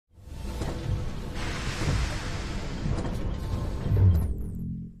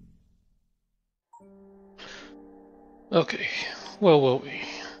Okay, where were we?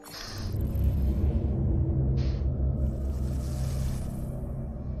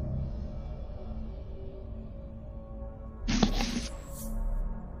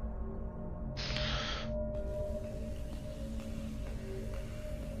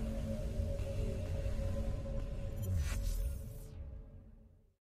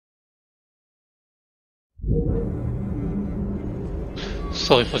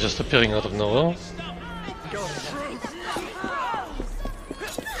 Sorry for just appearing out of nowhere.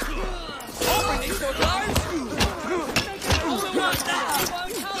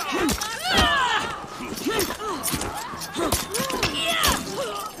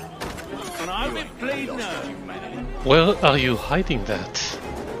 Where are you hiding that?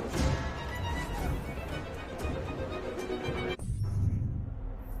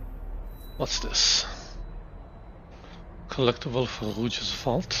 What's this? Collectible for Rouge's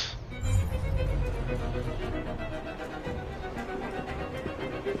vault.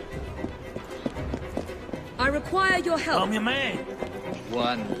 I require your help. I'm your man.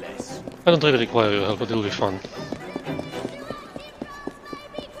 One less. I don't really require your help, but it'll be fun.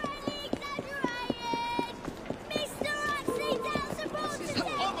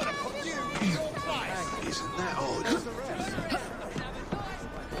 Isn't that odd?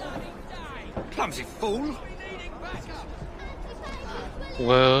 Clumsy fool.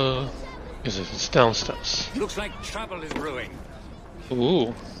 Where is it? It's downstairs. Looks like trouble is brewing.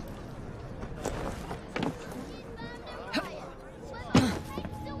 Ooh.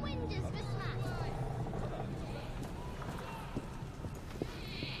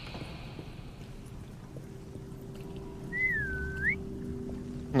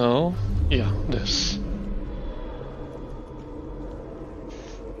 No? Yeah, this.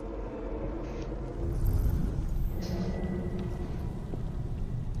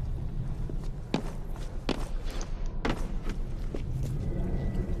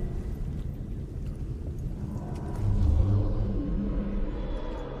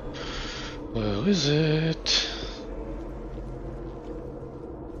 Where is it?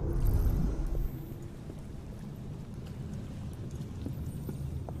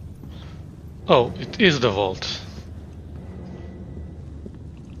 Oh, it is the vault.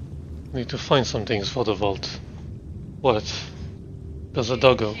 Need to find some things for the vault. What? There's a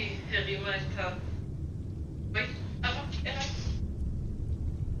doggo.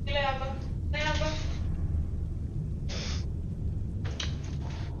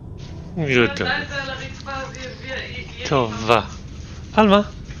 Good. טובה. עלמה,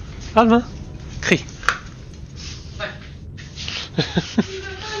 עלמה, קחי.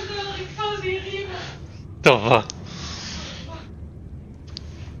 טובה.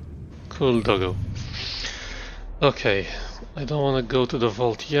 Cool doggo. Okay, I don't want to go to the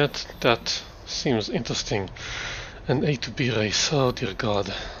vault yet. That seems interesting. An A to B race. Oh dear God.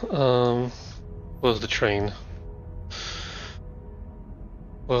 Where's the train?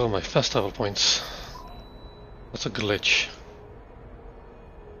 Where are my fast travel points? That's a glitch.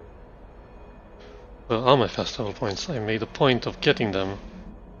 Where are my fast travel points? I made a point of getting them.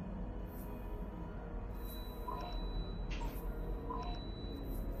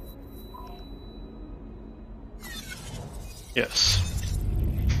 Yes.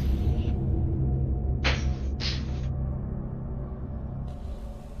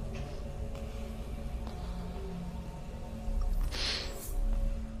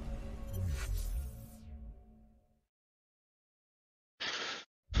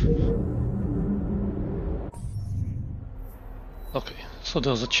 Okay, so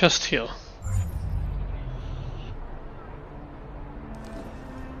there's a chest here.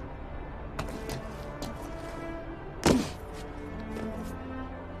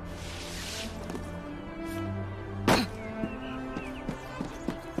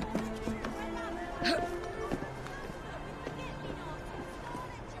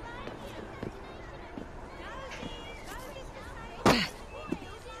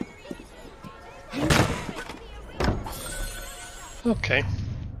 Okay,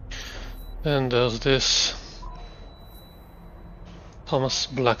 and there's this Thomas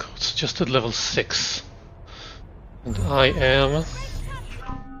Blackroot's just at level 6, and I am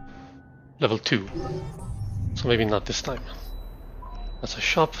level 2, so maybe not this time. That's a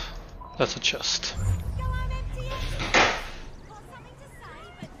shop, that's a chest.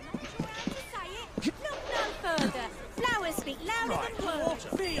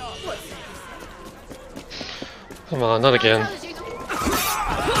 Come on, not again.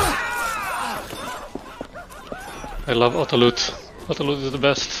 I love auto-loot. Auto-loot is the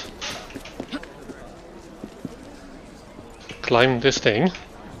best. Climb this thing.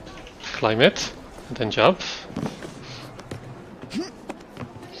 Climb it. And then jump.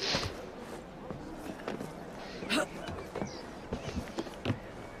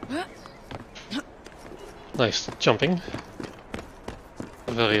 Nice jumping.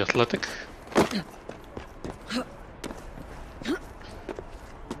 Very athletic.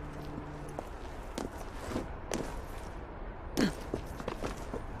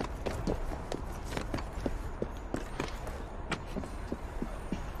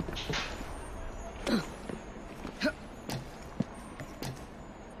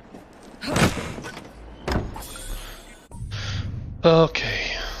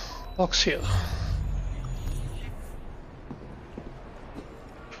 Okay, box here.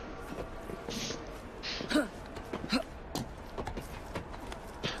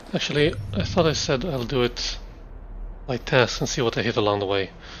 Actually, I thought I said I'll do it by task and see what I hit along the way.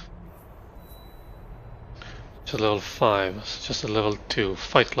 It's a level 5, it's just a level 2.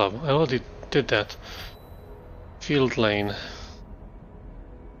 Fight Club, I already did that. Field Lane.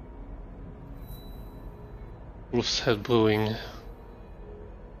 Wolf's Head Brewing.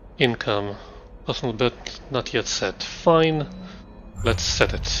 Income. Personal bet not yet set. Fine, let's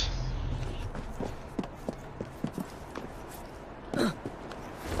set it.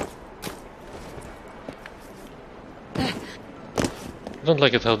 I don't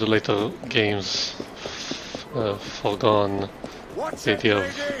like it how the later games forgone the idea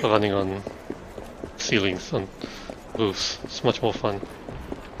of running on ceilings and roofs. It's much more fun.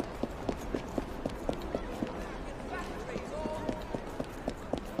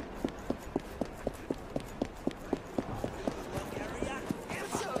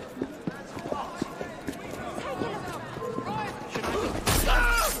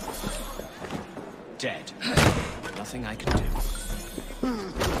 Dead. Nothing I can do.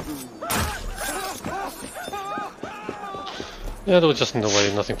 Yeah, they were just in the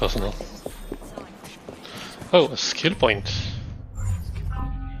way, nothing personal. Oh, a skill point.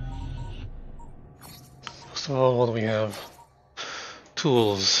 First of all, what do we have?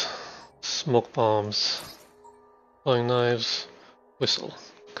 Tools, smoke bombs, throwing knives, whistle,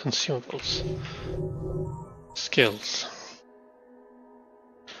 consumables, skills.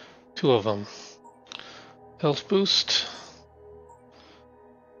 2 of them. Health boost.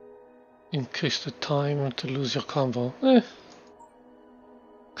 Increase the time to lose your combo.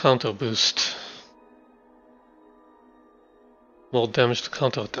 Counter boost. More damage to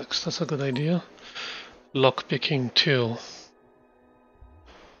counter attacks. That's a good idea. Lock picking 2.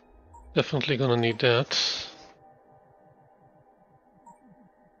 Definitely gonna need that.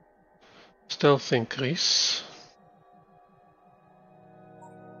 Stealth increase.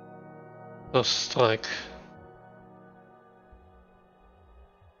 First strike.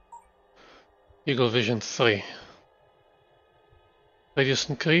 Eagle Vision 3. Radius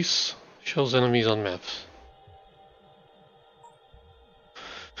increase, shows enemies on map.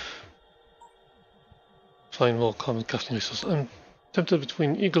 Find more common crafting resources. I'm tempted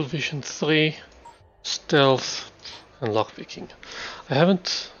between Eagle Vision 3, Stealth, and Lockpicking. I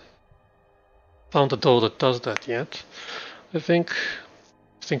haven't found a door that does that yet. I think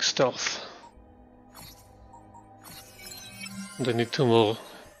Stealth. And I need 2 more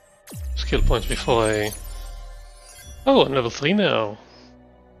skill points before I... Oh, I'm level 3 now.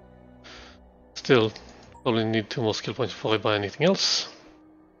 Still, probably need 2 more skill points before I buy anything else.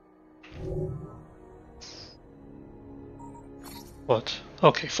 What?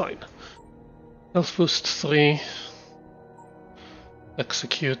 Okay, fine. Health boost 3.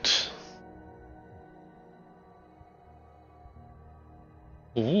 Execute.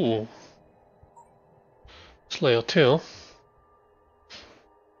 Ooh. Slayer 2.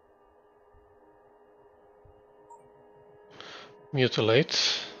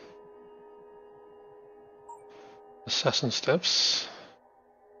 Mutilate. Assassin Steps.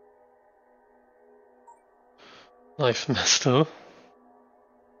 Knife Master.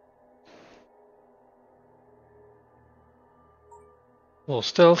 More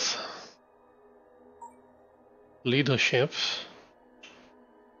Stealth. Leadership.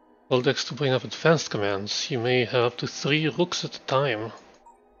 Hold X to bring up advanced commands. You may have up to 3 rooks at a time.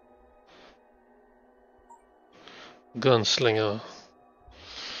 Gunslinger.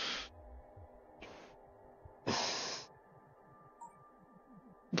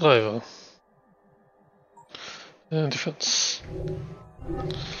 Driver. And defense.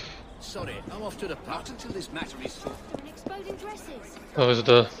 Sorry, I'm off to the park until this matter is solved. Exploding dresses. Oh, is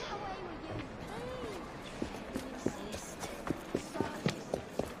the...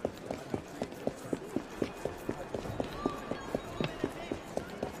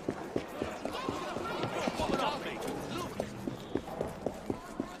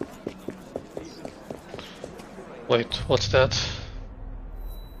 Wait, what's that?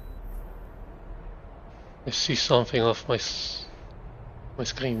 I see something off my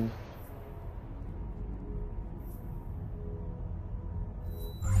screen.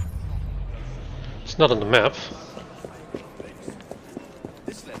 It's not on the map.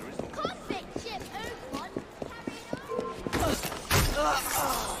 This letter is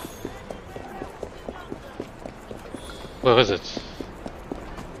Where is it?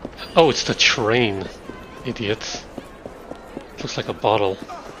 Oh, it's the train. Idiot. It looks like a bottle.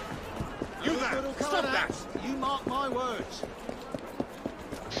 You there! Stop that! You mark my words.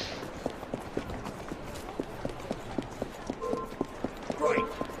 Great!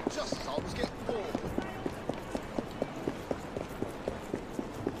 Just as I was getting bored.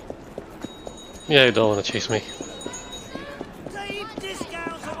 Yeah, you don't want to chase me. Deep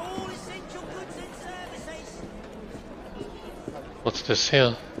discounts on all essential goods and services. What's this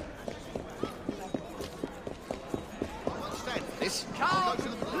here? Stand for this. Come,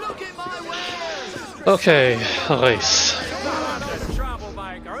 look at my wares. Okay, a race.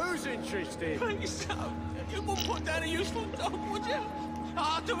 Troublemaker, who's interested? Please, you won't put down a useful dog, would you?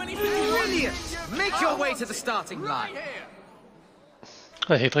 I'll do anything. Brilliant! Make your way to the starting line.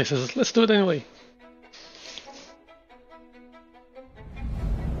 I hate races. Let's do it anyway.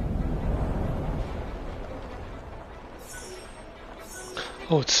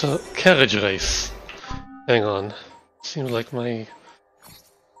 Oh, it's a carriage race. Hang on. Seems like my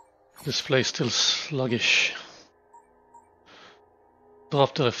display's still sluggish.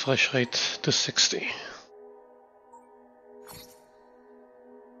 Drop the refresh rate to 60.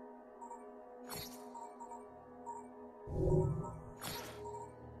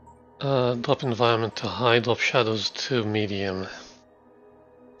 Drop environment to high, drop shadows to medium.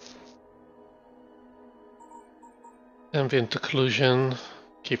 Ambient occlusion,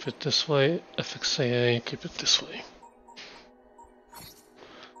 keep it this way. FXAA, keep it this way.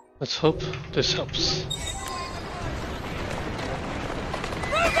 Let's hope this helps.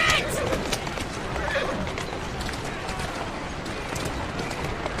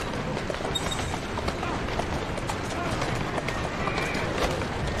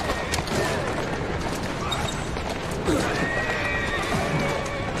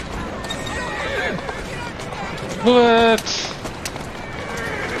 What?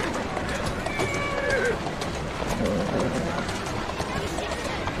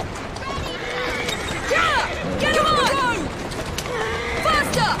 Get him on!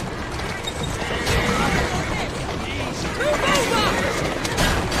 Faster! Move over!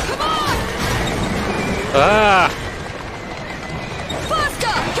 Come on! Ah!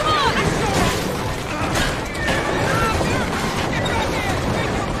 Faster! Come on!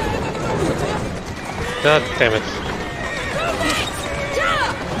 God damn it. Yeah!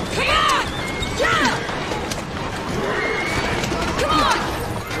 Come on! Yeah! Come on!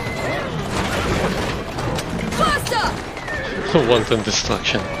 Faster! Wanton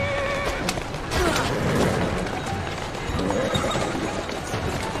destruction.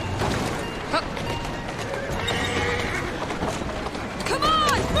 Come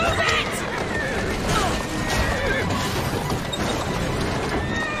on! Move it!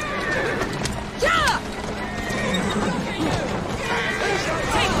 Yeah!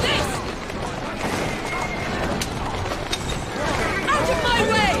 Take this! Out of my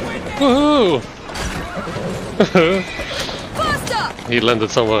way! Woohoo! Faster! He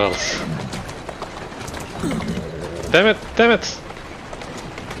landed somewhere else. Damn it! Damn it!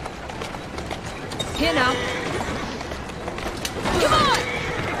 Here now. Come on!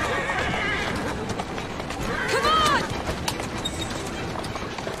 Come on!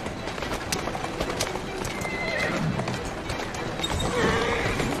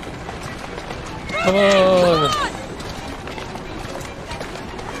 Come on!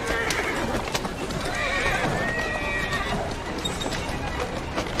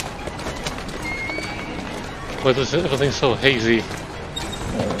 Why is everything so hazy?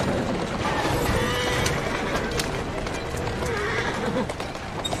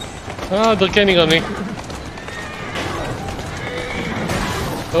 Ah, they're gaining on me.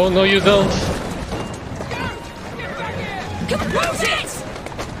 Oh, no you don't. Come on! It!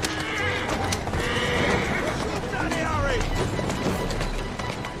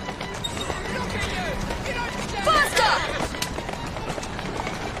 Faster!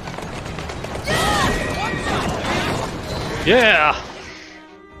 Yeah!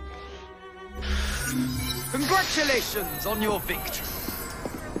 Congratulations on your victory.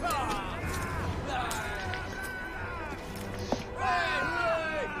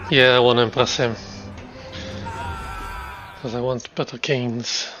 Yeah, I want to impress him. Because I want better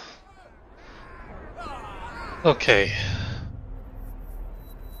canes. Okay.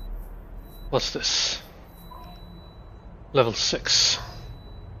 What's this? Level 6.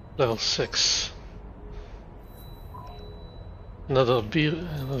 Level 6. Another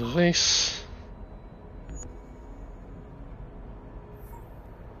race.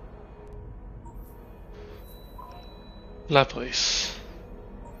 Lap race.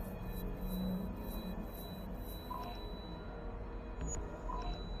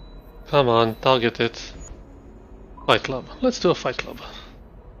 Come on, target it. Fight club. Let's do a fight club.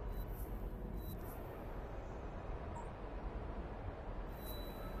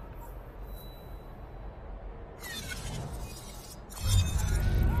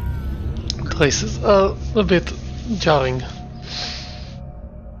 Races are a bit jarring.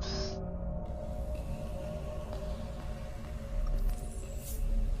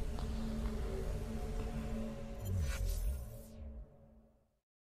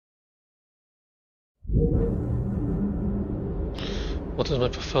 What is my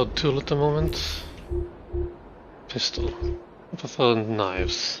preferred tool at the moment? Pistol. I prefer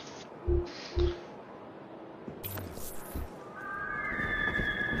knives.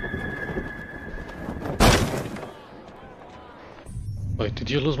 Wait, did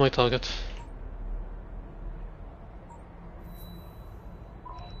you lose my target?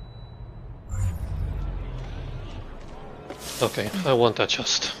 Okay, I want that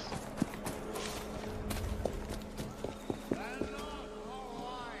chest.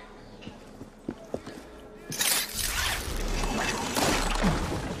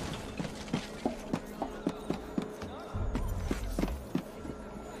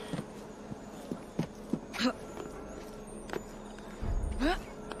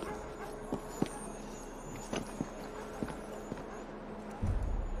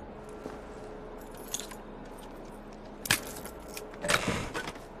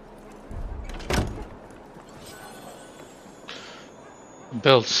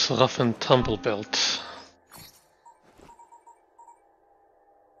 Belts, rough and tumble belt.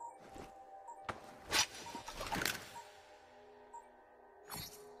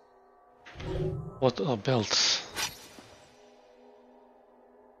 What are belts?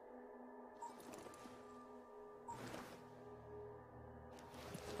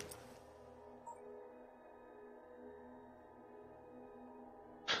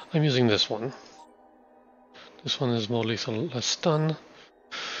 I'm using this one. This one is more lethal, less stun.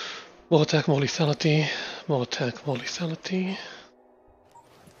 More attack, more lethality. More attack, more lethality.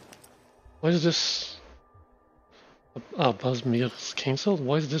 Why is this... Ah, Basmir's cancelled?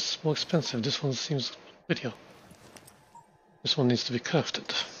 Why is this more expensive? This one seems prettier. This one needs to be crafted.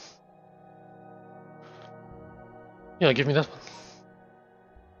 Yeah, give me that one.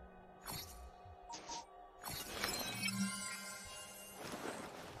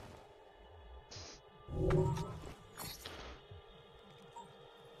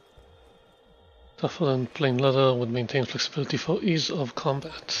 Tougher than plain leather would maintain flexibility for ease of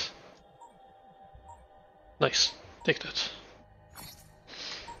combat. Nice, take that.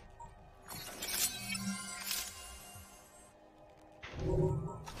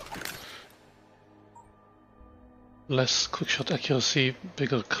 Less quickshot accuracy,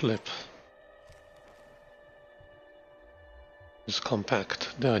 bigger clip. It's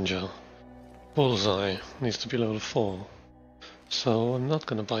compact, danger. Bullseye needs to be level 4. So I'm not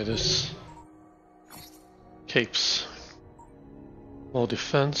gonna buy this. Capes. More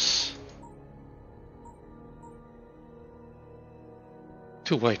defense.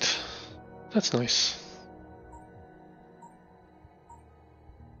 2 white. That's nice.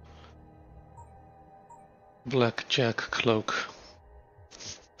 Blackjack cloak.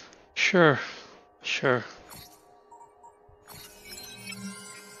 Sure. Sure.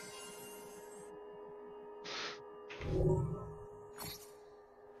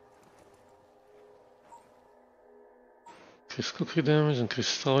 Increase cookery damage,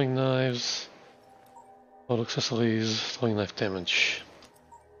 increase throwing knives, all accessories, throwing knife damage.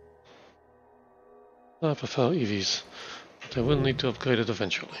 I prefer EVs, but I will need to upgrade it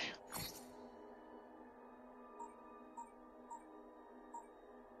eventually.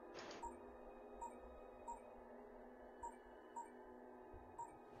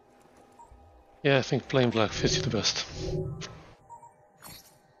 Yeah, I think plain black fits you the best.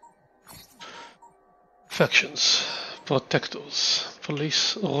 Factions. Protectors,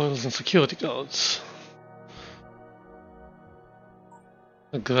 police, royals and security guards.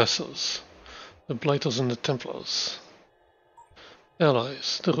 Aggressors, the Blighters and the Templars.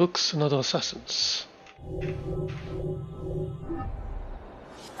 Allies, the Rooks and other assassins.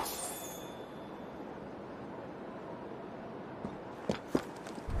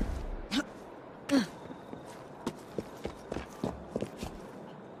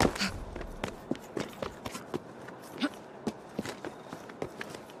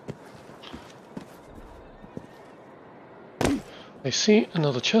 I see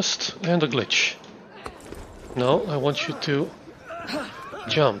another chest and a glitch. Now I want you to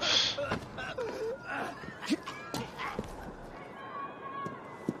jump.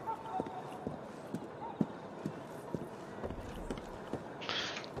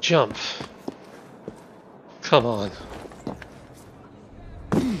 Jump. Come on.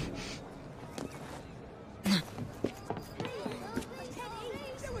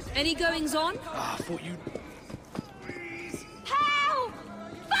 Any goings on? Ah, I thought you... Help!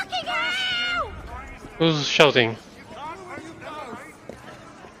 Fucking help! Who's shouting?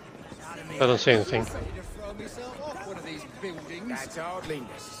 I don't see anything. To throw myself off one of these buildings. That's hardly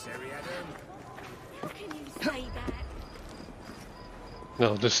necessary, Adam. How can you say that?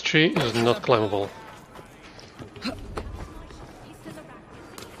 No, this tree is not climbable.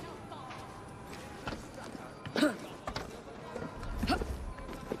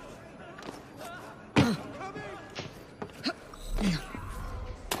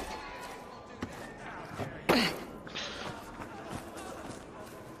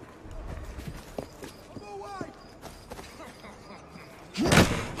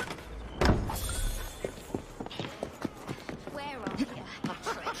 Where are you?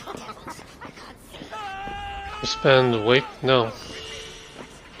 Tricky devils. I can't see. Spend weight? No.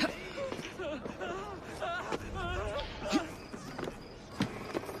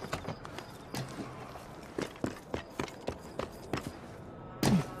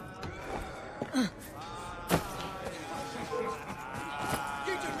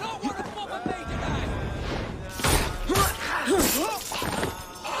 You do not want to bother me today!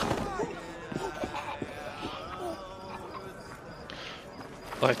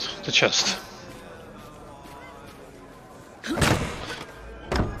 Right, the chest.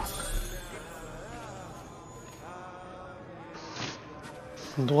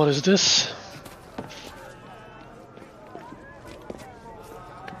 And what is this?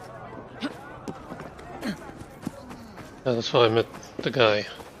 Yeah, that's where I met the guy.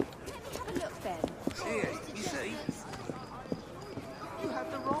 Look, Ben. Here, you see? You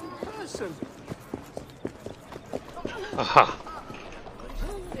have the wrong person. Aha!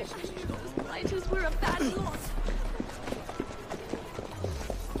 Writers were a bad lot.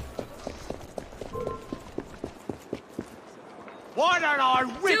 Why don't I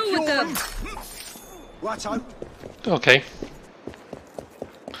rip Deal with your... them. Righto. Okay.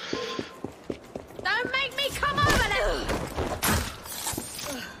 Don't make me come over there.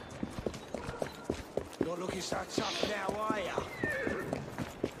 Not looking so tough now, are ya?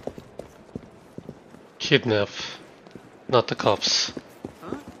 Kidnap. Not the cops.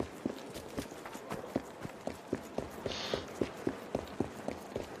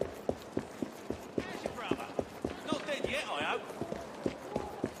 Not dead yet, I hope.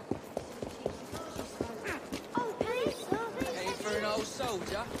 Oh, please. Heading for an old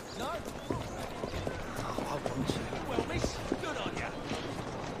soldier? No? I want you. Well, miss, good on ya.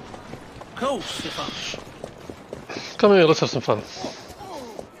 Of course, if I... Come here, let's have some fun.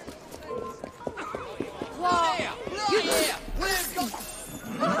 Here! Look here!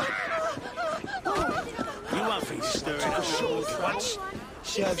 You won't be stirring up short once.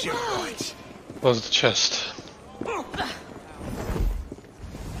 Serves you right. Where's the chest?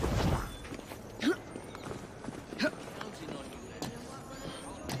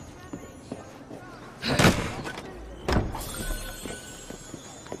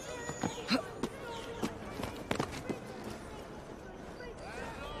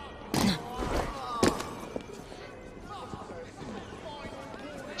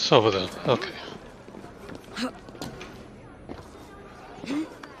 It's over there. Okay.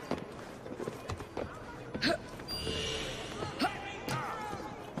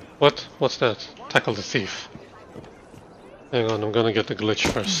 What? What's that? Tackle the thief. Hang on, I'm gonna get the glitch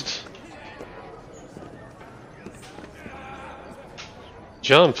first.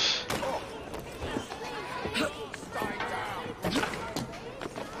 Jump!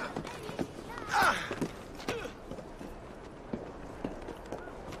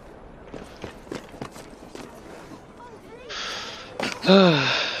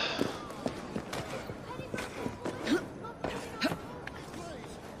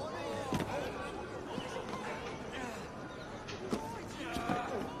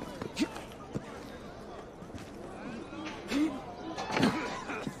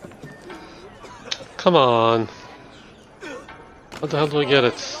 Come on! How the hell do I get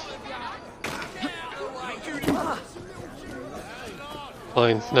it?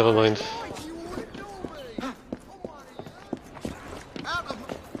 Fine, never mind.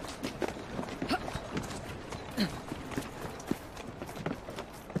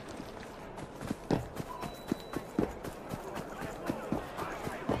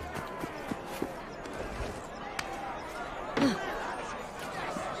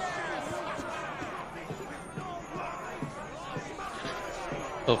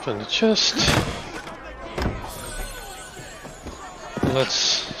 Open the chest. let's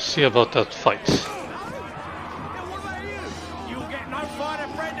see about that fight. You'll get no fighter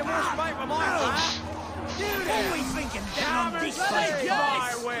friend to wash mate with my fire. Always thinking down this side,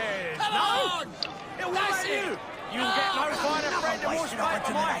 My wares. Come on! That's it! You'll get no fighter friend to wash mate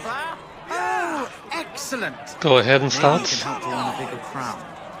with my fire. Oh, excellent. Go ahead and Maybe start. you can help to earn a bigger crown.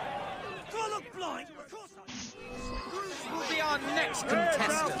 Do I look blind? Of course I Will be our next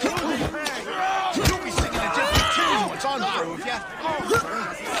contestant. You'll be singing a different tune once I'm through with you.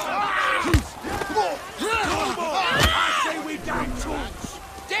 I say we don't talk.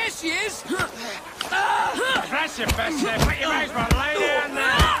 There she is. That's your best there. Put your legs but lay down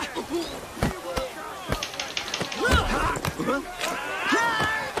there.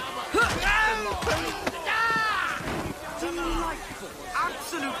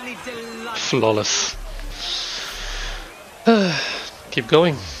 Absolutely delightful. Flawless. Keep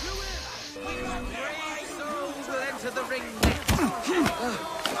going. Souls will enter the ring next.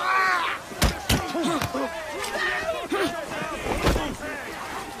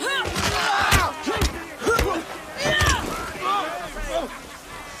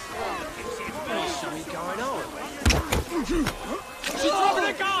 She's dropping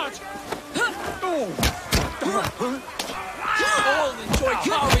the guard. All enjoy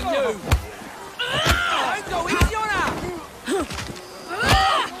carving you. Don't go easy on her.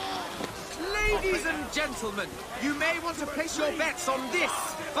 Ladies and gentlemen, you may want to place your bets on this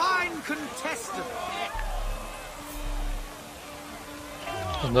fine contestant.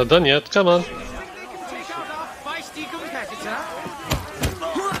 I'm not done yet. Come on. Think they can take out our feisty competitor?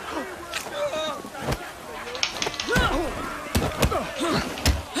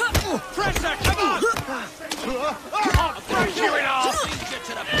 Presser, come on. I'll break you in half.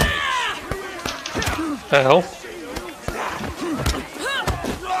 Ow.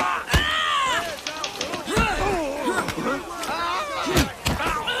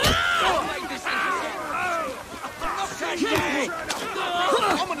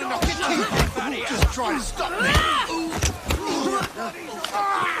 I'm gonna knock his teeth out of you. Just try to stop me.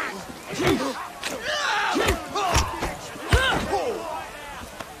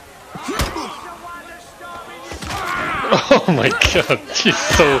 Oh my god, she's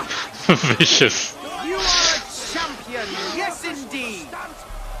so vicious. You are a champion, yes indeed.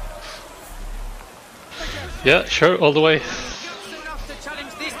 Yeah, sure, all the way. Just enough to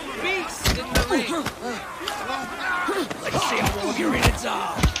challenge this beast in the ring. Let's see how warm your innards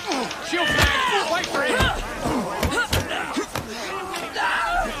are. Shield flag, wait for him.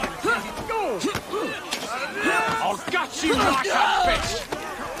 I'll gut you like a fish.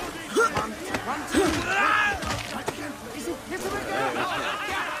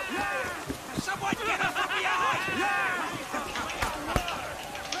 Someone get up from behind!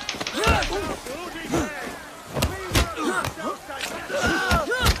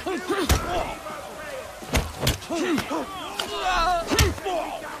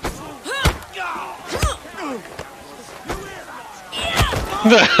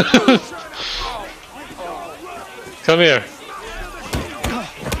 Come here.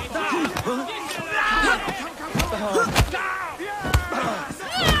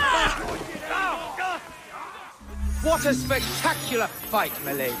 What a spectacular fight,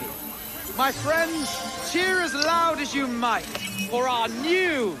 milady. My friends, cheer as loud as you might for our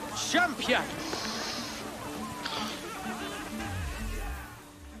new champion.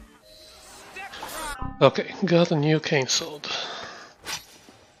 Okay, got a new cane sword.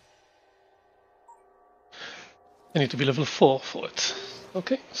 I need to be level 4 for it.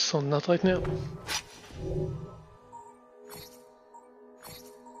 Okay, so not right now.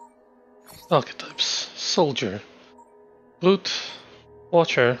 Archetypes. Soldier. Brute.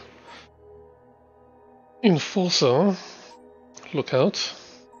 Watcher. Enforcer. Lookout.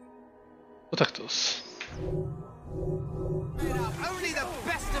 Protectors. Only the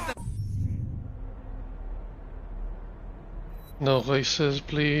best of the... No races,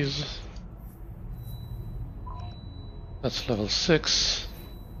 please. That's level 6.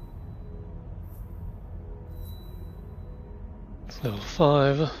 Level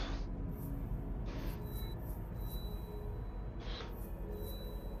 5.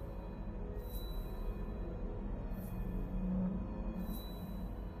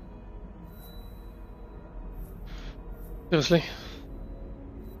 Seriously?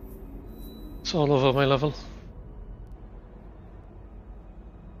 It's all over my level.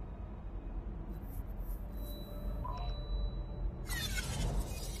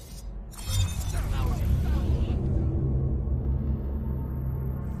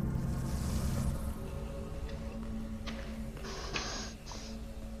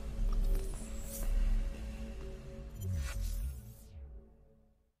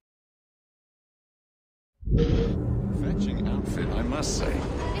 eye-catching outfit, I must say.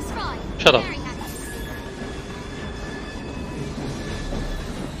 It's fine. Shut up. Very happy.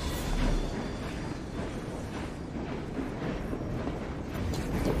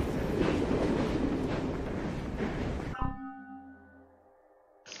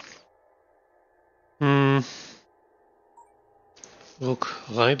 Rook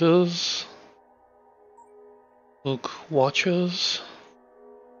Riders. Rook Watchers.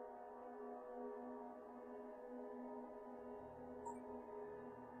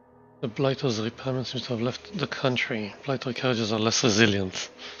 The Blighter's repairman seems to have left the country. Blighter carriages are less resilient.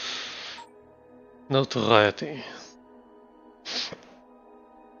 Notoriety.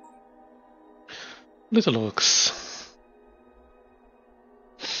 Little Rooks.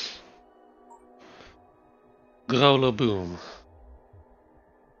 Growler Boom.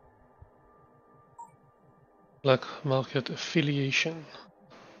 Black Market Affiliation.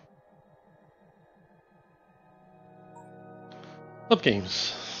 Up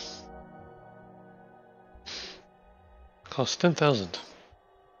games. Cost 10,000.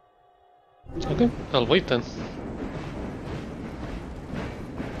 Okay, I'll wait then.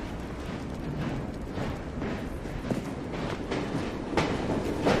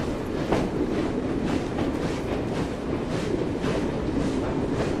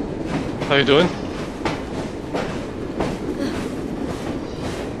 How you doing?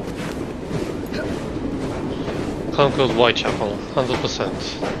 Conquered Whitechapel,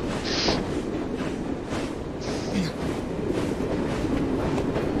 100%.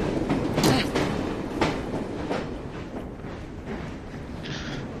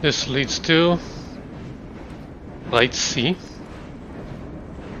 This leads to Right C.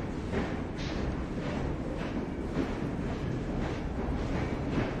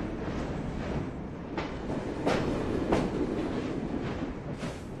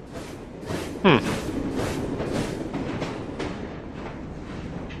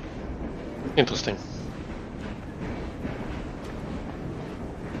 Interesting.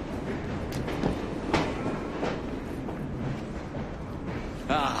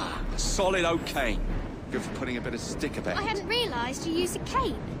 Ah, a solid oak cane. Good for putting a bit of stick about I it. hadn't realised you used a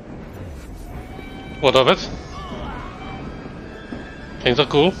cane. What of it? Canes are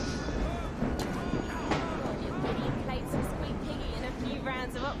cool. Played some squeak piggy and a few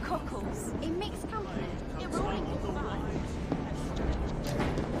rounds of up cockles. In mixed company. Yeah, we're all in good fun.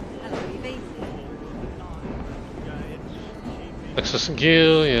 Hello, Evie. Access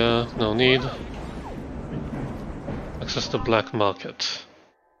gear, yeah, no need. Access the black market.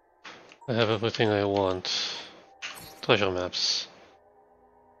 I have everything I want. Treasure maps.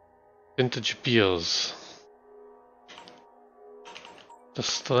 Vintage beers. The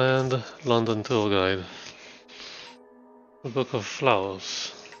Strand London Tour Guide. The Book of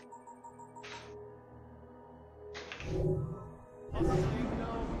Flowers.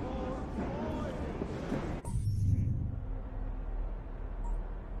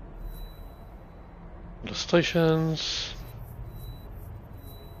 Illustrations.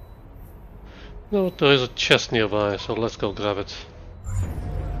 No, there is a chest nearby, so let's go grab it.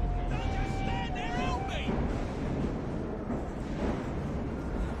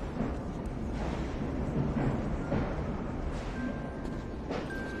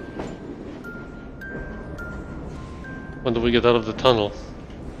 When do we get out of the tunnel?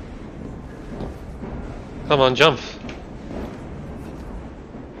 Come on, jump!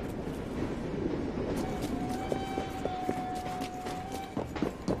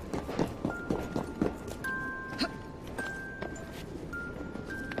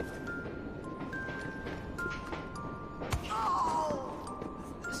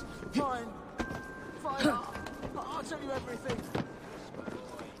 Fine. Fine. I'll tell you everything.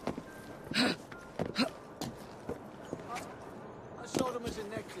 I sold him as a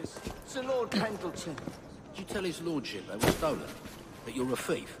necklace. Sir Lord Pendleton. Did you tell his lordship they were stolen? That you're a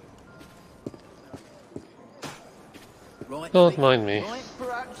thief? Right, Don't thief? mind me. Right?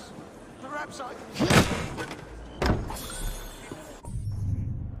 Perhaps I...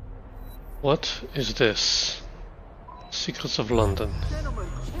 What is this? Secrets of London. Gentlemen,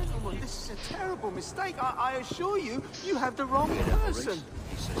 this is a terrible mistake. I assure you, you have the wrong person.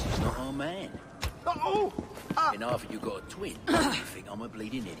 He says he's not our man. Oh! And after you got a twin, you think I'm a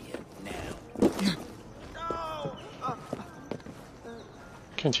bleeding idiot. Now. No!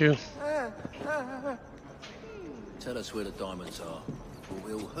 Can't you? Tell us where the diamonds are, or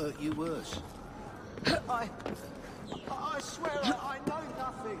we'll hurt you worse. I swear I know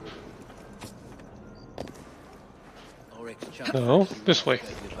nothing. Our ex-chap No, this way. gave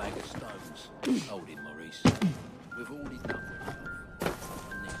you a bag of stones. Hold it, Maurice. We've already done with enough. I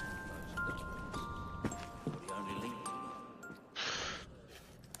need those diamonds. You're the only link to it.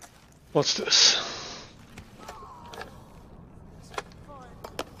 What's this?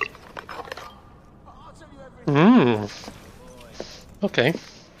 Hmm. Okay.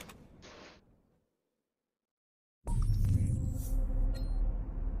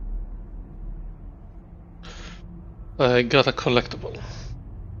 I got a collectible.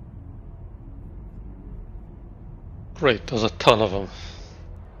 Great, there's a ton of them.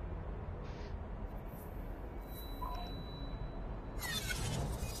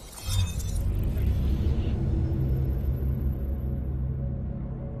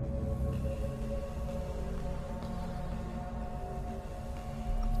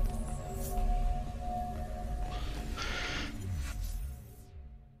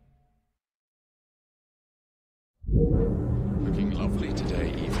 Looking lovely today,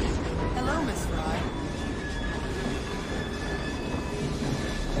 Evie. Hello, Miss Fry.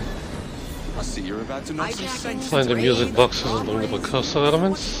 I see you're about to knock some sense. Find the music boxes and bring the precursor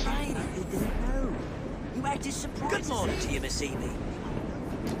elements. You acted surprised. Good morning to you, Miss Evie.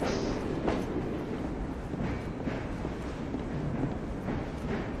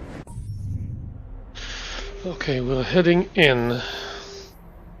 Okay, we're heading in.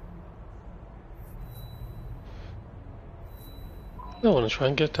 I want to try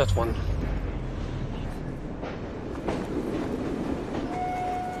and get that one.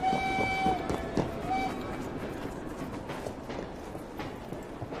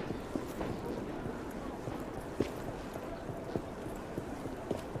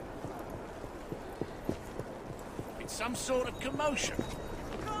 It's some sort of commotion.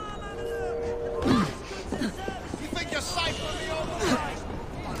 You think you're safe from me all the way?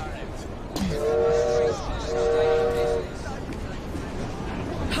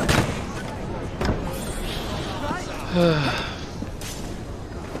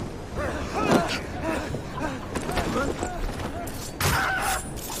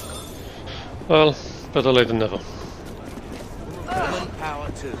 Well, better late than never.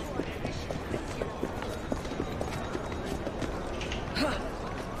 Power too.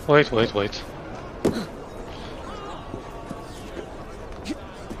 Wait.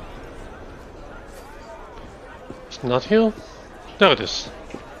 It's not here? There it is.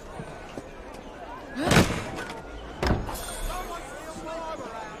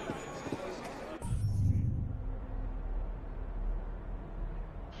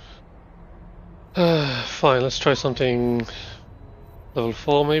 Fine, let's try something level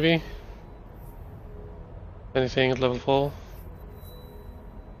 4 maybe? Anything at level 4?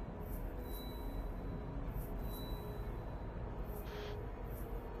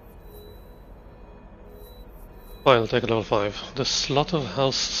 Fine, I'll take a level 5. The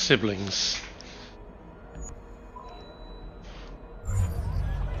Slaughterhouse Siblings.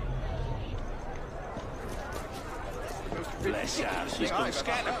 Bless her, she's got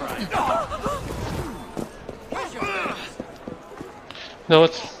scatterbrain. Know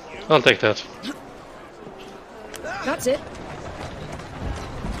what? I'll take that. That's it.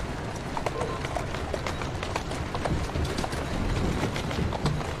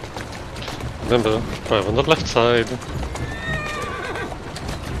 Remember, drive on the left side.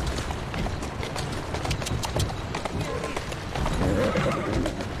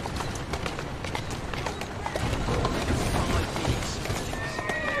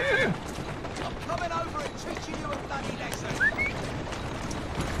 Coming over and teaching you a bloody lesson.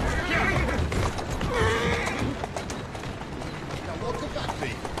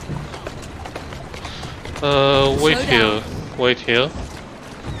 Wait here.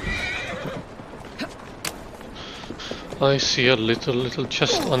 I see a little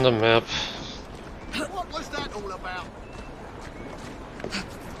chest on the map. What was that all about?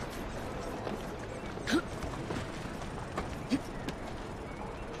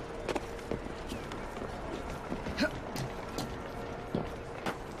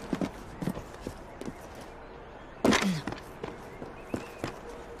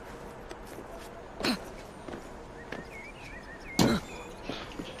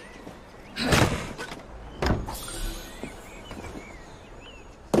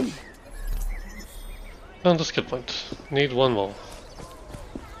 Found the skill point. Need one more.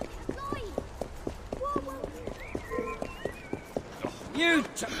 You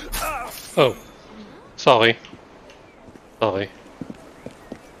Oh. Sorry. Sorry.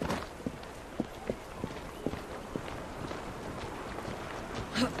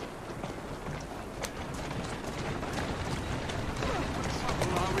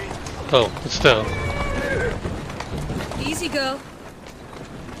 Oh, it's down. Easy, girl.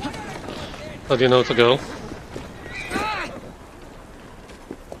 How do you know to go? You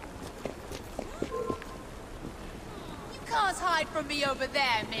can't hide from me over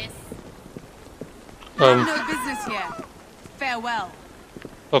there, miss. have no business here. Farewell.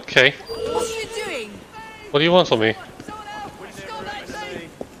 Okay. What are you doing? What do you want from me? Someone help! Someone help me!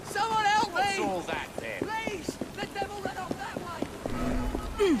 Someone help me! What's all that then? Please! The devil ran off that way!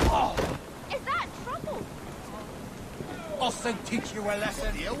 Is that trouble? I'll soon teach you a lesson.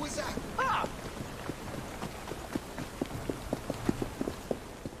 What the hell was that? Ah!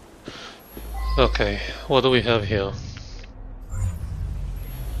 Okay, what do we have here?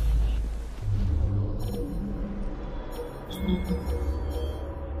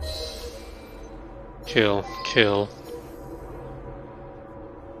 Kill, kill.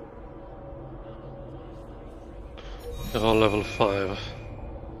 They're all level 5.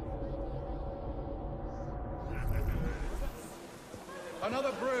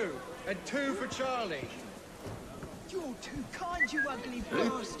 Another brew, and 2 for Charlie. You're too kind, you ugly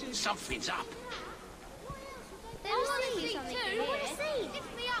bastard. Something's up. There was something too. What a scene.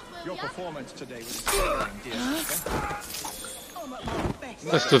 Lift me up, will Your ya? performance today was staggering, dear sister. I'm at my best.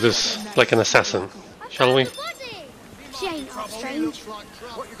 Let's do this like an assassin, shall we? The body. She ain't that strange.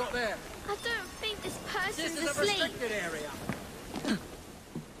 What you got there? I don't think this person's This is a asleep. restricted area.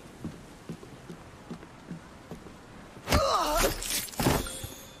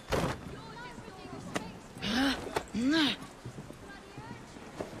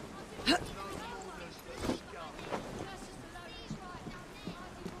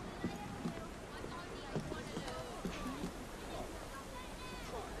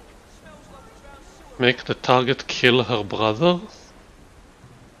 Make the target kill her brother?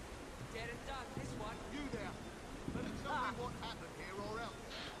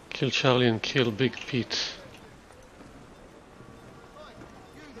 Kill Charlie and kill Big Pete.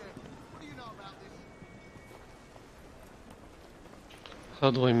 How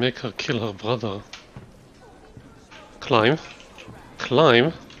do I make her kill her brother? Climb.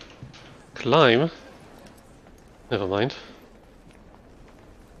 Climb. Climb. Never mind.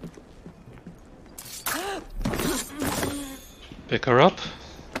 Pick her up.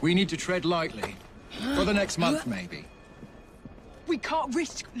 We need to tread lightly. For the next month, maybe. We can't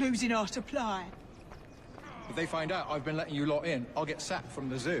risk losing our supply. If they find out I've been letting you lot in, I'll get sacked from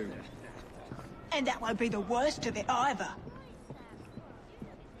the zoo. And that won't be the worst of it either.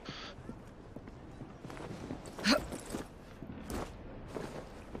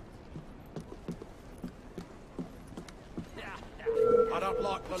 I don't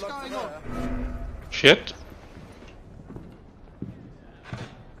like the look of her. Shit.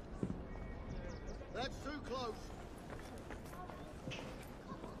 That's too close.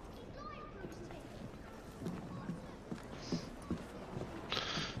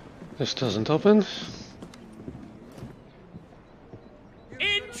 This doesn't open.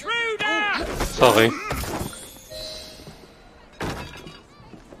 Intruder! Sorry.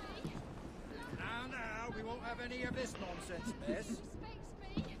 Now, we won't have any of this nonsense, miss.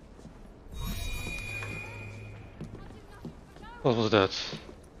 What was that?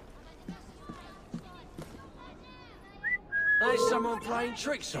 There's someone playing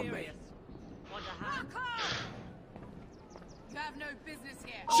tricks on me. You have no business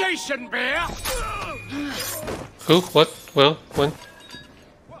here. She shouldn't be here! Who? What? Well, when?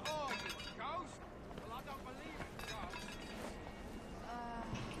 What are you, ghost? Well, I don't believe in ghosts.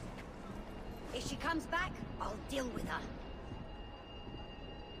 If she comes back, I'll deal with her.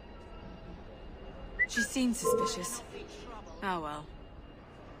 She seems suspicious. Oh well.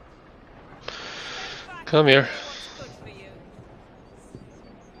 Come here.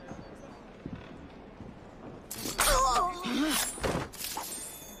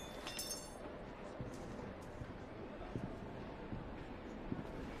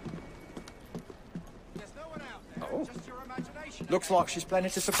 There's no one out there, just your imagination. Looks like she's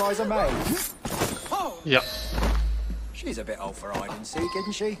planning to surprise a maid. Yeah. She's a bit old for hide and seek,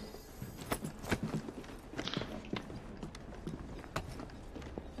 isn't she?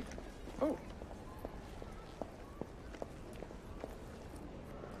 Oh.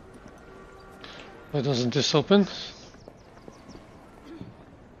 Why doesn't this open?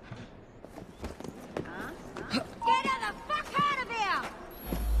 Get her the fuck out of here!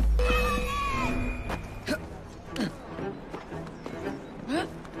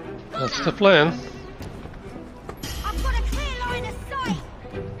 That's the plan. I've got a clear line of sight!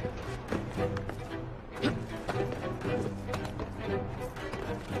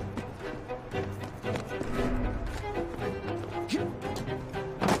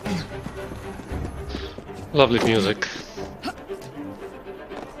 Lovely music.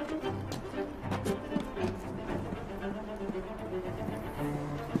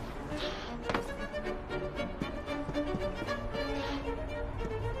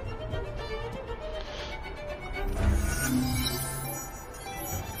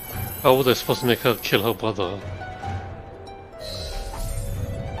 How was I supposed to make her kill her brother?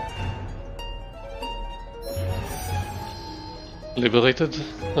 Liberated?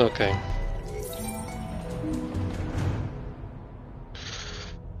 Okay.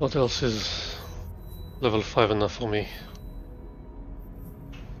 What else is level 5 enough for me?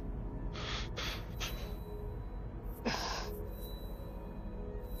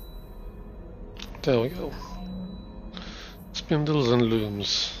 There we go. Spindles and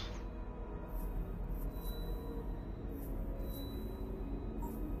looms.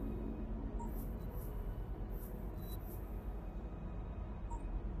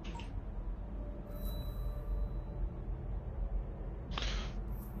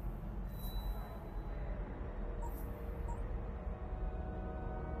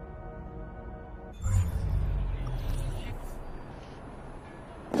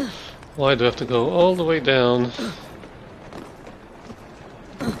 Why do I have to go all the way down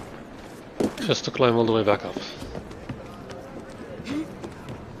just to climb all the way back up?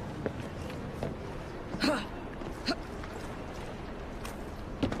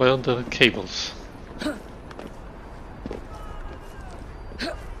 Where are the cables?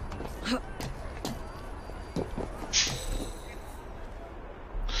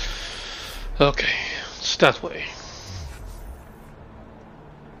 Okay, it's that way.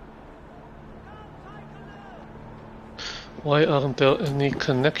 Why aren't there any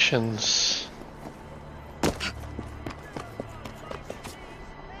connections?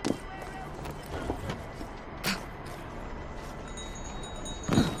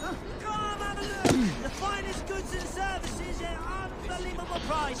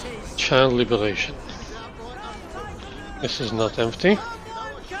 Child liberation. This is not empty.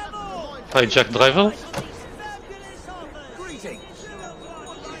 Hijack driver.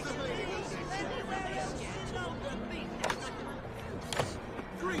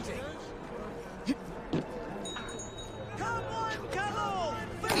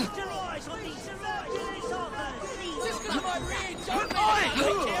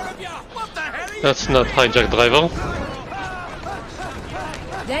 That's not hijack driver.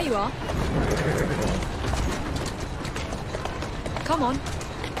 There you are. Come on.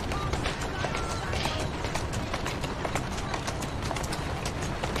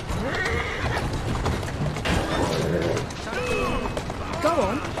 Go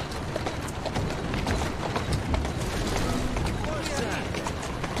on.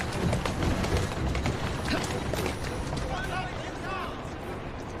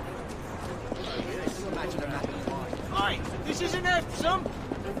 This isn't Epsom!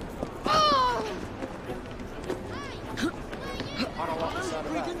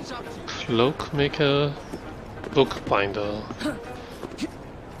 Cloak maker, book binder.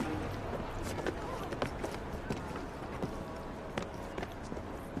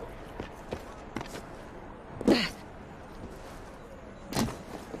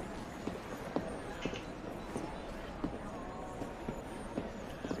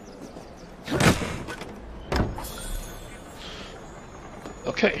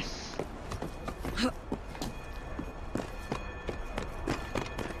 Okay.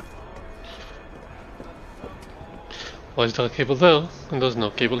 Why is there a cable there and there's no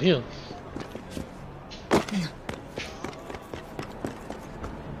cable here?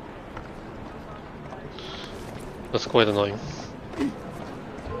 That's quite annoying.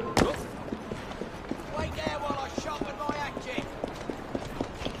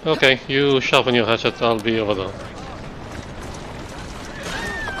 Okay, you sharpen your hatchet, I'll be over there.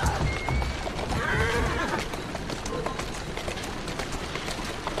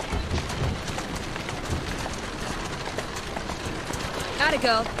 Atta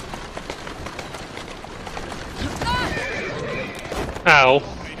girl. Ow.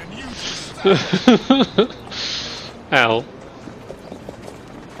 Ow.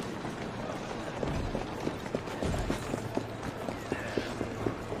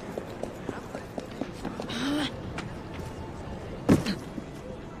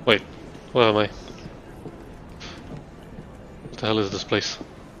 Wait, where am I? What the hell is this place?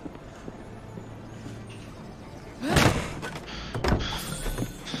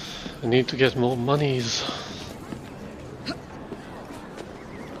 I need to get more monies.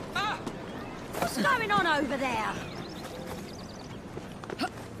 What's going on over there?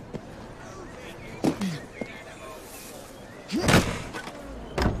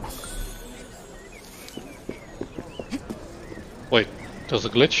 Wait, there's a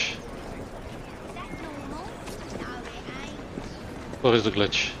glitch? Where is the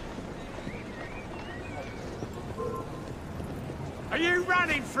glitch? Are you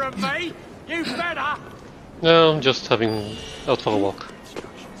running from me? You better! No, I'm just out for a walk.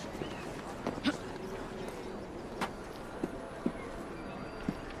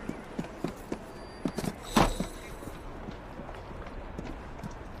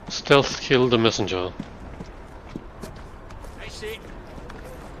 stealth kill the messenger. That's it.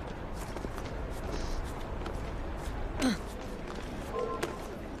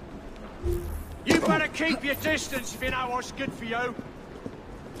 You better keep your distance if you know what's good for you.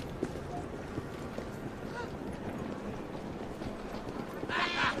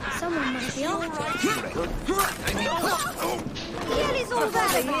 Someone must be on. What the hell is all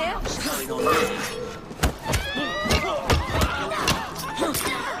that here?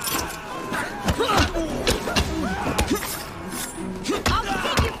 I'll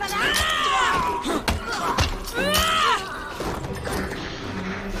kick you for that!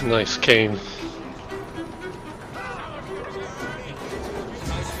 Nice cane.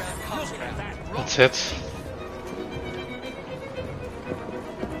 That's it.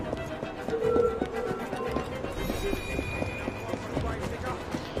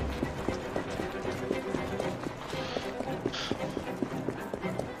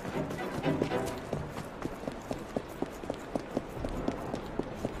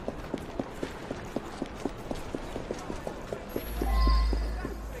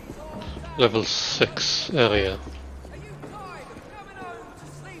 Level 6 area.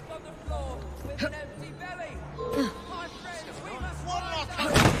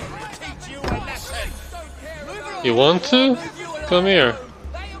 You want to? Come here.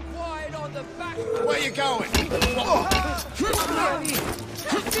 Where you going?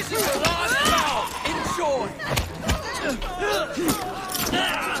 This is the last round. Enjoy.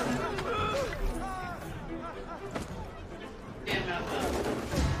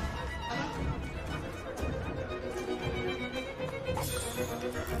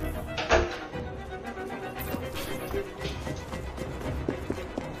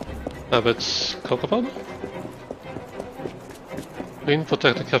 Abbott's cocoa powder? Clean,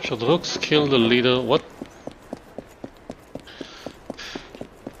 protect the captured rooks, kill the leader. What?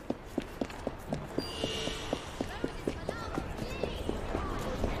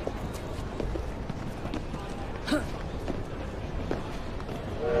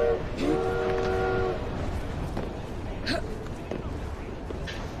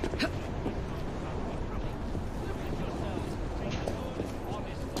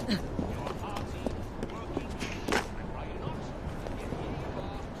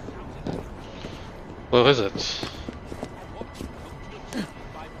 Where is it?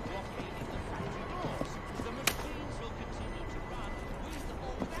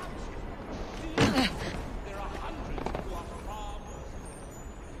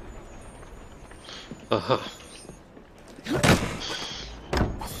 Aha.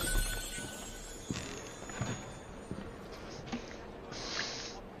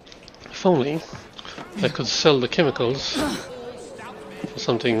 If only I could sell the chemicals for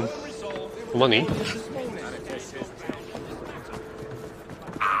something money.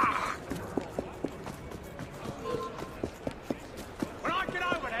 When I get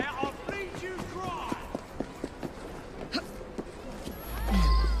over there, I'll bleed you dry.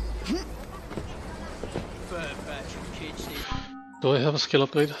 Do I have a skill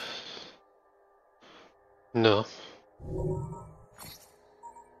upgrade? No.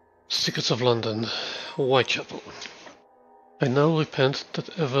 Secrets of London, Whitechapel. I now repent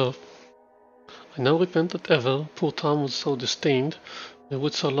that ever poor Tom was so disdained. My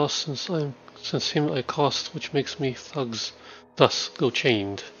wits are lost since him I cost, which makes me thus go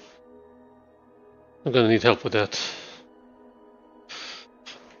chained. I'm gonna need help with that.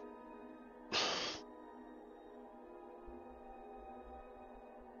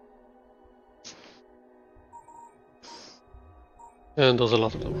 And there's a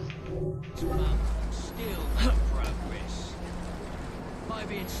lot of them. Still no progress.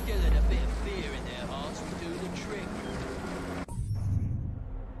 Maybe instilling a bit of fear in their hearts will do the trick.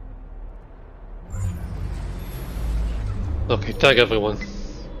 Okay, tag everyone.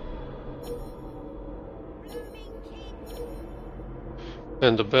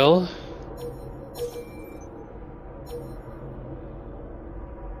 And the bell.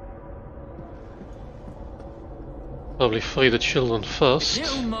 Probably free the children first.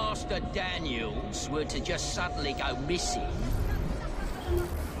 Little Master Daniels were to just suddenly go missing.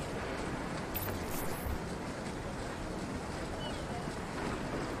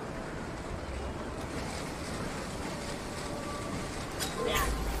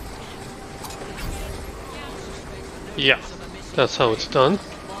 Yeah, that's how it's done.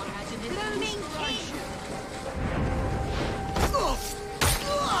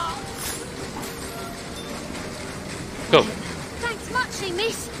 Go. Thanks muchly,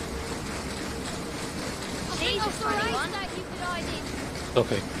 miss. She's a funny one. You could hide in.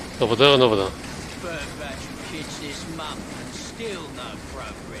 Okay, over there and over there. Bird batch kids this month and Still no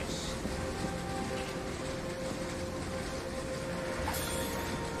progress.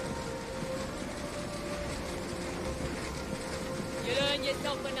 You'll earn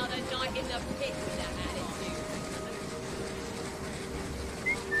yourself another night in the pit with that attitude.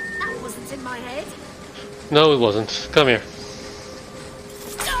 That wasn't in my head. No, it wasn't. Come here.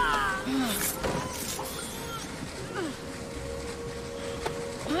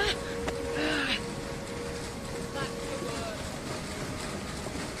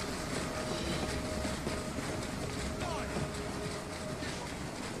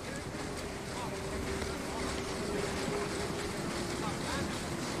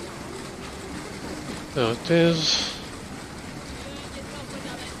 There it is.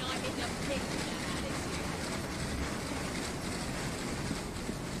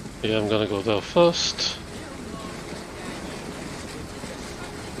 Yeah, I'm gonna go there first.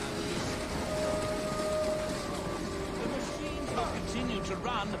 The machines will continue to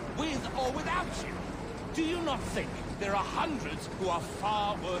run with or without you. Do you not think there are hundreds who are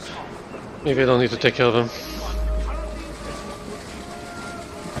far worse off? Maybe I don't need to take care of him.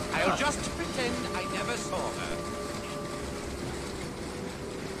 I'll just pretend I never saw her.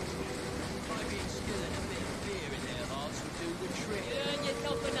 Might be instilling a bit of fear in their hearts will do the trick. You'll earn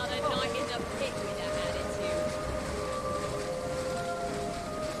yourself another night in the pit with that attitude.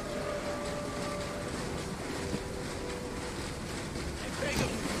 Beg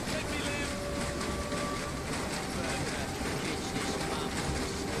 'em, let me live.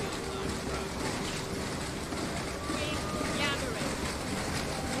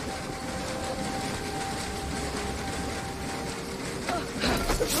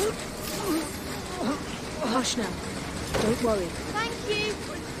 Hush now. Don't worry. Thank you.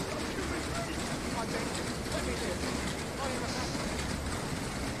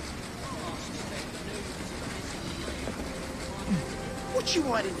 What you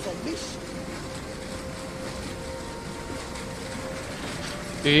hiding from, miss?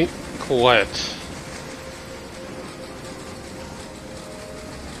 Be quiet.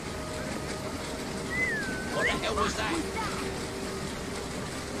 What the hell was that?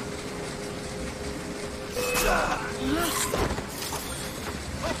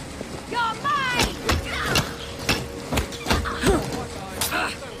 You're mine!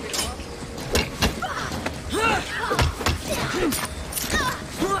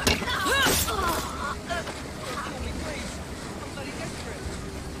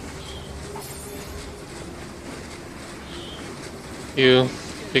 You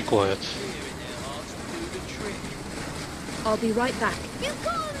be quiet. I'll be right back. You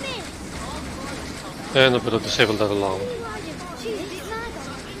got me! And I better disable that alarm. She's a bit mad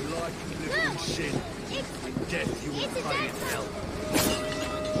on me. Like you live in sin. In death you will pay in hell.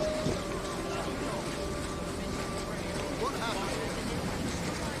 What happened?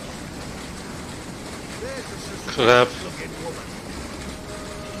 Crap. Looking woman.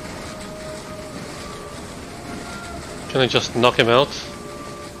 Can I just knock him out?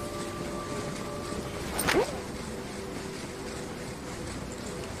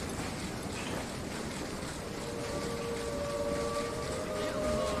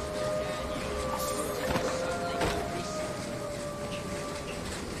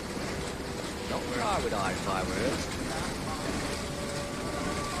 Not where I would hide if I were her.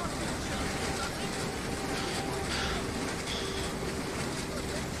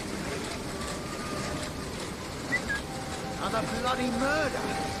 Another bloody murder.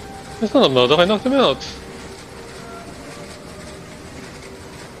 It's not a murder, I knocked him out.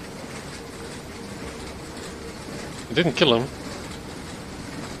 I didn't kill him.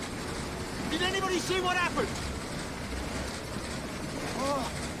 Did anybody see what happened?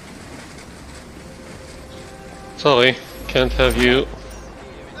 Sorry, can't have you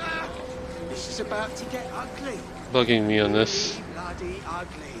This is about to get ugly. bugging me on this. Bloody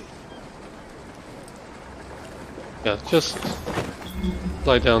ugly. Yeah, just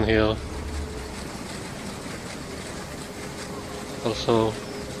lie down here. Also,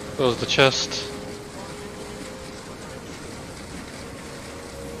 where's the chest?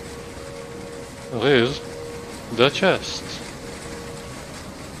 There is the chest.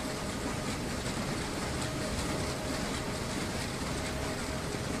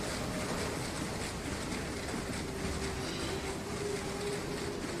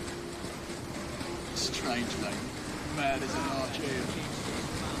 Strange name. Mad as an archer.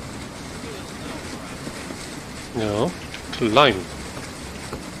 No, climb.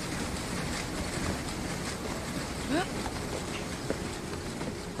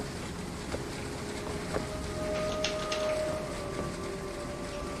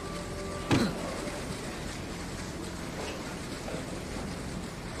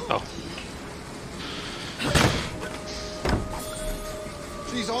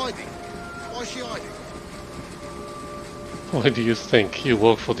 hiding? Why is she hiding? Why do you think you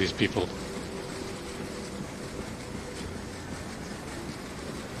work for these people?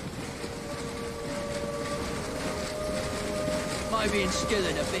 Maybe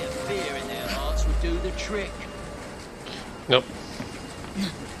instilling a bit of fear in their hearts would do the trick. Nope.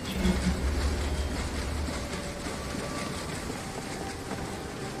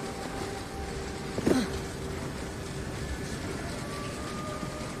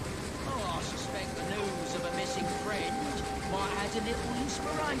 Oh, I suspect the news of a missing friend might add a little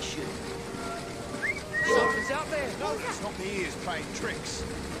inspiration. Something's out there. No, it's not the ears playing tricks.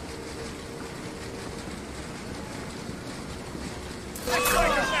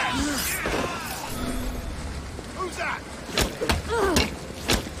 Who's that?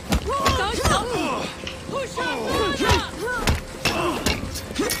 Wait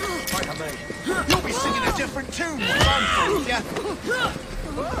a minute. You'll be singing a different tune once I'm through, yeah?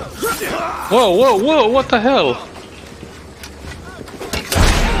 Whoa, whoa, whoa, what the hell?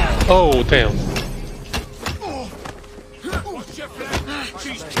 Oh, damn. What's your plan?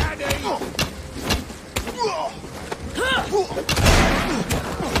 She's canny!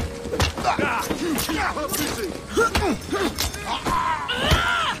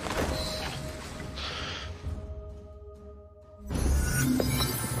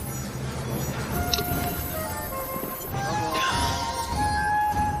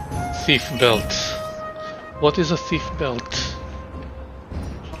 Thief belt. What is a thief belt?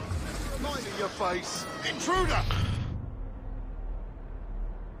 Light in your face! Intruder!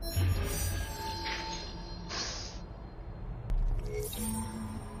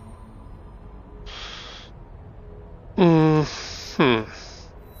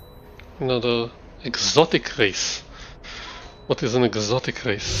 Another exotic race. What is an exotic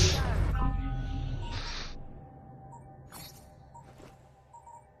race?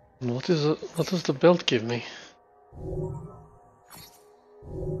 And what does the belt give me?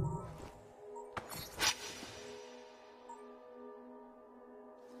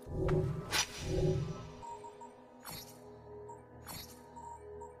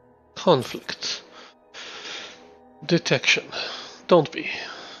 Conflict. Detection. Don't be.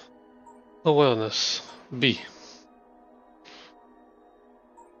 Awareness. B.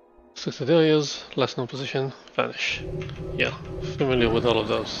 Restricted areas, last known position, vanish. Yeah, familiar with all of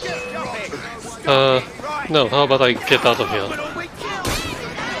those. No, how about I get out of here?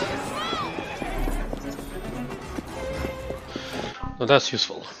 Now that's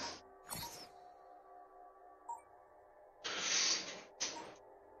useful.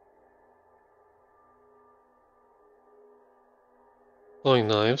 Throwing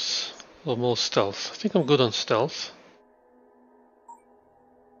knives, or more stealth. I think I'm good on stealth.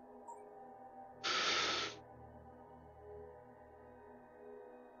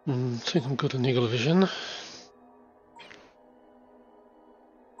 I think I'm good on eagle vision.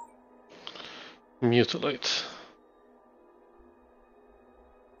 Mutilate.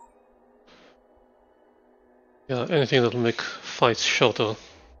 Yeah, anything that'll make fights shorter.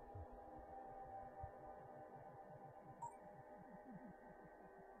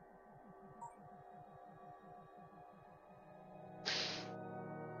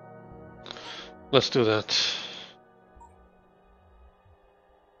 Let's do that.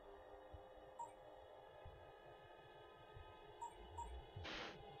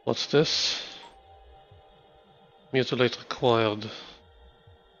 What's this? Mutilate required.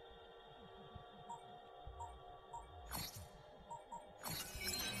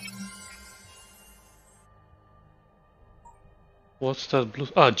 What's that blue?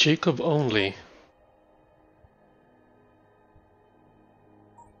 Ah, Jacob only.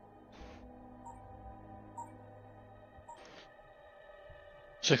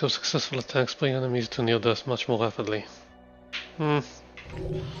 Jacob's successful attacks bring enemies to near death much more rapidly.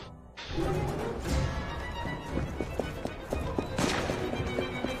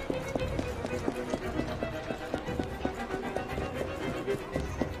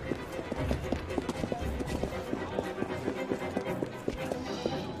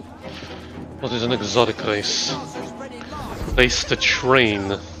 What is an exotic race? Race the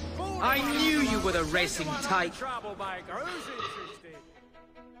train. I knew you were the racing type.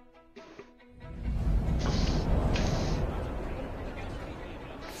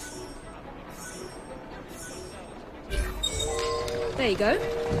 There you go.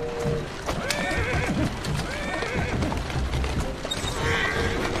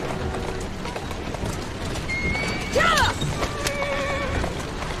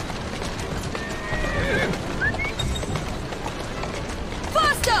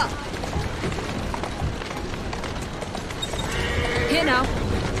 Faster! Here now.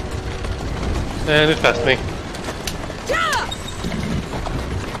 And it passed me.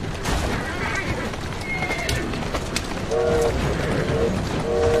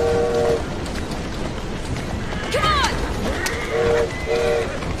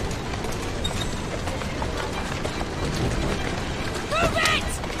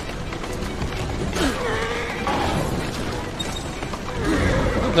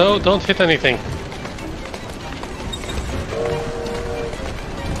 No, don't hit anything.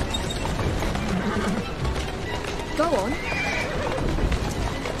 Go on.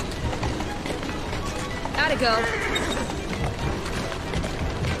 Atta girl.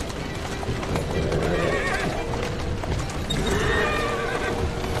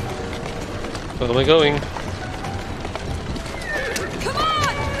 Where am I going? Come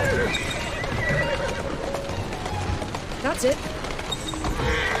on! That's it.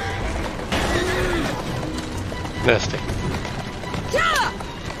 Nasty. Yeah!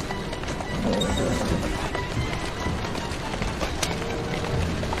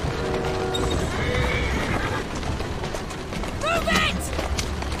 Move it!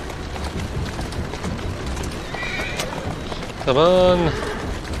 Come on!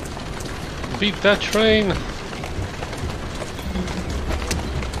 Beat that train!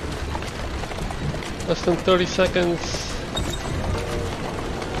 Less than 30 seconds.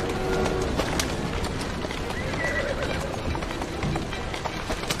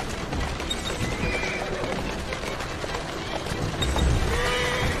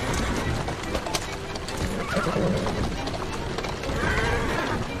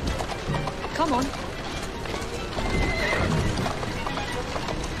 Come on.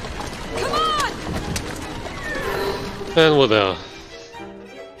 Come on! And we're there.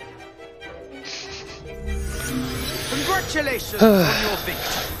 Congratulations on your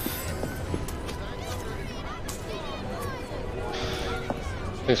victory.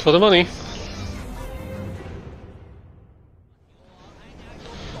 Thanks for the money.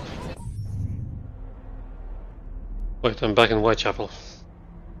 Wait, I'm back in Whitechapel.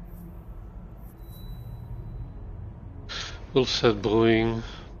 Wolfset Brewing,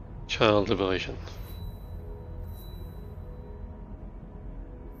 Child Liberation.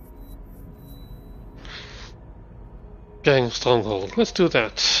 Gang Stronghold, let's do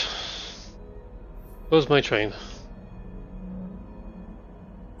that. Where's my train?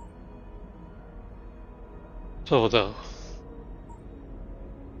 It's over there.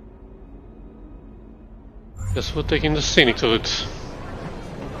 Guess we're taking the scenic route.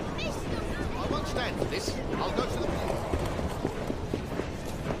 I won't stand for this. I'll go to the...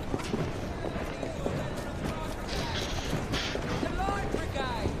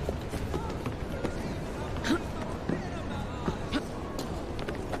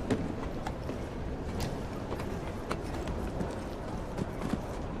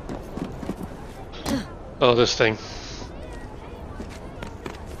 Oh, this thing.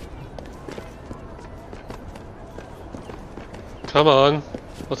 Come on.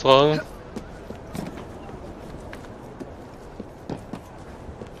 What's wrong?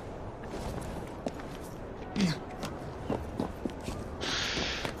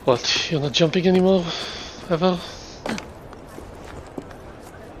 What? You're not jumping anymore? Ever?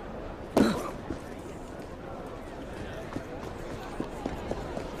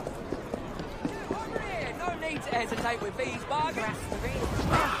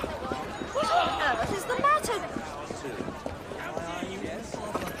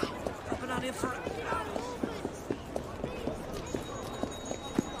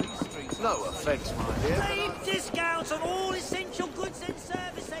 No offence, my dear. Deep discounts on all essential goods and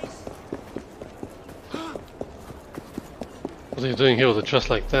services. What are you doing here with a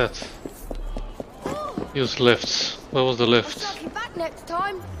dress like that? Use lifts. Where was the lift? I'll you back next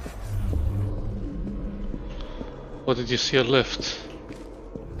time. What did you see a lift?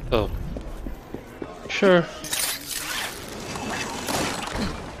 Oh. Sure.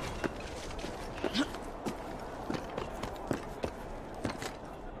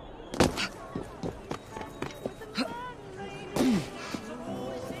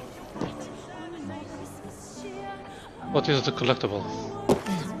 What is the collectible?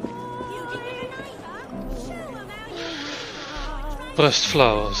 Pressed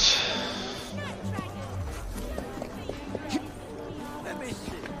flowers.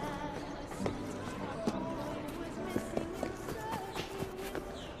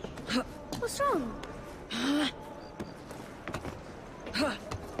 What's wrong?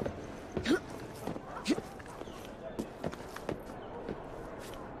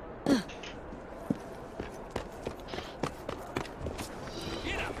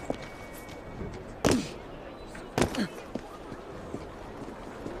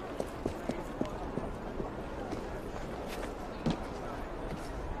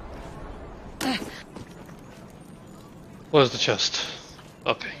 Where's the chest?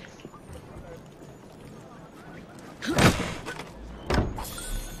 Okay.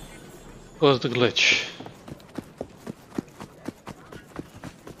 Where's the glitch?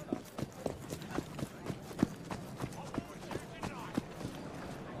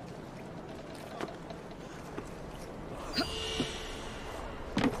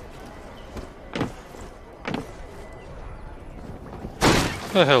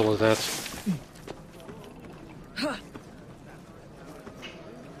 The hell was that?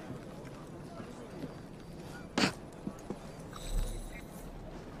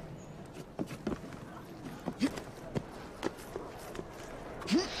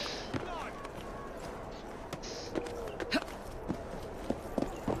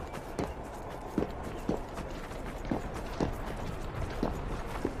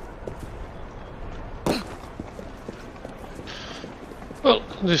 Well,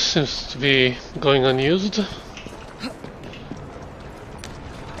 this seems to be going unused.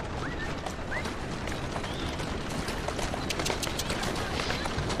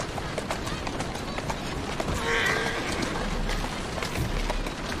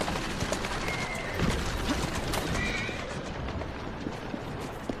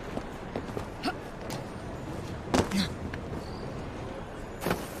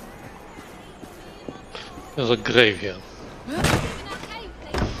 There's a grave here.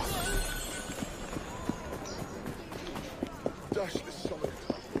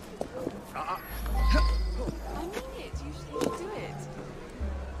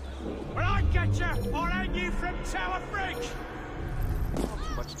 When I get you, I'll hang you from Tower Bridge!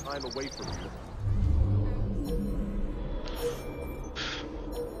 Too much time away from you.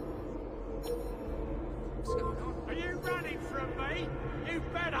 Are you running from me? You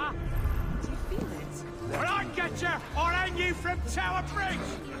better! Do you feel it? When I get you, I'll hang you from Tower Bridge!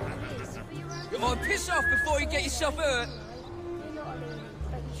 Oh, piss off before you get yourself hurt! You're not alone,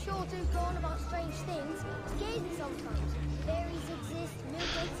 but you sure do go on about strange things. Scares me sometimes. Fairies exist,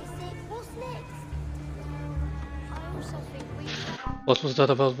 mutates are sick. What's next? I also think we... What was that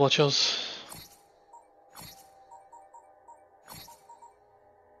about Watchers?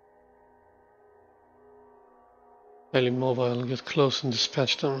 Highly mobile, get close and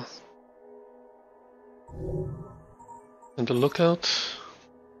dispatch them. And the lookout.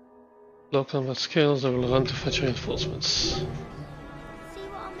 Low combat skills, they will run to fetch reinforcements. See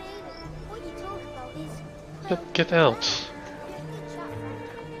what I mean? What you talk about is... Get out.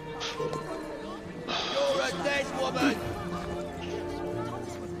 You're a dead woman!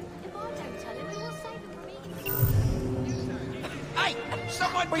 Hey!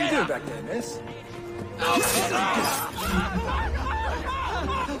 Someone What are you doing back there, miss? I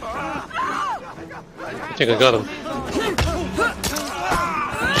think I got him.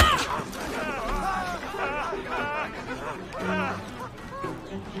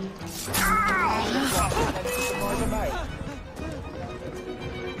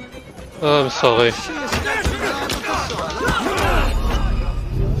 I'm sorry.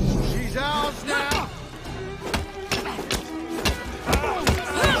 She's ours now!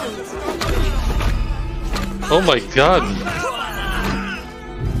 Oh my god!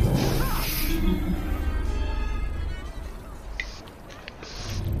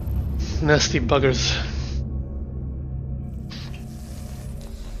 Nasty buggers.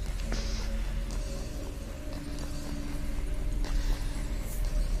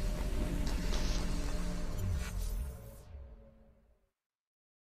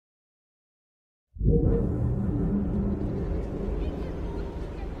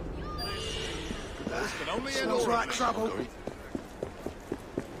 Smells like trouble.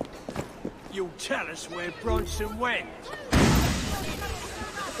 You'll tell us where Bronson went.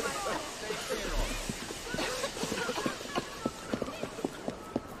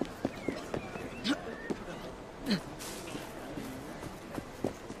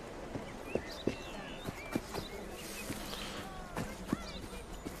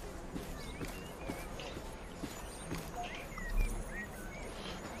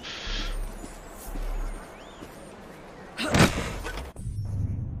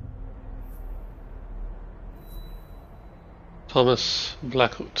 Thomas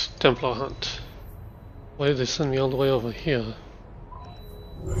Blackwood, Templar Hunt. Why did they send me all the way over here?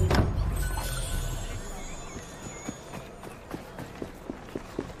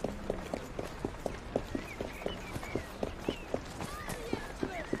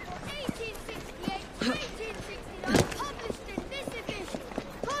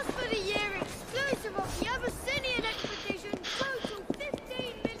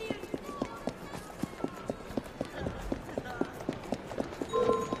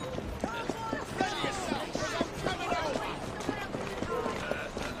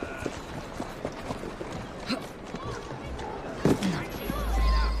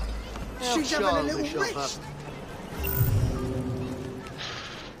 She's having a little rest.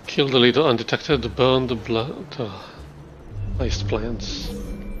 Kill the leader undetected, burn the heist plans.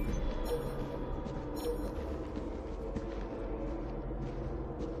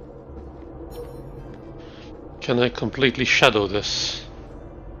 Can I completely shadow this?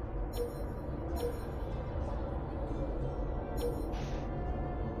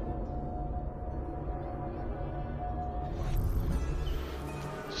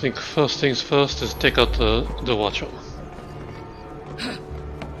 I think first things first is take out the watcher.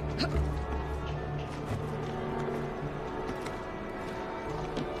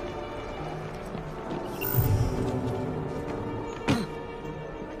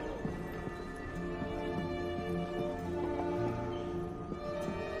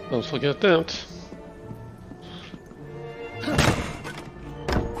 Don't forget that.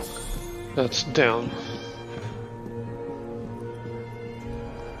 That's down.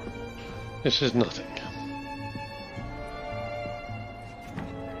 This is nothing.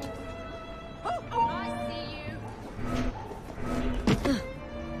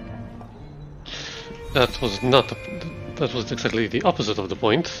 That was not. That was exactly the opposite of the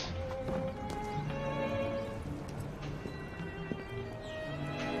point.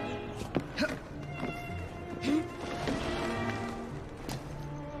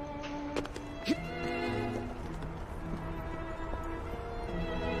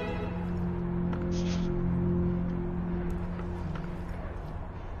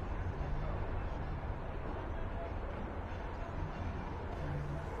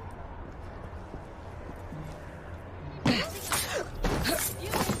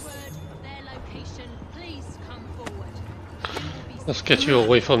 Let's get you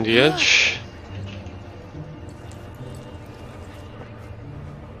away from the edge.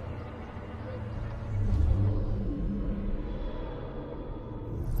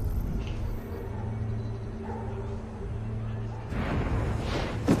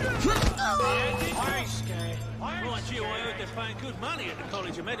 I ain't scared. Mind you, I heard they're paying good money at the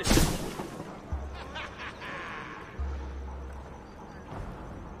College of Medicine.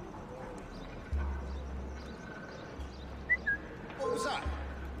 What was that?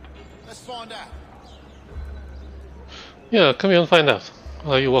 Let's find out. Yeah, come here and find out.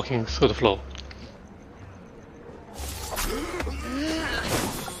 Why are you walking through the floor?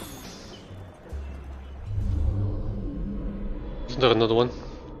 Is there another one?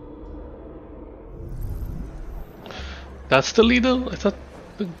 That's the leader? I thought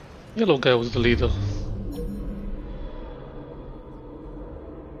the yellow guy was the leader.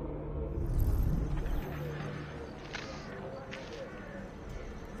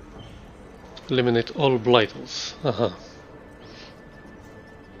 Eliminate all blighters. Aha.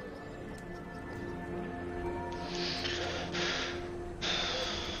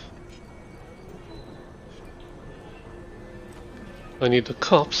 I need the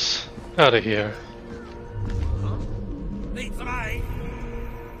cops out of here. Need some aid?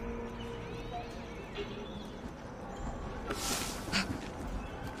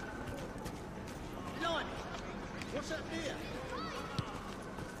 Blimey, what's that here?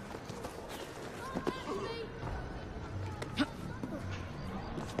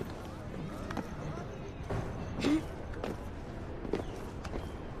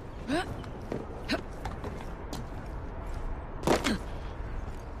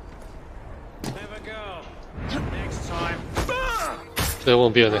 Never go. Next time. There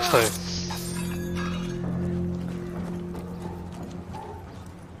won't be a next time.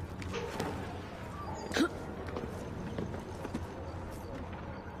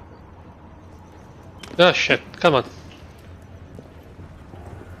 Ah shit, come on.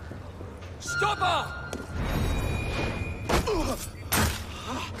 Stop her!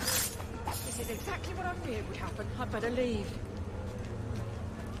 This is exactly what I feared would happen. I'd better leave.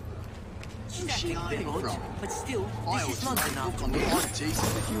 She's a bit odd, but still, this is London after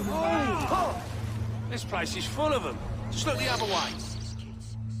all. This place is full of them. Just look the other way.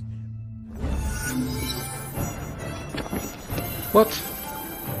 What?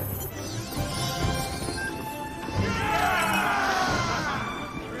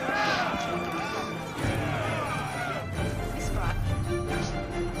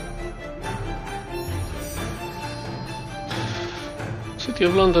 City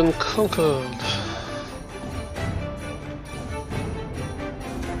of London conquered.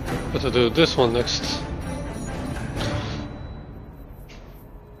 Better do this one next.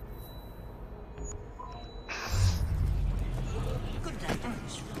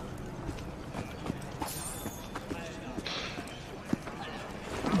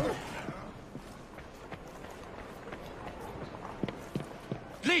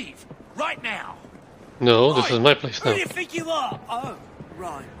 Leave! Right now. No, this is my place Who now. do you think you are? Oh,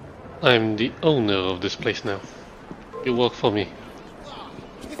 right. I'm the owner of this place now. You work for me.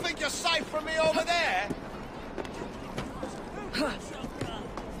 You think you're safe from me over there?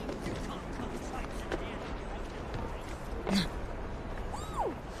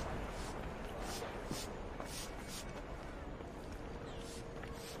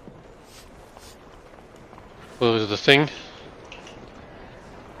 Where is the thing?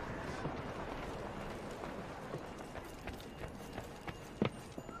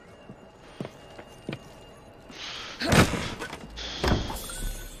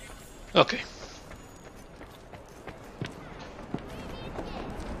 Okay.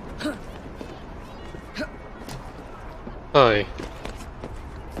 Hi.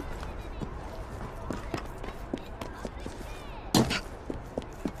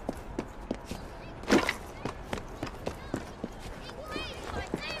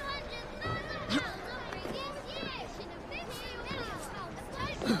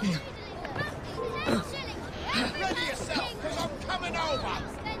 Ready yourself, because I'm coming over.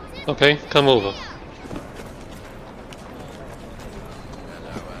 Okay, come over.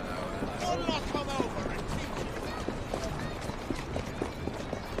 What'll I come over and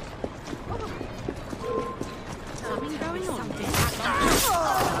Something going on.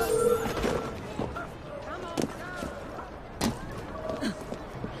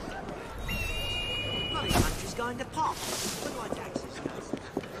 Bloody country's going to pop. Look like Axis does.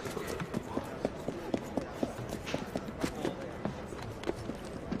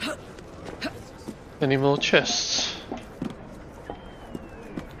 Any more chests?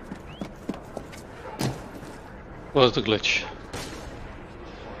 Where's the glitch?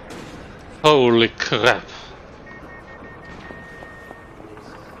 Holy crap.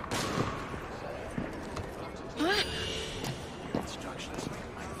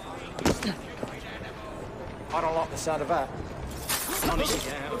 I don't like the sound of that.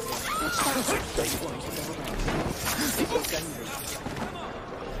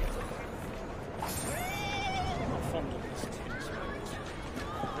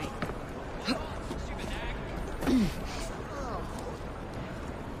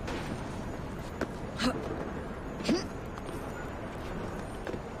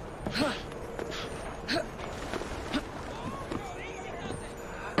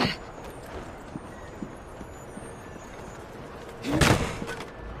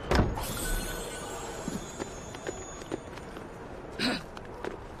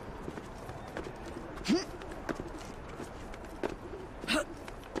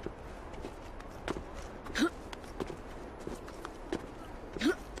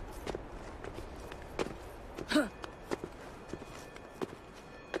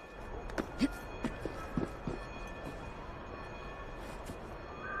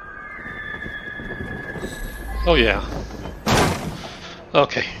 Oh yeah.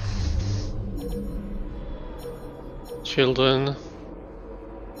 Okay. Children.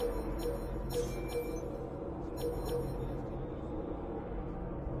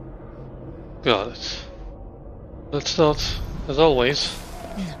 Got it. Let's start, as always,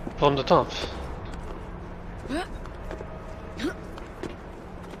 from the top.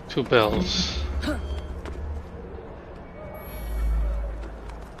 2 bells.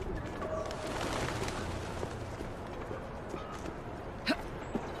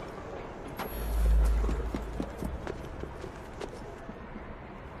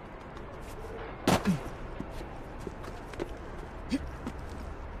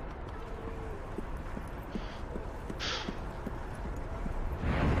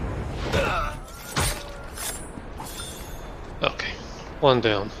 Okay, 1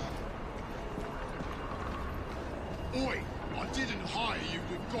 down. Oi, I didn't hire you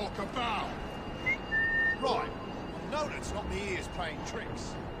to gawk about. Right, I know that's not me ears playing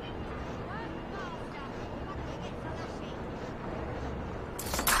tricks.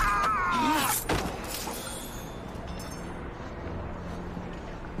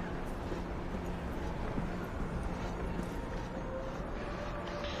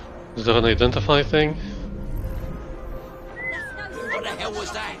 Is there an identify thing? What the hell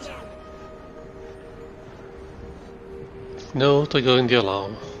was that? No, triggering the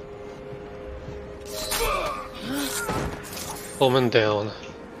alarm. Woman down.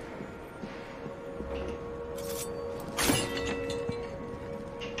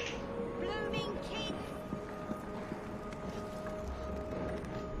 Blooming kid.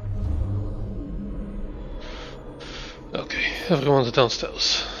 Okay, everyone's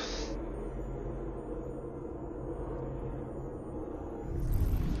downstairs.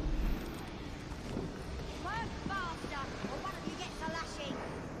 Work faster, or one of you gets a lashing.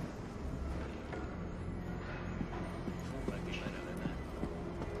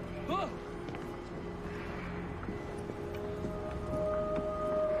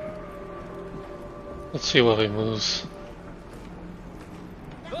 Let's see where he moves.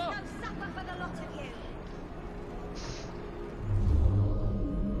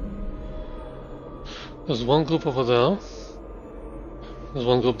 There's one group over there. There's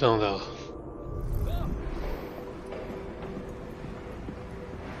one group down there.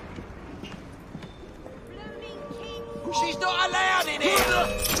 She's not allowed in here!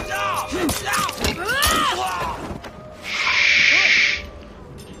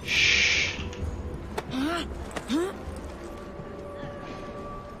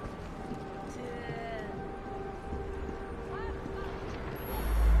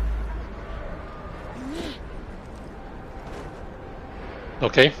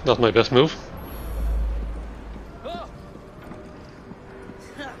 Okay, not my best move.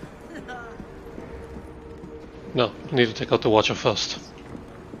 No, need to take out the Watcher first.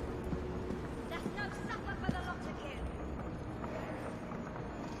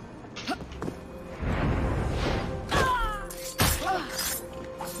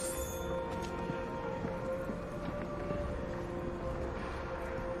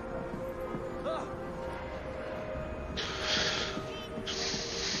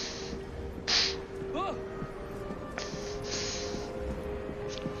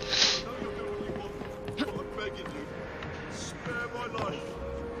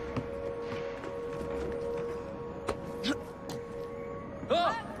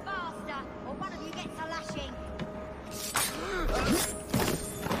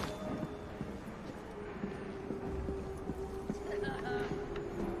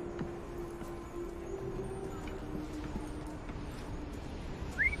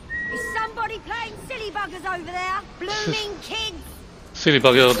 Playing silly buggers over there, blooming kids. Silly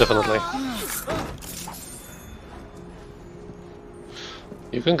bugger, definitely.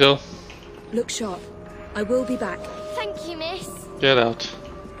 You can go. Look sharp. I will be back. Thank you, miss. Get out.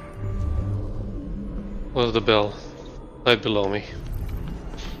 Where's the bell? Right below me.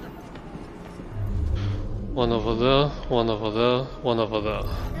 One over there, one over there, one over there.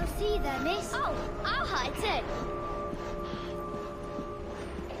 I'll see you there, miss. Oh, I'll hide too.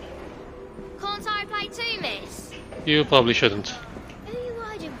 Can't I play too, miss? You probably shouldn't. Who are you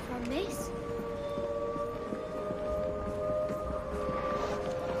hiding from, miss?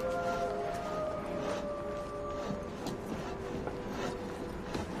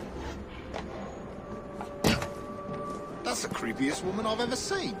 That's the creepiest woman I've ever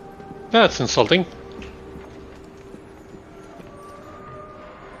seen. That's insulting.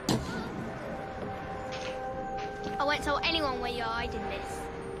 I won't tell anyone where you're hiding, miss.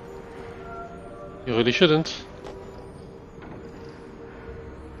 You really shouldn't.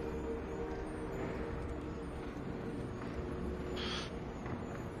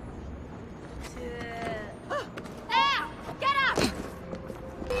 Get up!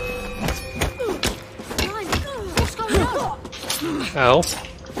 What's going on? Ow.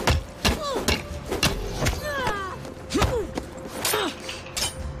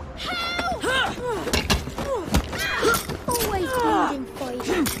 Always bleeding for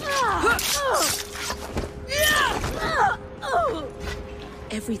you.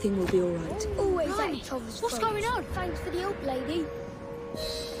 Everything will be all right. Always at each other's What's going on? Thanks for the help, lady.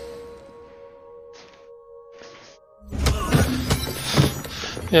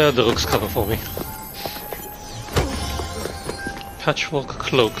 Yeah, the rooks cover for me. Patchwork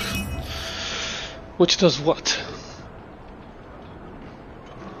cloak. Which does what?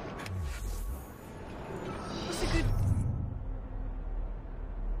 What's a good...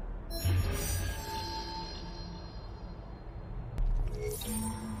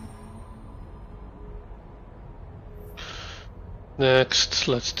 Next,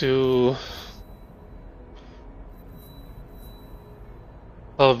 let's do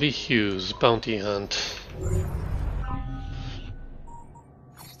RV Hughes Bounty Hunt.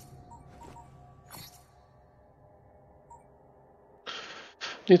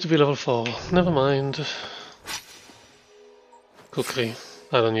 Need to be level 4. Never mind. Cookery.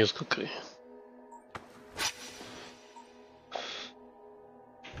 I don't use cookery.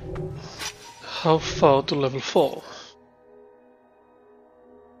 How far to level 4?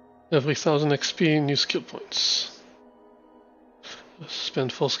 Every 1000 XP, new skill points.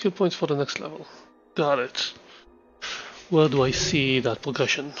 Spend 4 skill points for the next level. Got it. Where do I see that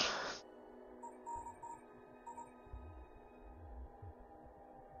progression?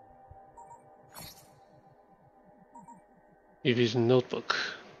 Evie's notebook.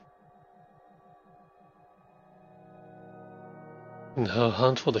 In her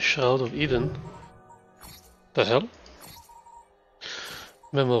hunt for the Shroud of Eden. The hell?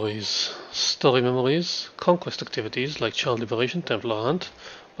 Memories. Story memories. Conquest activities like Child Liberation, Templar Hunt,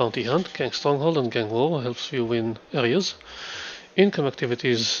 Bounty Hunt, Gang Stronghold and Gang War helps you win areas. Income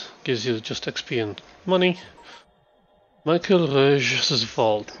activities gives you just XP and money. Michael Rege's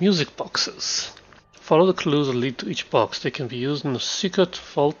Vault. Music boxes. Follow the clues that lead to each box. They can be used in a secret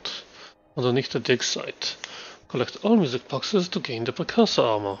vault underneath the dig site. Collect all music boxes to gain the precursor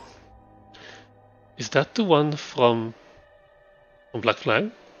armor. Is that the one from Black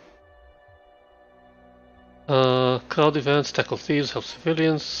Flag? Crowd events, tackle thieves, help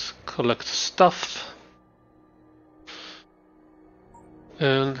civilians, collect stuff,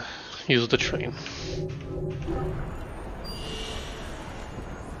 and use the train.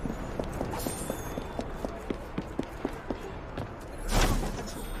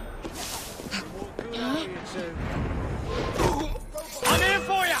 I'm here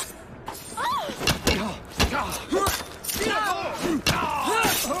for you!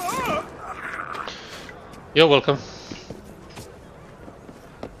 You're welcome.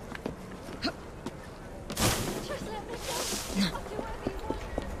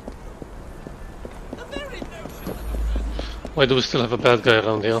 Why do we still have a bad guy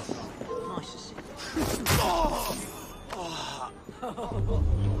around here?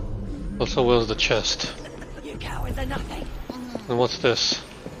 Also, where's the chest? You cowards are nothing. And what's this?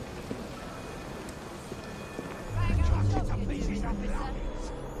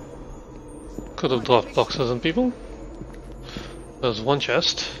 Could have dropped boxes and people. There's one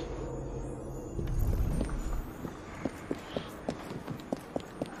chest.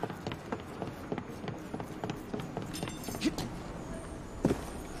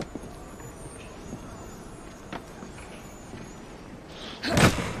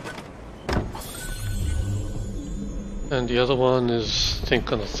 And the other one is, I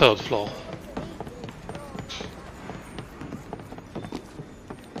think, on the third floor.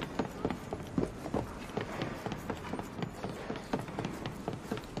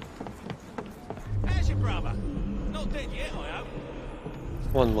 How's your brother? Not dead yet, I hope.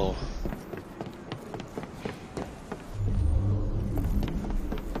 One more.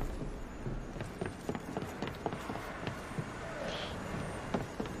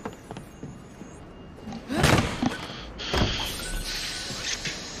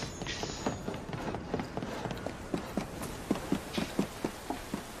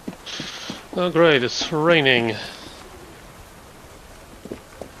 Oh great, it's raining.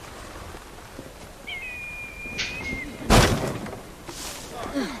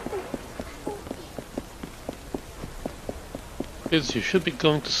 Kids, you should be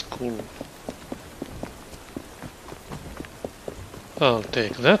going to school. I'll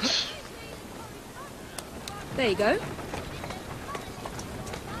take that. There you go.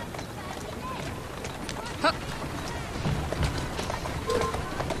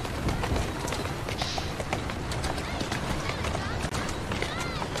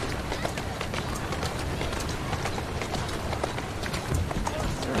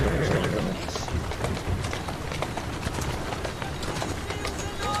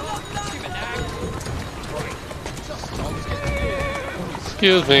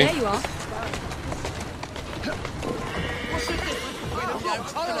 Excuse me. There you are.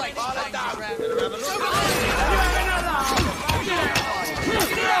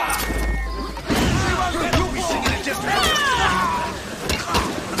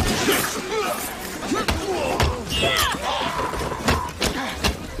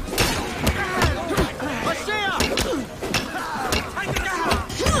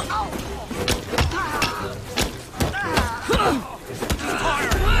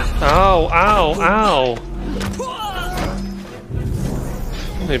 Ow, ow, ow!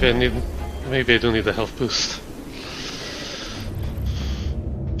 Maybe I do need a health boost.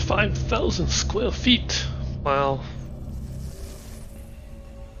 5,000 square feet! Wow.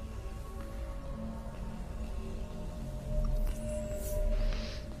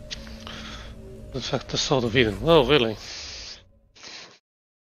 In fact, the Sword of Eden. Oh, really?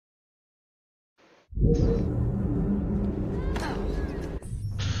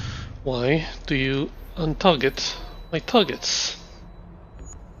 Why do you untarget my targets?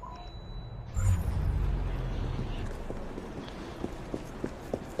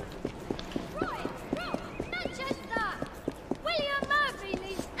 Manchester! William Murphy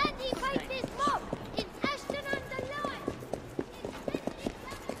leads anti-racist mob in Ashton under Lyme.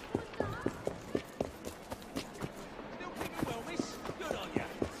 Still keeping well, miss. Good on ya.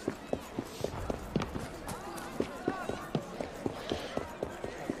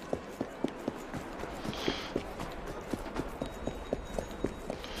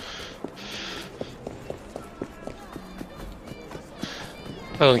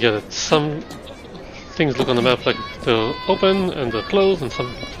 I don't get it. Some things look on the map like they're open and they're closed, and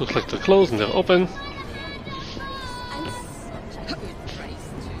some looks like they're closed and they're open.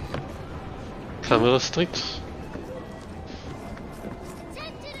 Camera Street.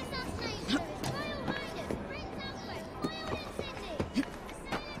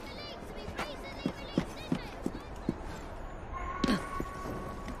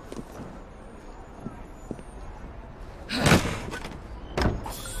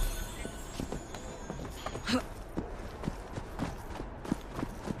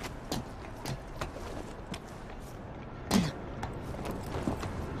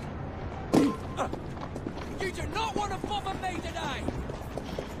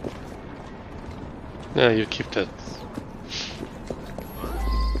 Yeah, you keep that.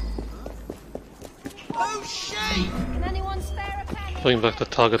 Oh shit! Can anyone spare a penny? Bring back the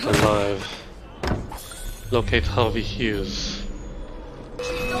target alive. Locate Harvey Hughes.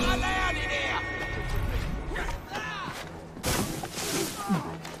 She's not allowed in here!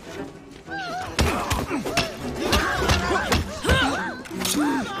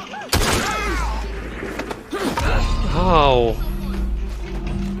 How?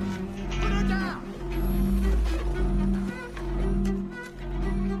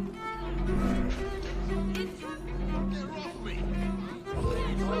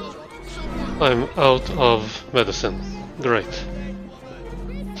 I'm out of medicine. Great.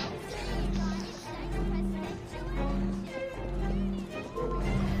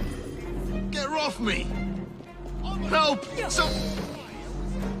 Get her off me! Help!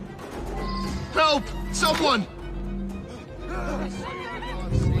 Help! Someone!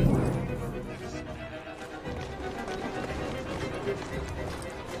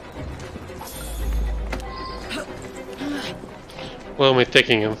 Where am I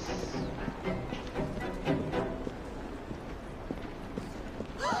taking him?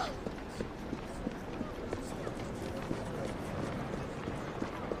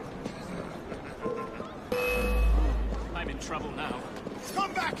 I'm in trouble now.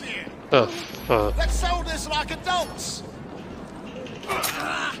 Come back here! Oh, fuck. Let's sell this like adults!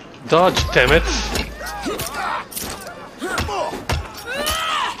 Dodge, damn it!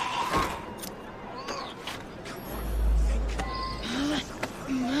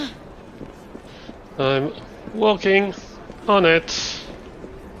 I'm working on it.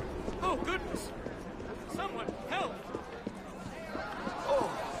 Oh goodness! Someone help!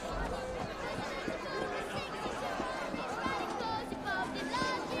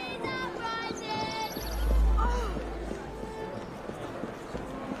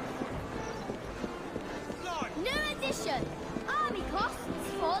 New edition. Army costs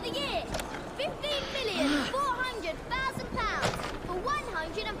for the year. £15,400,000 for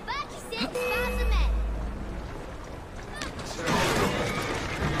 136,000 men.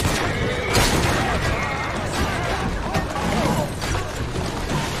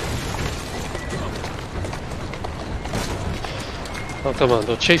 Oh, come on,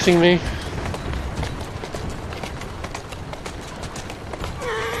 they're chasing me.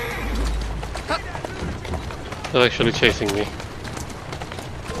 They're actually chasing me.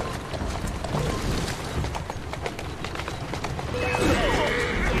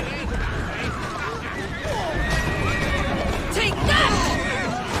 Take that!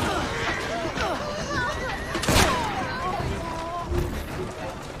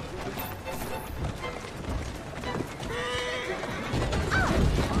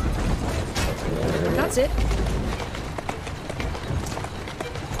 That's it.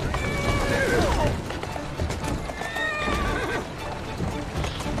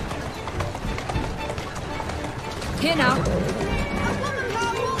 Here now.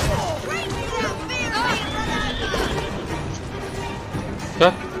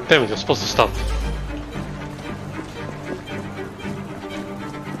 God damn it, you're supposed to stop.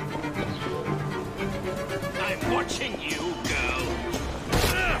 I'm watching you, girl.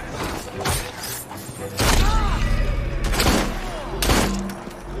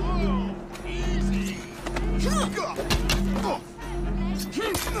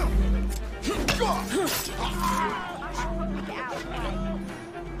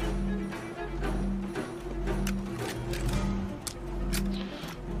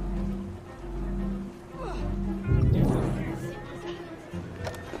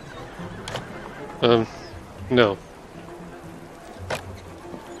 No.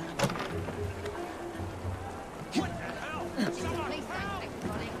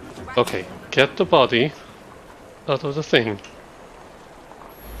 Okay, get the body out of the thing.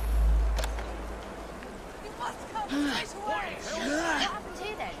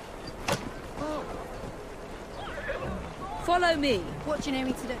 Follow me. What do you need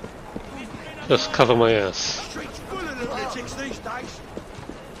me to do? Just cover my ass. Streets full of lunatics these days.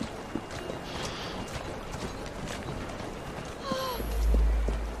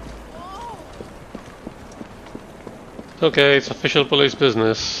 Okay, it's official police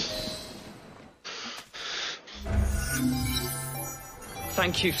business.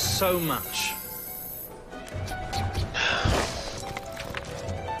 Thank you so much.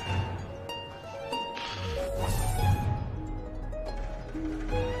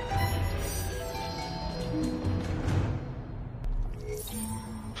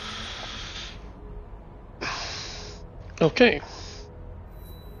 Okay.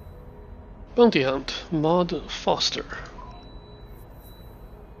 Bounty Hunt, Maud Foster.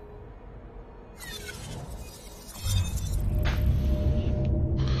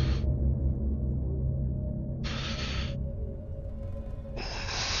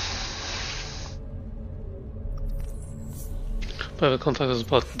 Private contact is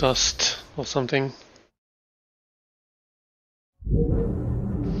about dust or something.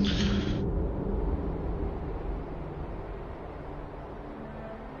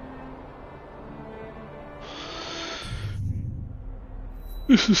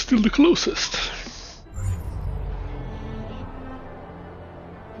 This is still the closest.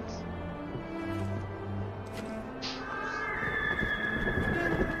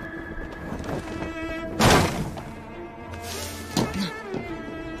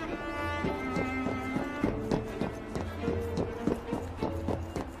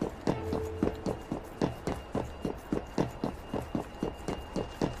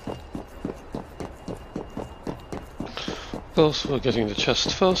 Of course, we're getting the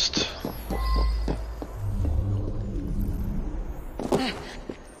chest first.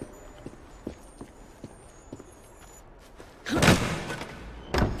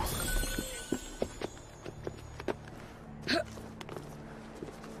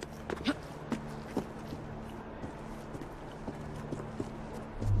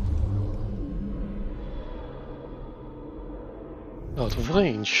 Out of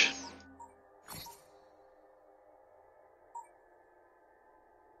range.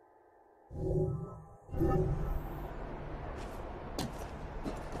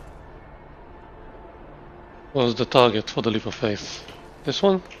 What was the target for the leap of faith? This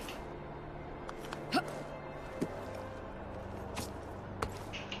one?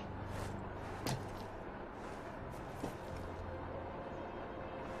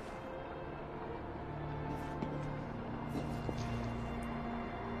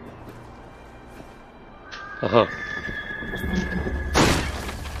 Aha.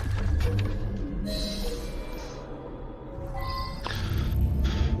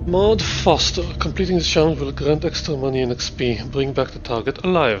 Maud Foster. Completing this challenge will grant extra money and XP. Bring back the target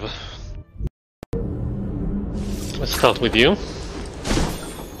alive. Let's start with you.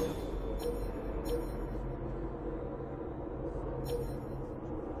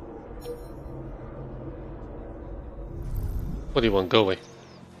 What do you want? Go away.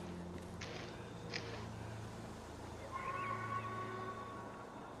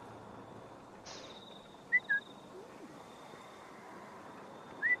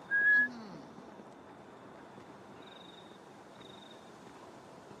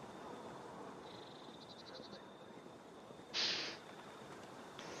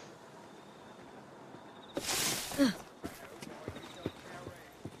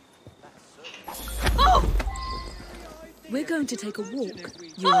 We're going to take a walk,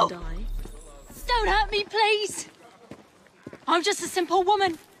 you and I. Don't hurt me, please! I'm just a simple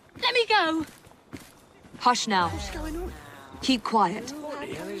woman. Let me go! Hush now. What's going on? Keep quiet.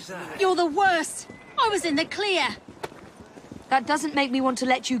 You're the worst! I was in the clear! That doesn't make me want to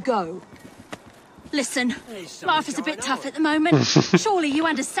let you go. Listen, life is a bit tough at the moment. Surely you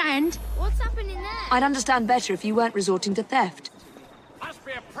understand. What's happening there? I'd understand better if you weren't resorting to theft. Must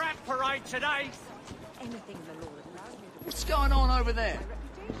be a prat parade today. What's going on over there?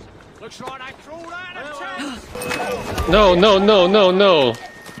 Looks like they crawled out of town. No, no, no, no, no.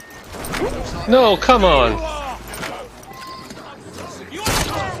 No, come on. You want to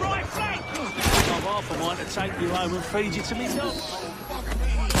go right flank? I'm half a mind to take you home and feed you to me dog.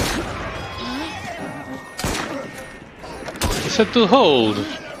 He said to hold.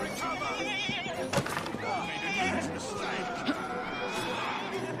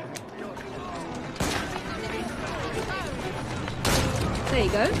 There you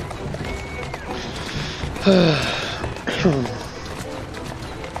go.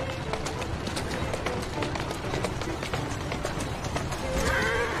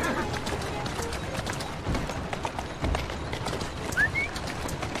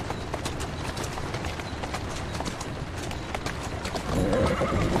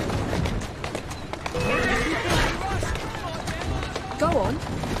 on.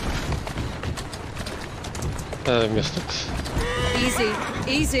 I missed it. Easy,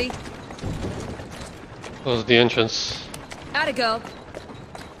 easy. Was the entrance? Atta girl.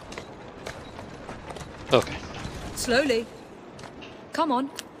 Okay. Slowly. Come on.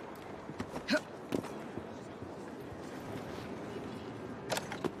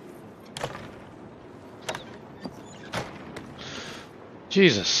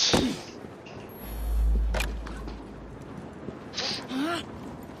 Jesus.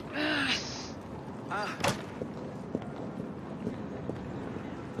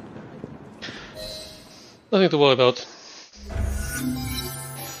 Nothing to worry about.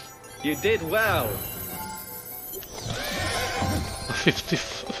 You did well. A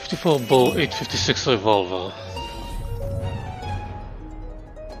 54 bow, 856 revolver.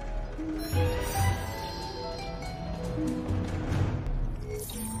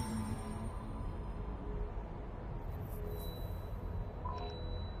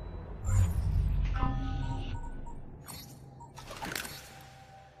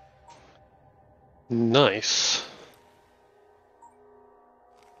 Nice.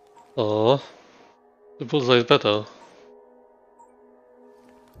 Oh, the bullseye is better.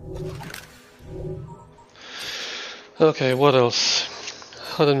 Okay, what else?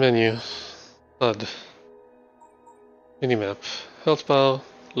 Hidden menu. HUD. Minimap. Health bar.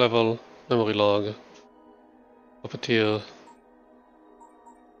 Level. Memory log. Puppeteer.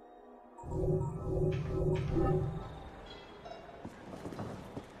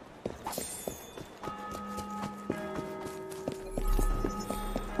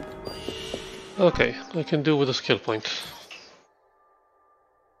 Okay, I can do with a skill point.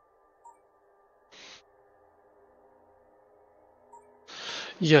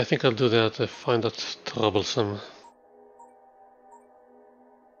 Yeah, I think I'll do that. I find that troublesome.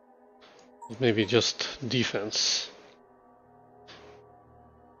 Maybe just defense.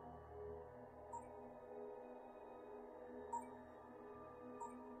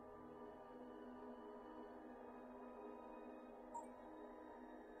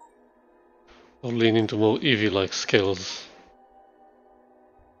 Or lean into more Eevee-like skills.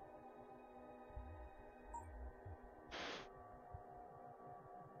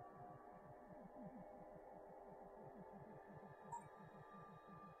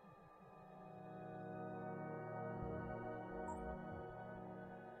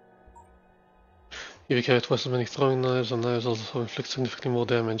 Eevee carry twice as many throwing knives, and knives also inflict significantly more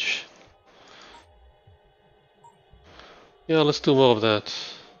damage. Yeah, let's do more of that.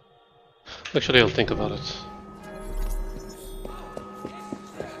 Actually, I'll think about it.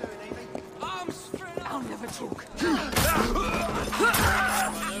 I'll never talk.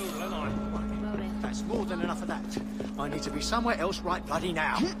 That's more than enough of that. I need to be somewhere else right bloody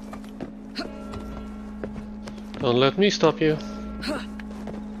now. Don't let me stop you.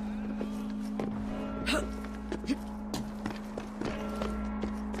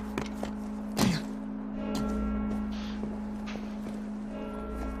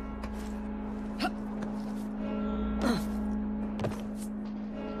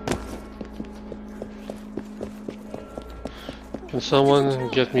 Can someone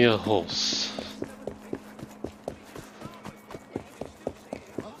get me a horse?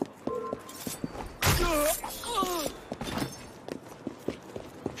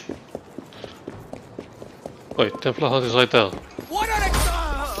 Wait, Templar Hut is right there. What are they?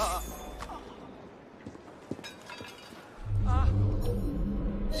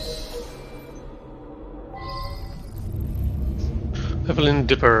 Evelyn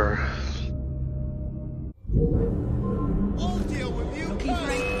Dipper. I'll deal with you.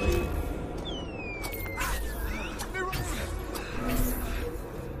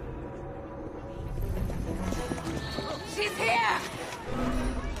 She's here!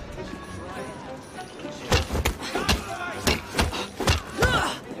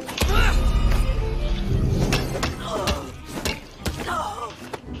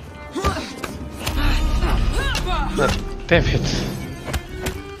 Damn it.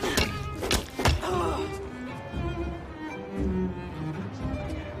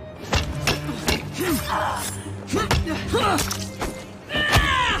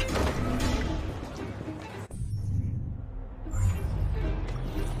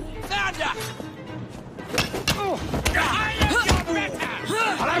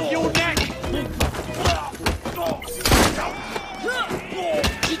 I'll have your neck!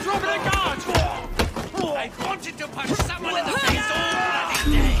 She's dropping the guards! I wanted to punch someone in the face all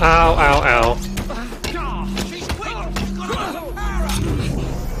bloody day! Ow, ow, ow. She's quick!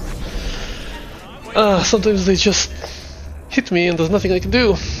 Sometimes they just hit me and there's nothing I can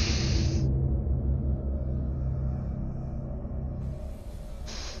do.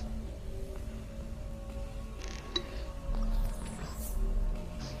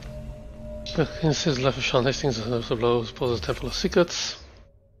 His life of Sean Hastings and also blows poses a Temple of Secrets.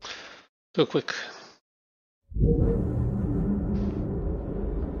 Too quick.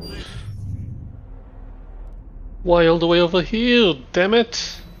 Why all the way over here? Damn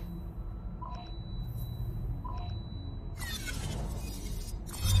it!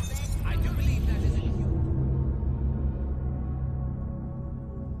 I do believe that is in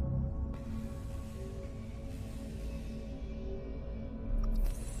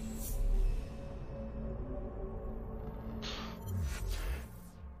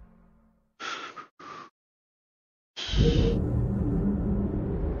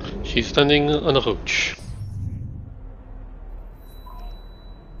She's standing on a roach.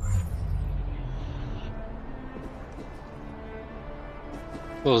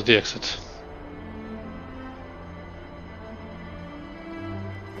 Where's the exit?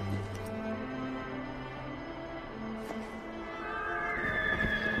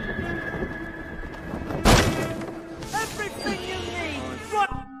 Everything you need! What?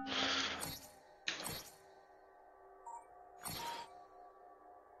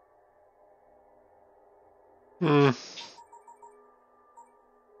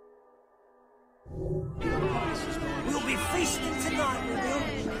 We'll be feasting tonight, we will.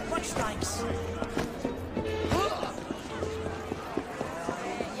 Much thanks.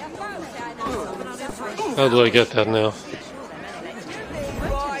 How do I get that now?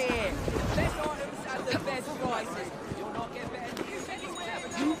 Right here. Best items at the best prices. You'll not get better news anywhere.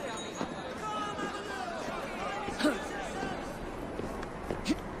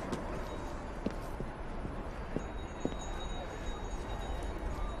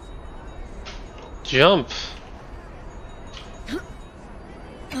 Jump!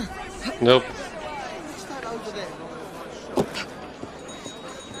 Nope.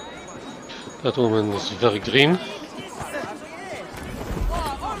 That woman is very green.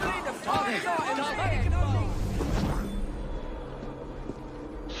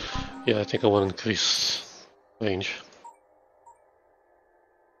 Yeah, I think I want to increase range.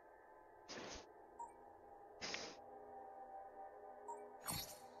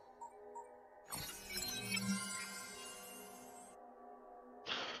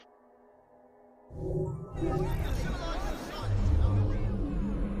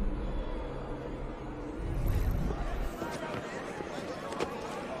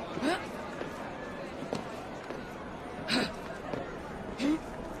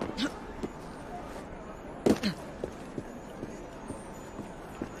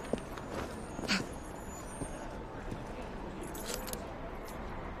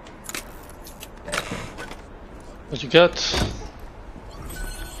 What you got?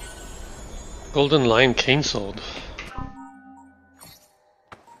 Golden Lion Cane Sword.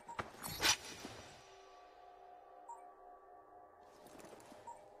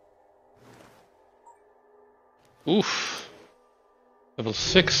 Oof. Level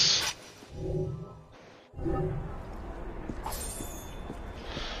 6.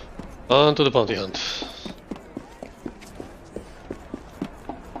 On to the bounty hunt.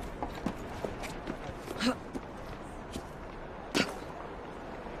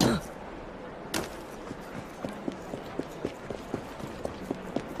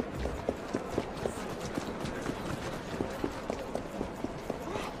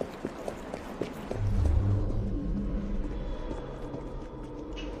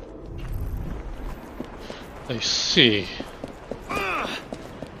 I see.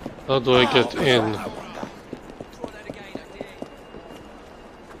 How do I get in?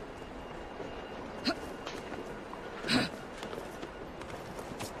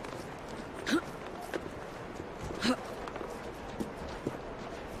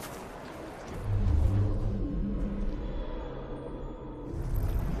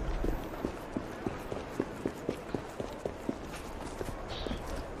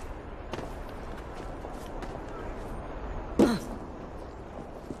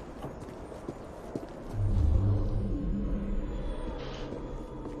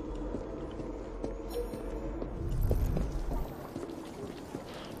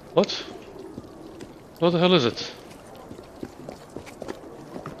 What? What the hell is it?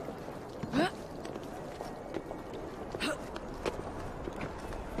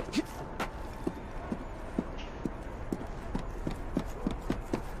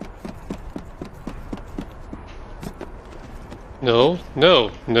 No,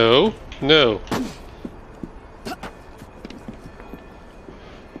 no, no, no.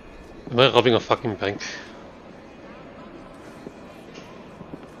 Am I robbing a fucking bank?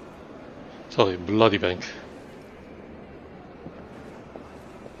 Sorry, bloody bank.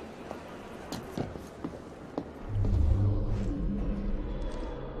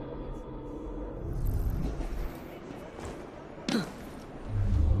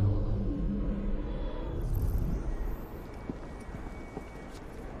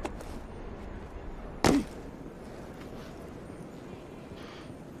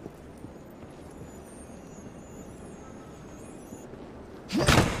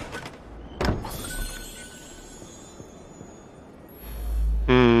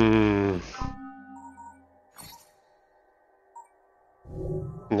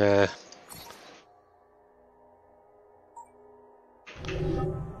 Nah.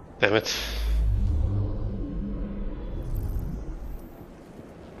 Damn it.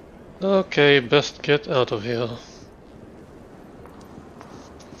 Okay, best get out of here.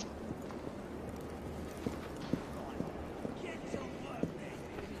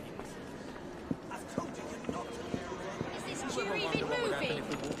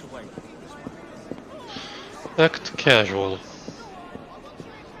 Act casual.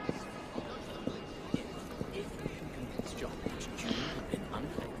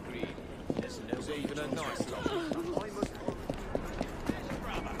 There's even a nice lot.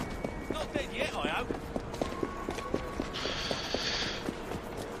 Not dead yet, I hope.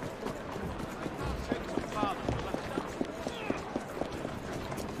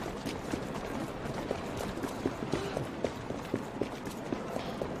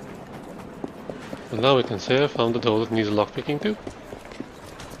 And now we can say I found the door that needs lockpicking too.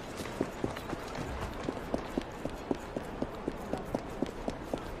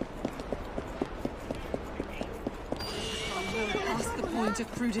 Past the point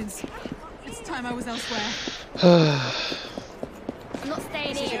of prudence. It's time I was elsewhere. I'm not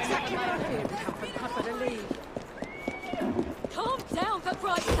staying here. Calm down, for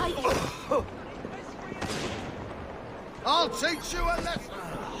Christ's sake! I'll teach you a lesson.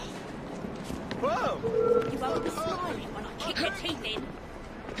 Whoa! You won't be smiling when I kick your teeth in.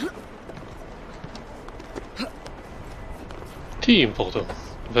 Tea important.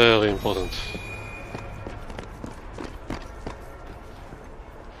 Very important.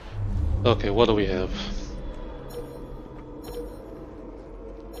 Okay, what do we have?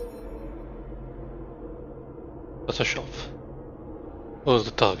 That's a shop. Where's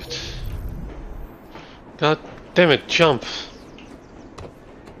the target? God damn it, jump!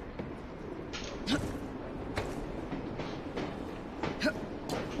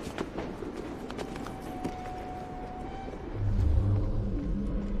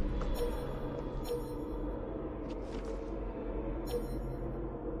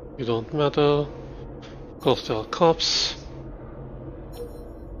 You don't matter. Of course there are cops.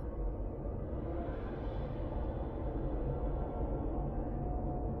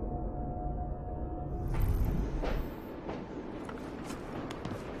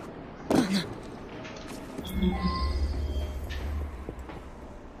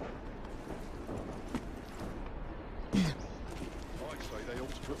 I'd say they ought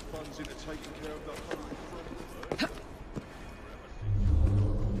to put funds into taking care of the whole front.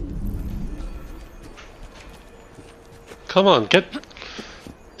 Come on, get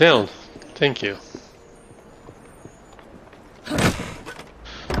down. Thank you.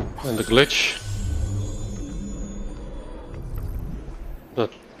 And the glitch.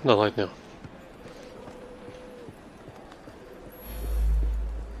 Not right now.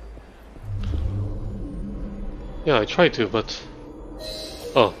 Yeah, I tried to, but...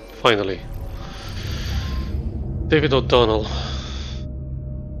 Oh, finally. David O'Donnell.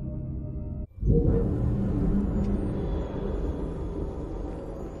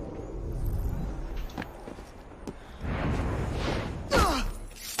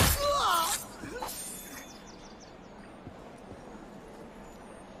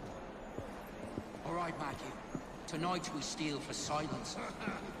 All right, Matthew. Tonight we steal for silence.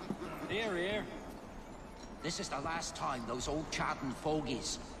 Here, here. This is the last time those old chatting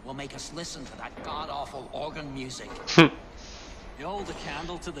fogies will make us listen to that god-awful organ music. You hold a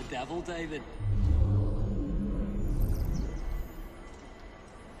candle to the devil, David.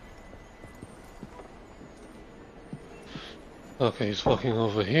 Okay, he's walking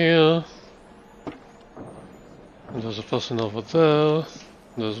over here. And there's a person over there.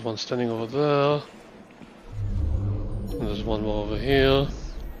 There's one standing over there. And there's one more over here.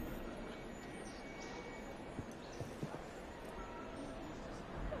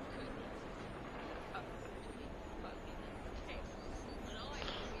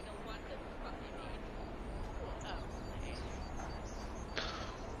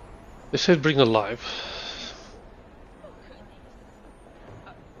 They said bring alive.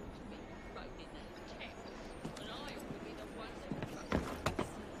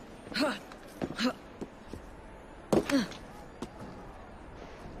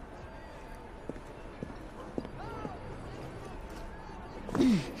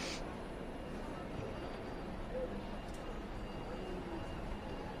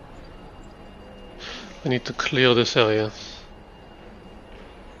 I need to clear this area.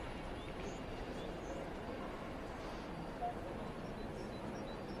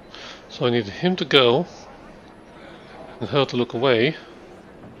 So I need him to go and her to look away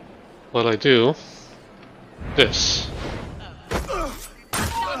while I do this.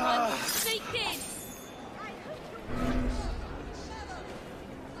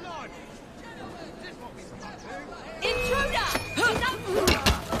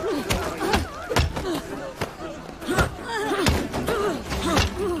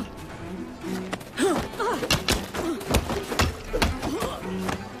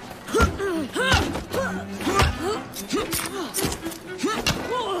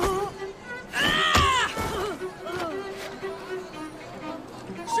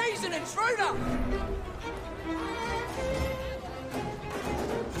 intruder!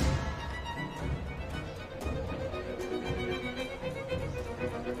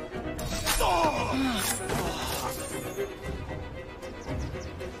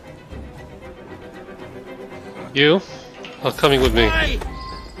 You are coming with me. Hey!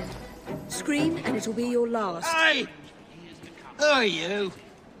 Scream and it'll be your last. Hey! Who are you?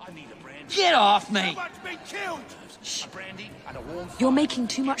 Get off me! Shh. You're making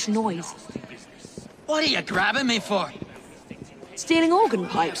too much noise. What are you grabbing me for? Stealing organ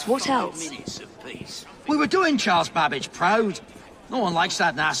pipes, what else? We were doing Charles Babbage proud. No one likes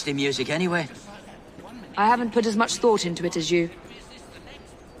that nasty music anyway. I haven't put as much thought into it as you.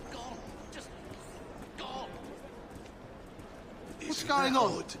 What's going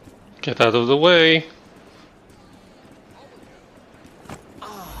on? Get out of the way.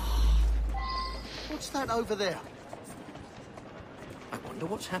 What's that over there? I wonder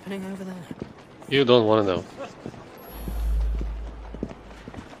what's happening over there. You don't want to know.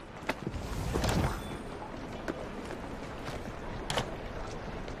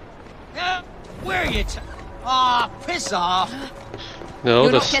 Where are you piss off! No,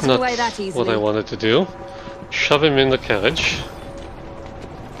 You're not that's getting not away that what easily. I wanted to do. Shove him in the carriage.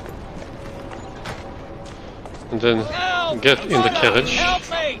 And then get in the carriage. Help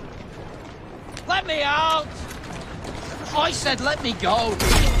me! Let me out! I said let me go!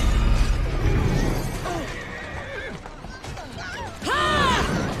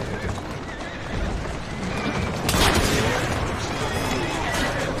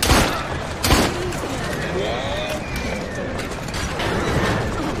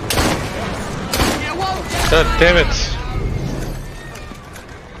 God damn it!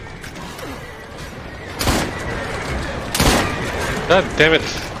 God damn it!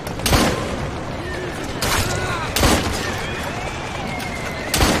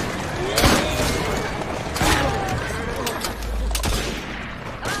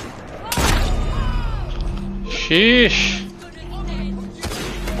 Sheesh!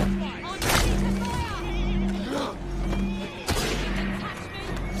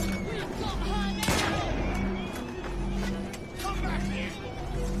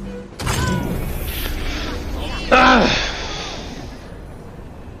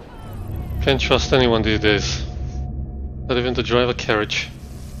 Can't trust anyone these days. Not even to drive a carriage.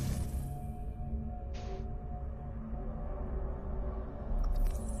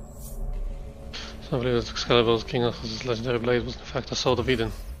 So I believe that Excalibur's King Arthur's legendary blade was in fact a Sword of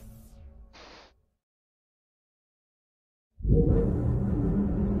Eden.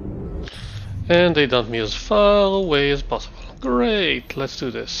 And they dump me as far away as possible. Great, let's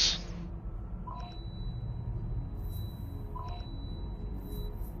do this.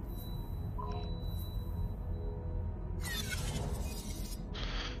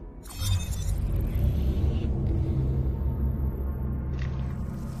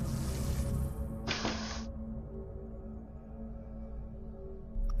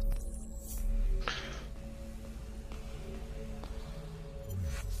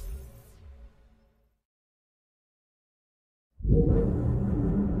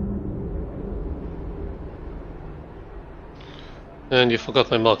 And you forgot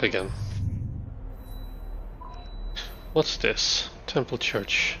my mark again. What's this? Temple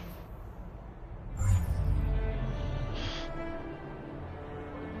Church.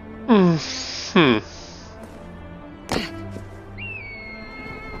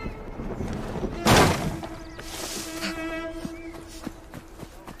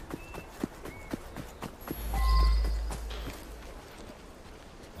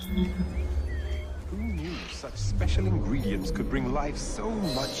 Such special ingredients could bring life so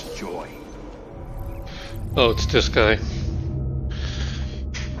much joy. Oh, it's this guy.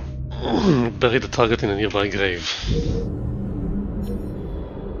 Bury the target in a nearby grave.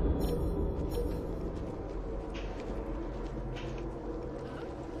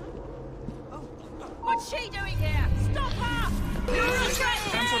 What's she doing here? Stop her! You're a threat!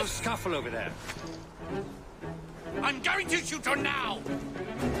 Some sort of scuffle over there. I'm going to shoot her now!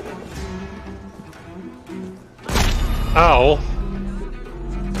 Ow!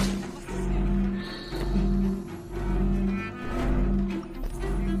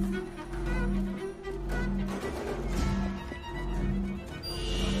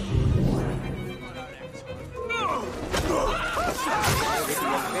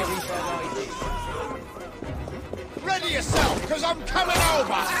 Ready yourself, because I'm coming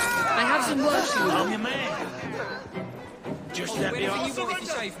over! I have some work to do. I'm your man. Just let me off.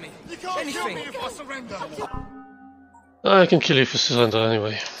 Save me. You can't kill me if I surrender! I can kill you if you surrender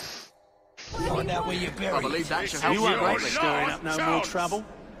anyway. Find out where you're buried. I believe that should help You you won't greatly. stirring up no more trouble.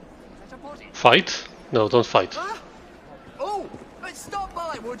 Fight? No, don't fight. Huh? Oh, let's stop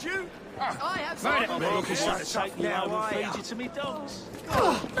by, would you? I have some. Take me home and feed you to me dogs.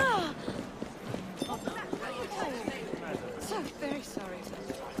 So very sorry.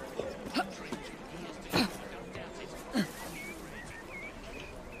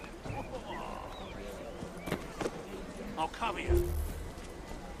 I'll cover you.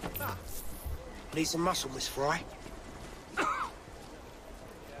 Need some muscle, Miss Fry.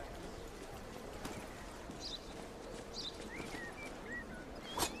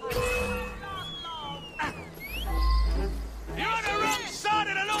 You're on the wrong side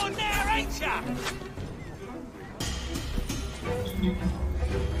of the law now, ain't ya?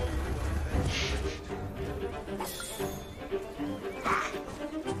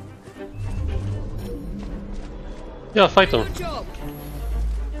 Yeah, fight them. Good job.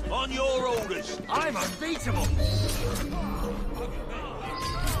 On your orders. I'm unbeatable.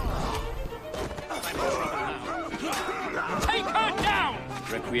 Take her down!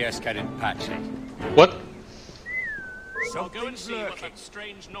 Requiescat in pace. What? So go and see what that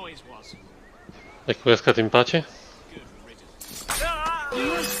strange noise was. Requiescat in pace?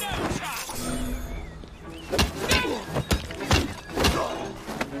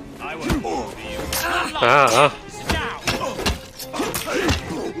 I won't bother you. Ah.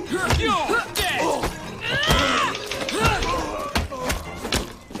 You're dead!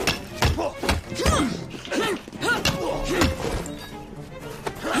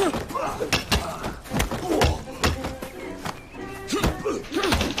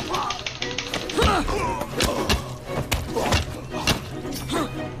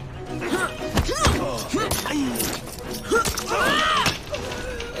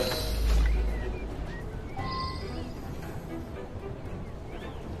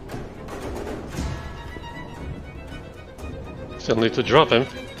 Still need to drop him.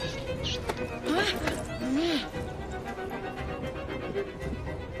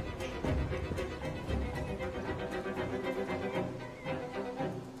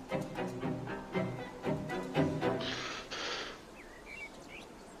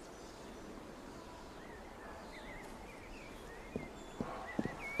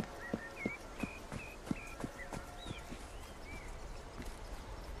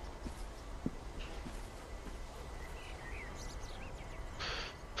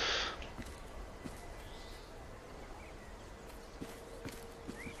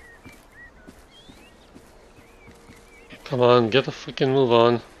 Come on, get a freaking move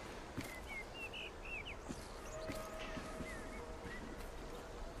on.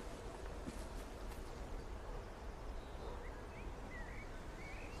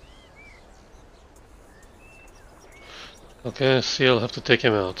 Okay, see, I'll have to take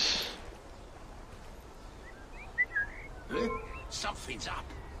him out. Something's up.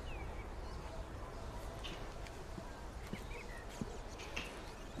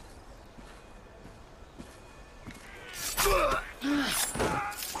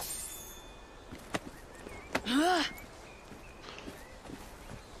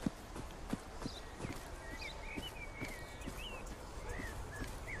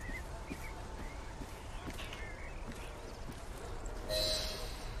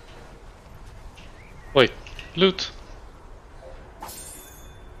 Wait, loot.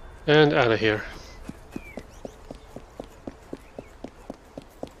 And out of here.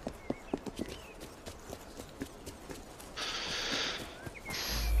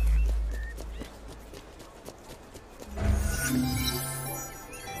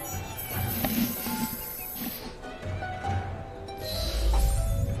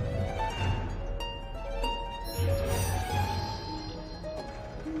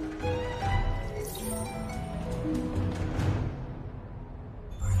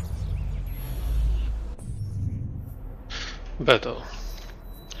 Battle.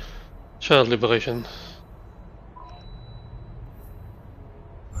 Child liberation.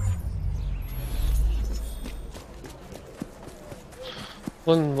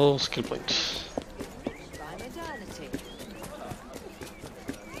 One more skill point.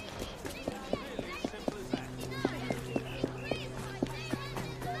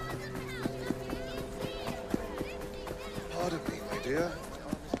 Pardon me, my dear.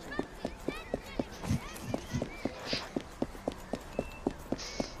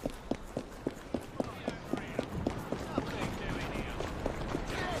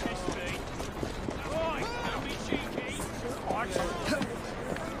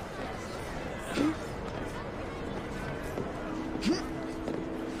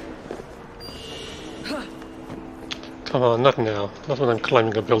 Come on, not now. Not when I'm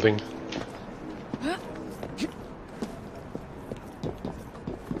climbing a building.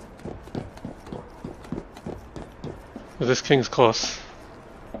 Is this King's Cross?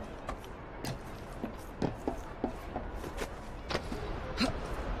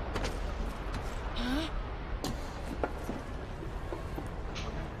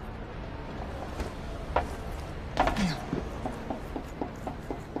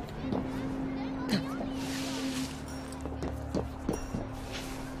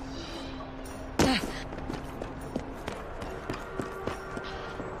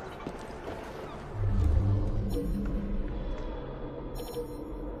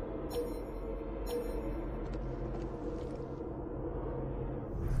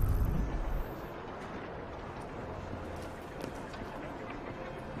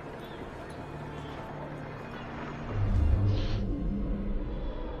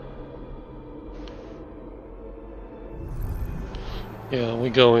 Yeah, we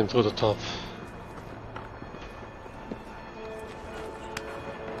go in through the top.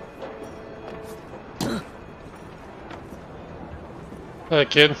 Hey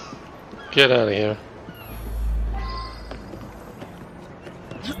kid, get out of here.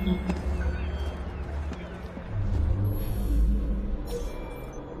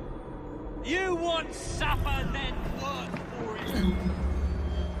 You want supper, then work for it.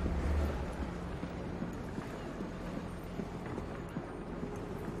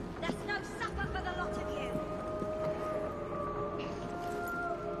 There's no supper for the lot of you.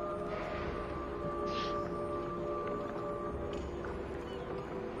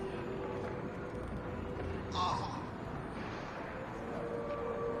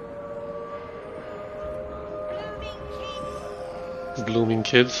 Blooming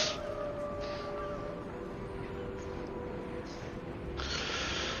kids.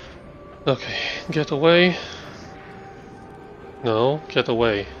 Okay, get away. No, get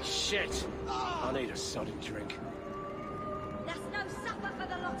away. Shit! I need a solid drink. There's no supper for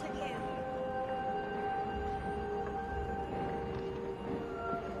the lot of you.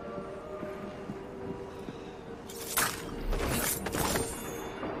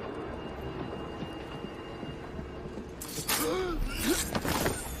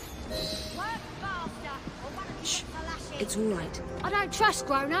 It's all right. I don't trust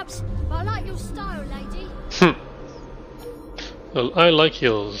grown-ups, but I like your style, lady. Well, I like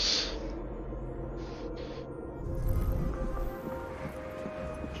yours.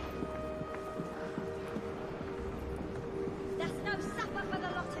 There's no supper for the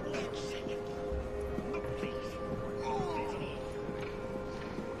lot of you.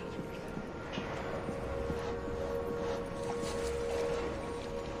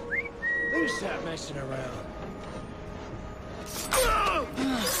 Who's that messing around?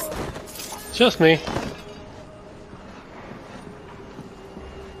 Just me.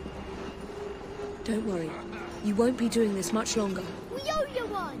 Don't worry. You won't be doing this much longer. We owe you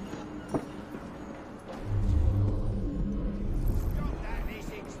one.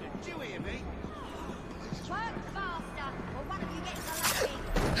 Do you hear me? Work faster, or one of you gets a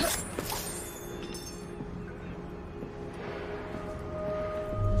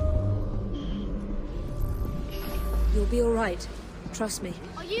You'll be all right. Trust me.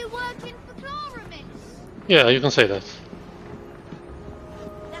 Are you working for Clara, miss? Yeah, you can say that.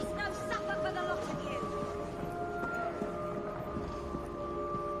 There's no supper for the lot of you.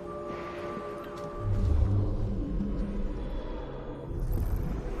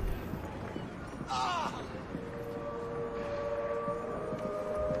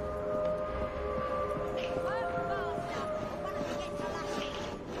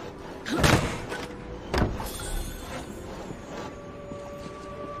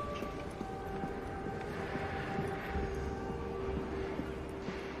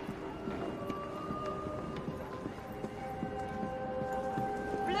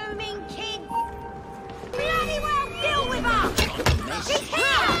 Blooming kids! Bloody well deal with her! She's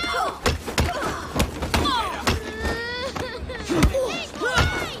here!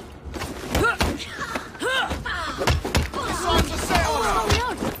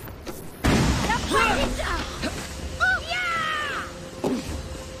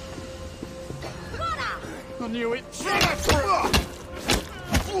 I knew it.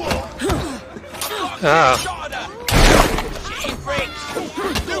 Ah.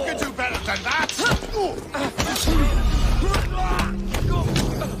 You can do better than that!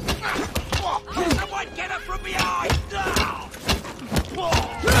 Someone get her from behind!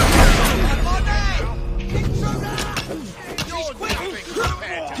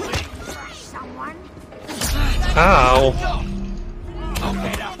 Someone? Ow.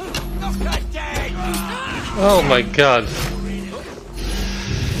 Oh my god.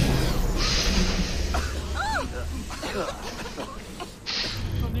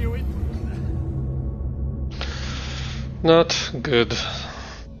 Not good.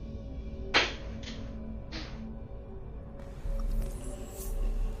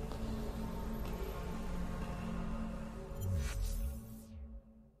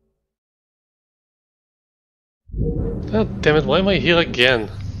 God damn it, why am I here again?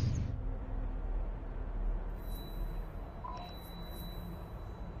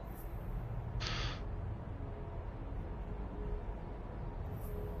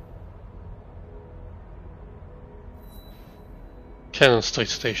 Cannon Street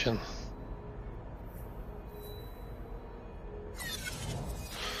Station.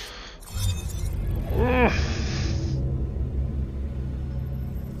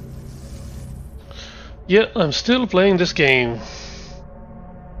 Yeah, I'm still playing this game.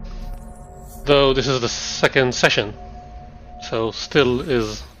 Though this is the second session, so still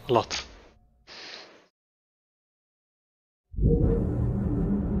is a lot.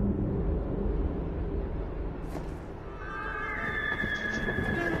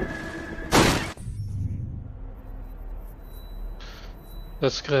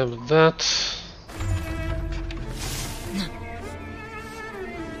 Let's grab that.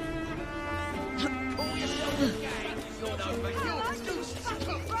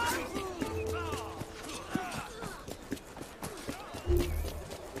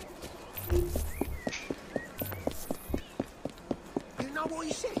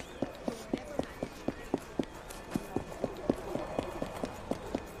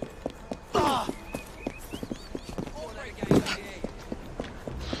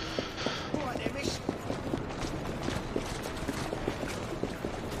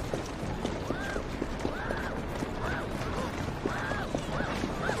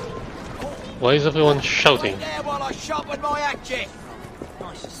 Why is everyone shouting? There while I sharpen my hatchet.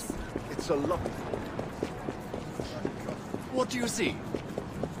 Nice. It's a lot. What do you see?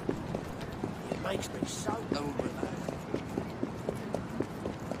 It makes me so overloaded.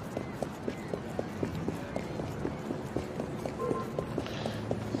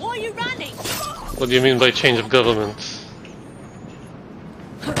 Why are you running? What do you mean by change of government?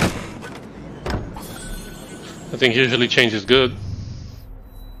 I think usually change is good.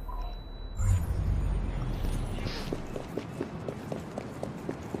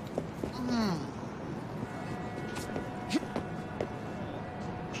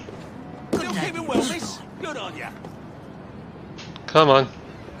 Come on.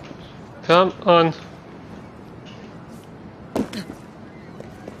 Come on.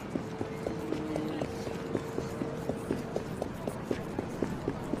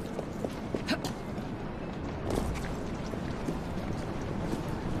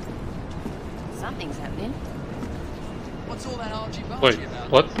 Something's happening. What's all that argy-bargy Wait,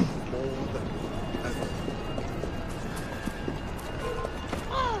 about? what?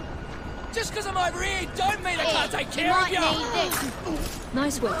 Just because I'm over here, don't mean I can't take care of you!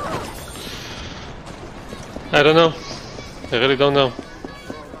 Nice work. I don't know. I really don't know.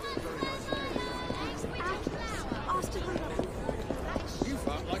 You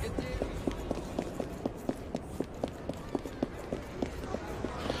fuck like a dick.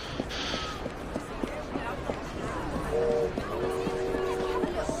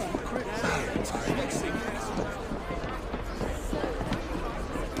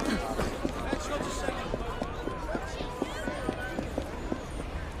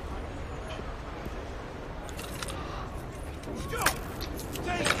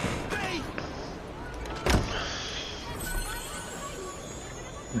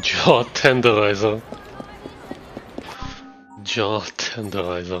 Jaw tenderizer. Jaw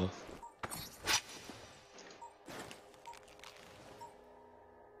tenderizer.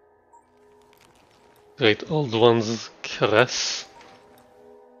 Great old ones caress.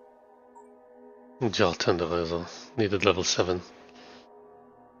 Jaw tenderizer. Needed level 7.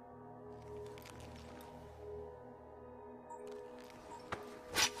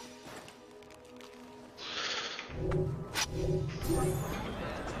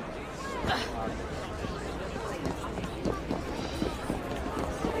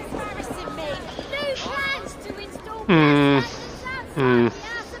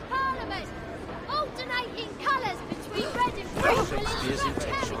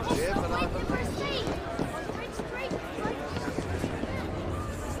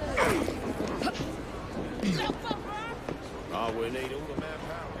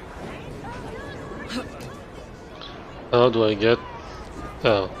 How do I get...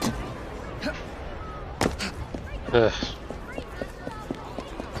 Oh.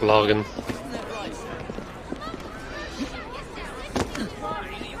 Login.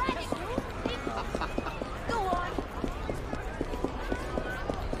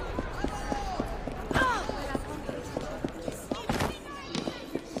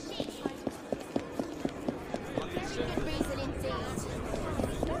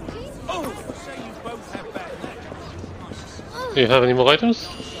 Do you have any more items?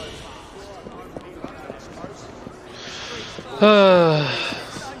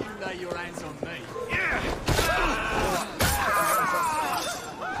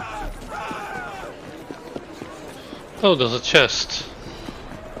 Oh, there's a chest.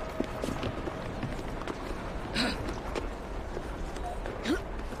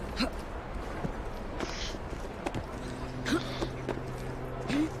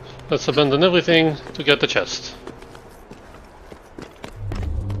 Let's abandon everything to get the chest.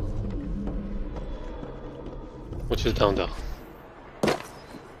 Which is down there.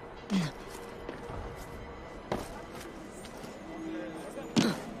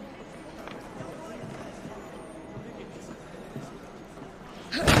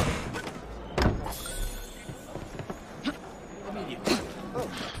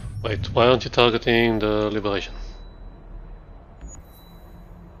 Wait, why aren't you targeting the Liberation?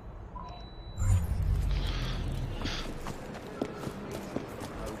 No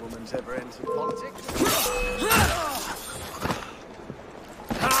woman's ever entered politics.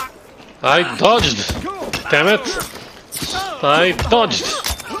 I dodged! Damn it! I dodged! I'll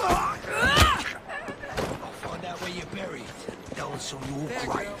find out where you're buried. Dance on your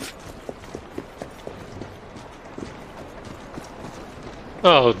grave.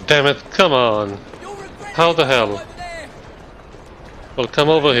 Oh, damn it, come on! How the hell? Well, come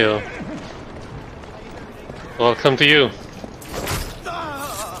over here. Or I'll come to you.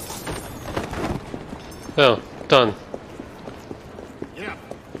 Oh, done. Yeah.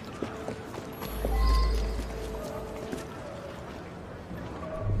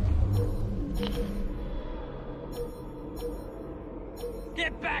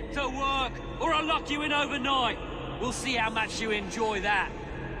 Get back to work, or I'll lock you in overnight. We'll see how much you enjoy that.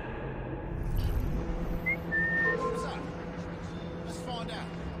 So, let's find out.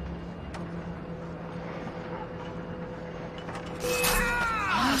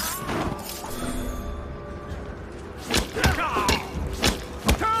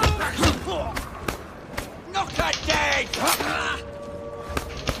 Knock that dead!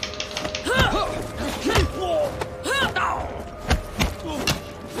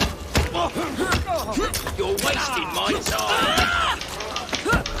 You're wasting my time!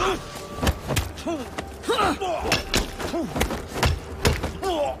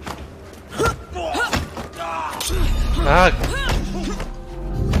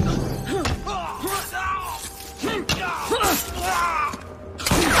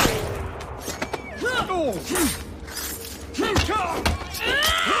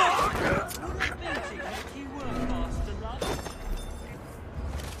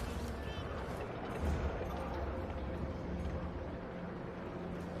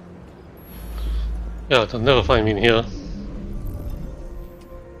 Yeah, they'll never find me in here.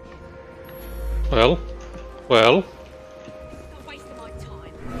 Well, well.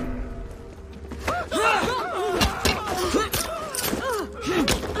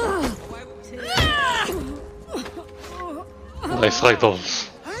 Nice ragdolls.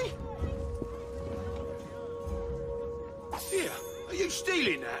 Here, are you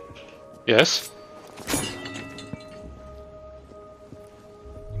stealing that? Yes.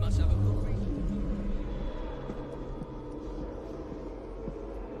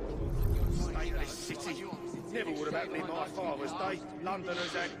 Stateless city. Never would have happened in my father's day.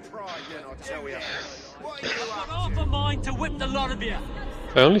 Londoners had pride, then I tell you. What are you I've got up half a mind to whip the lot of you.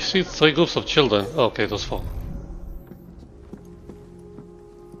 I only see 3 groups of children. Oh, okay, those 4.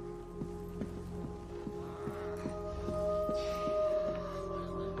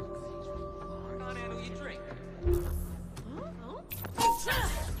 Can't handle your drink.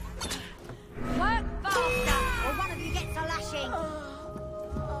 Work faster, or one of you gets a lashing.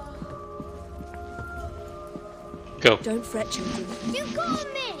 Go. Don't fret, children. You got a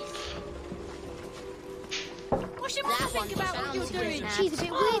miss. What's your mum think about what you're doing? She's a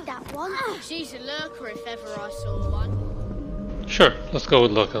bit weird, that one. She's a lurker if ever I saw one. Sure, let's go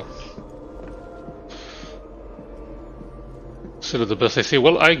with Lurker. Still the best I see.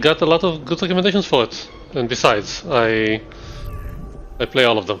 Well, I got a lot of good recommendations for it. And besides, I play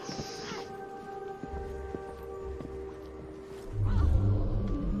all of them.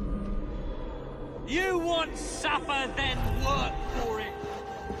 You want supper, then work for it.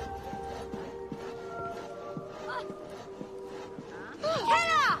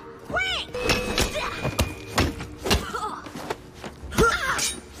 Killer! Quick!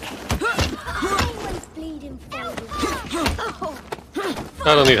 Always bleeding forward.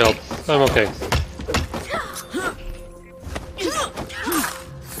 I don't need help. I'm okay.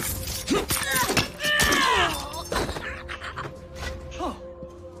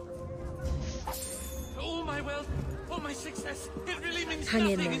 For all my wealth, all my success, Hang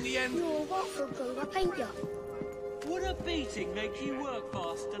in nothing there. in the end. You're a waffle girl, ain't ya? Would a beating make you work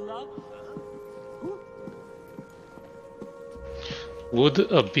faster, love? Would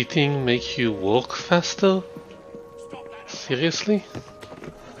a beating make you walk faster? Seriously?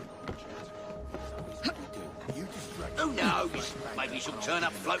 Who knows? Maybe she'll turn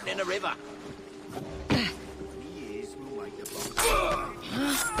up floating in a river.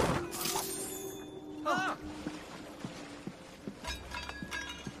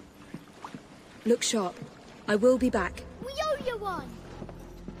 Look sharp. I will be back. We owe you one.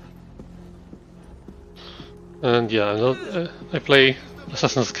 And yeah, I play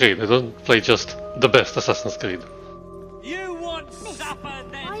Assassin's Creed. I don't play just the best Assassin's Creed. You want supper,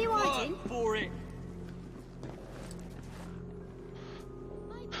 then are you work hiding? for it.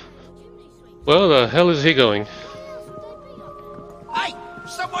 Where the hell is he going? Hey!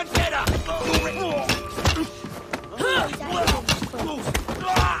 Someone get her!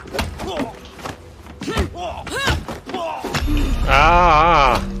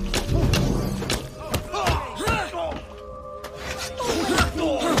 Ah!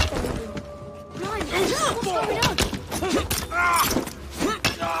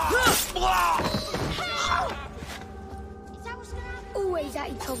 Always at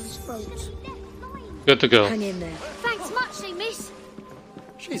each other's throats. Good to go. Hang in there. Thanks muchly, miss.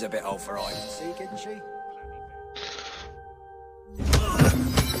 She's a bit old for hide and seek, isn't she?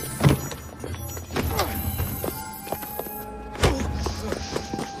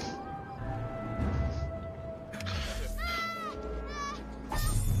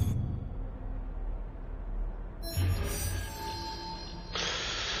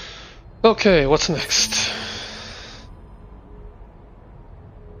 Okay, what's next?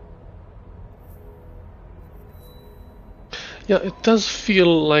 Yeah, it does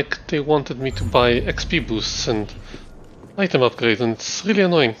feel like they wanted me to buy XP boosts and item upgrades, and it's really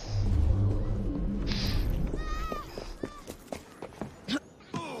annoying.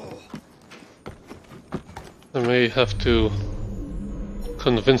 I may have to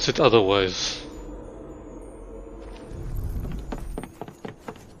convince it otherwise.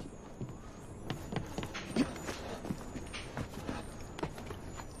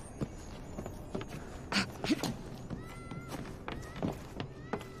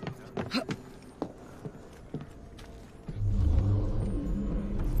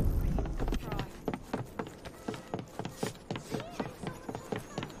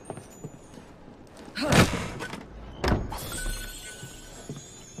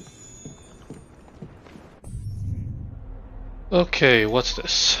 Okay, what's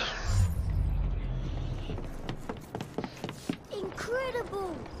this?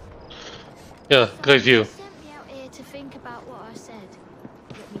 Incredible. Yeah, great view. Sent me out here to think about what I said.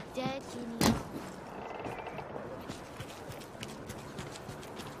 Get me dead in the arms.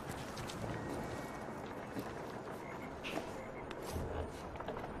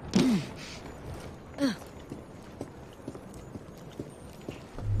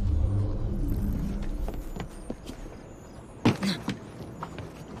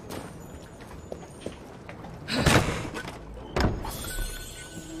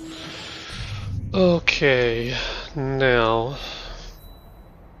 Okay, now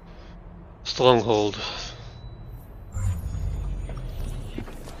Stronghold.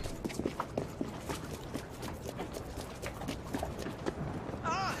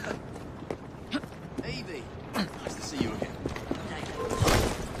 Evie, nice to see you again.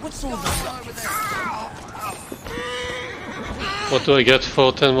 What's all that over there? What do I get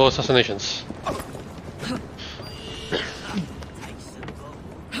for 10 more assassinations?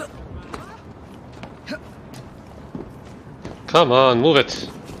 Come on, move it!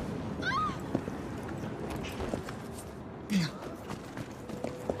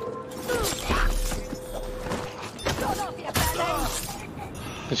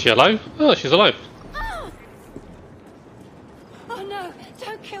 Is she alive? Oh, she's alive. Oh no,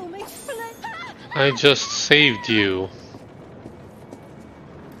 don't kill me. I just saved you.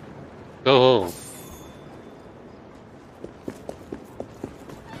 Go home.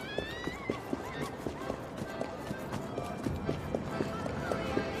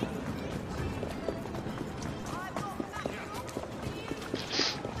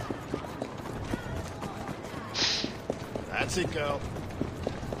 That's it, girl.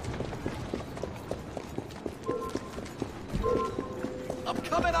 I'm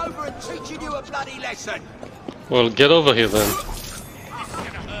coming over and teaching you a bloody lesson. Well, get over here then.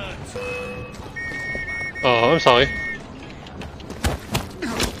 Oh, I'm sorry.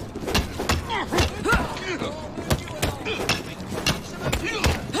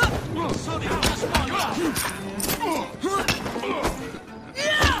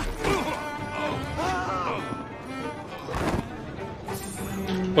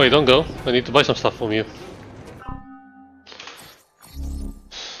 Wait, don't go. I need to buy some stuff from you.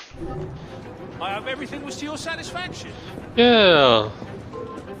 I hope everything was to your satisfaction. Yeah.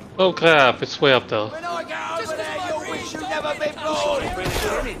 Oh crap, it's way up there. When I get over there, you'll wish you'd never been born.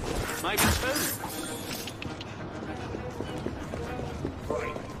 Maybe two.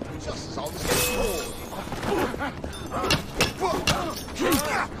 Just as I was getting bored.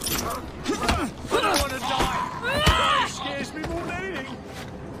 I don't want to die. It scares me more than anything.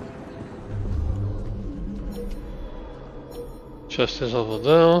 Chest is over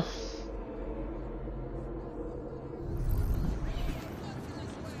there.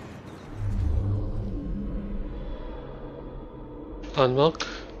 Unlock.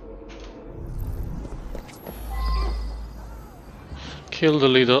 Kill the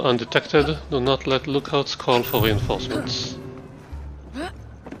leader undetected. Do not let lookouts call for reinforcements.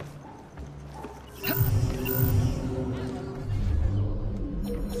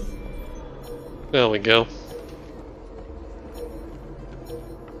 There we go.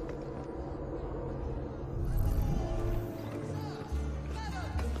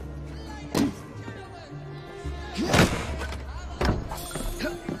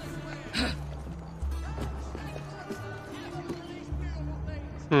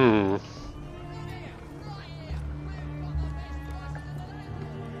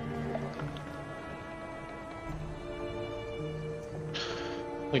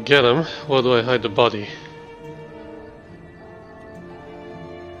 I get him. Where do I hide the body?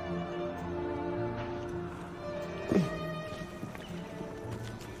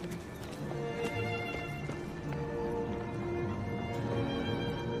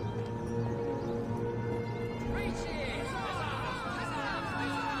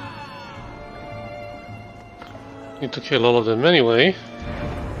 Need to kill all of them anyway.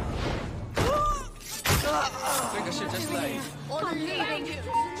 I think I should just leave.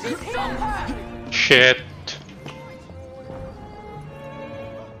 Shit.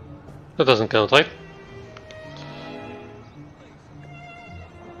 That doesn't count, right?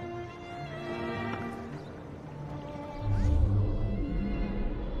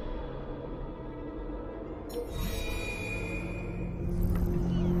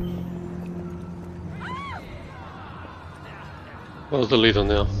 Where's the leader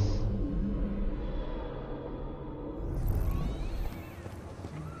now?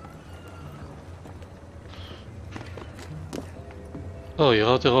 Oh, you're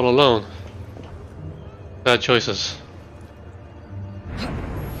out there all alone. Bad choices.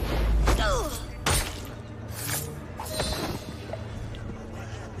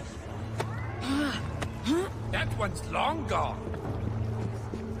 That one's long gone.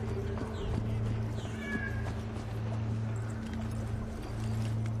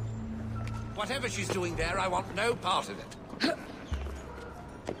 Whatever she's doing there, I want no part of it.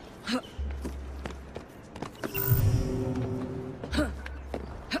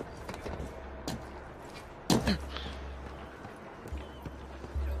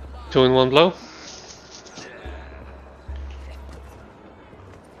 Two in one blow.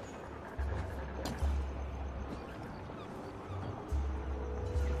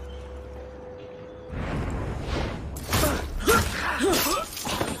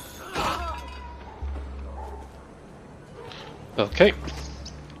 Okay.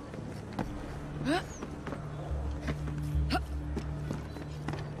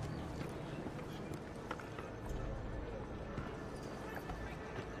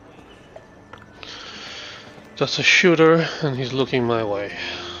 That's a shooter, and he's looking my way.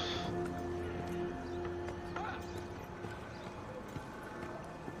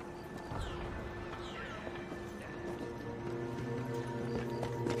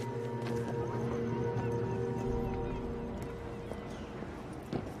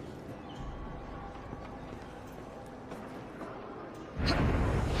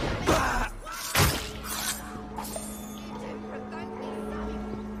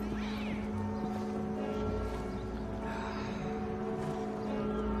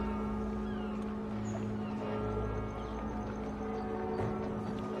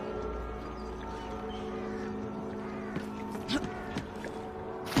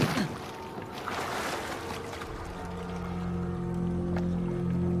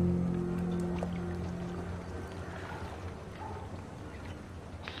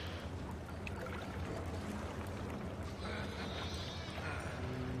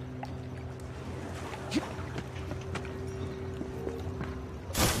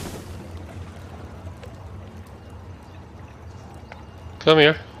 Come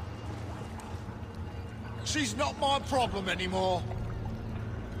here. She's not my problem anymore.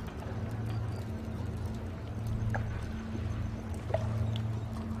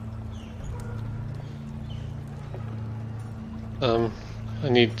 I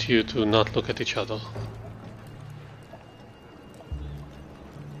need you to not look at each other.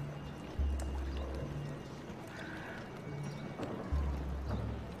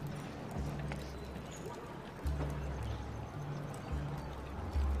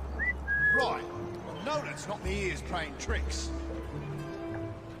 Right. No, that's not me ears playing tricks.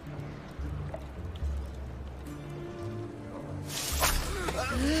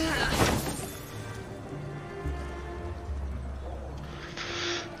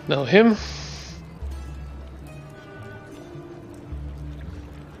 Now him.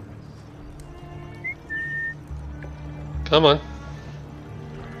 Come on.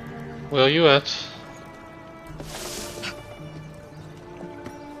 Where are you at?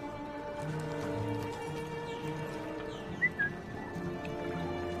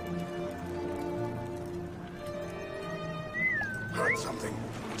 Heard something.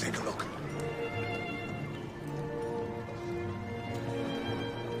 Take a look.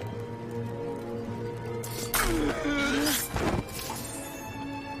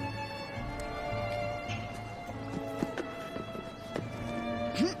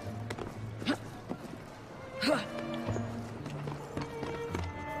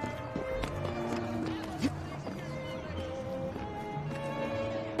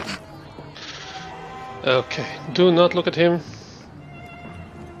 Okay, do not look at him.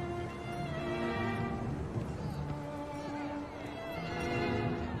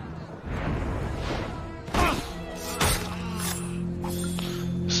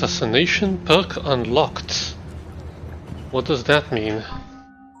 Assassination perk unlocked. What does that mean?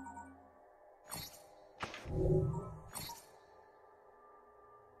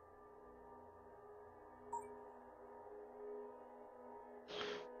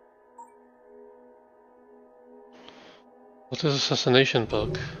 What is assassination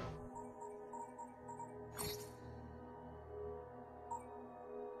perk?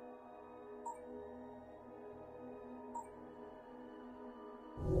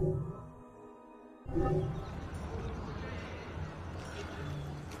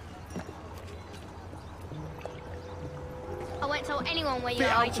 I won't tell anyone where you're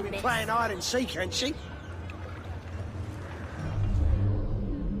Bit old to hiding be this. playing hide and seek, ain't she?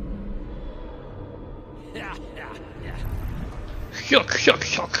 Yuck, yuck,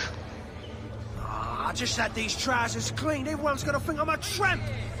 yuck. Ah, I just had these trousers cleaned. Everyone's gonna think I'm a tramp.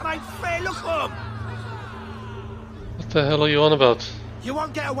 It ain't fair, look at 'em. What the hell are you on about? You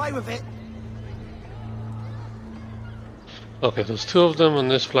won't get away with it. Okay, there's two of them on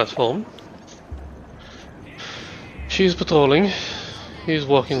this platform. She's patrolling. He's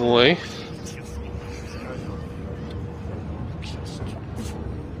walking away.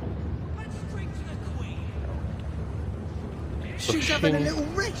 She's having a little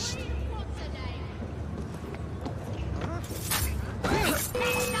rest.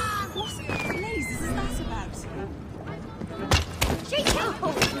 What blazes is that about? She killed!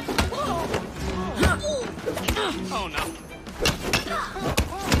 Oh no.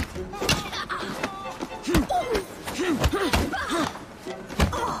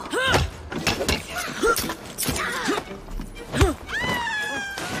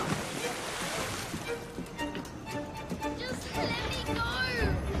 Just let me go!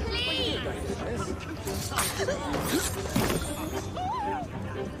 Please!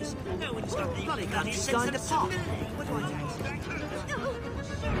 Bloody guns going to pop.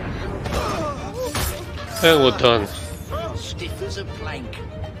 And we're done. Stiff as a plank.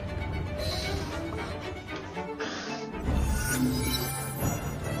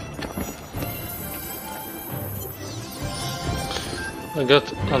 I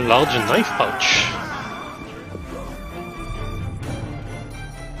got a large knife pouch.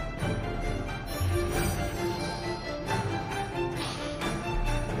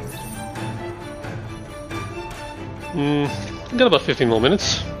 Got about 15 more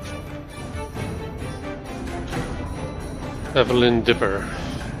minutes. Evelyn Dipper.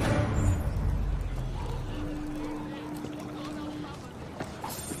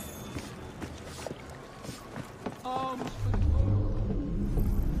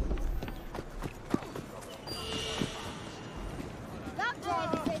 That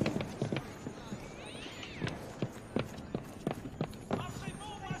driver said he's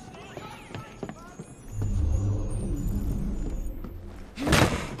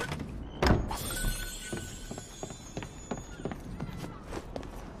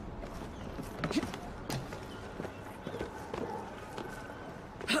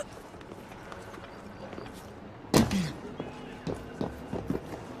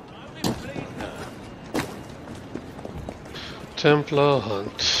Templar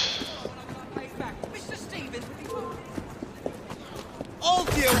Hunt.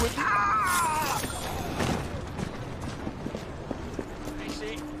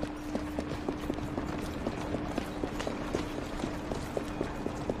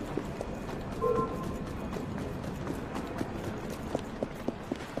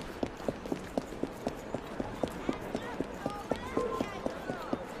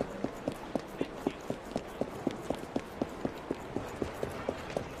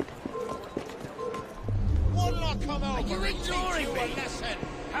 Are you ignoring me? Listen.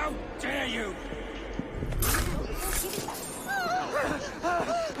 How dare you?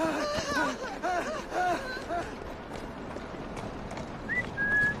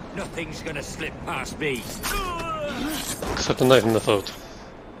 Nothing's gonna slip past me. Except a knife in the throat.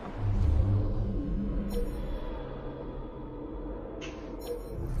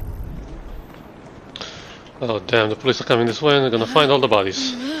 Oh damn, the police are coming this way and they're gonna find all the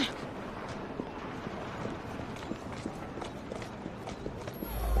bodies.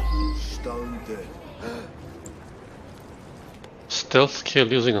 Stone dead. Stealth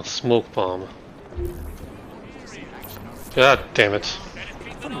kill using a smoke bomb. God damn it.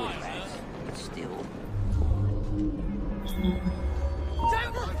 Still.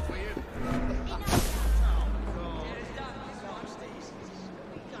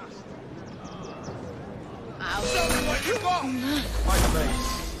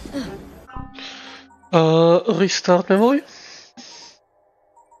 Restart memory?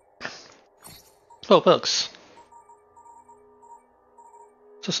 Oh, perks.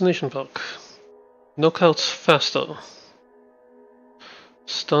 Assassination perk. Knockouts faster.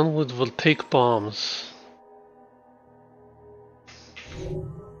 Stun with voltaic bombs.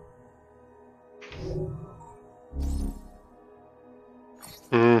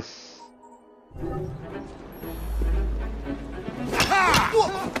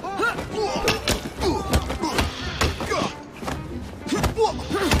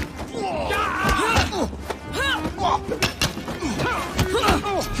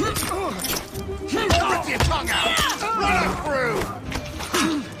 Rip your tongue out! Run her through!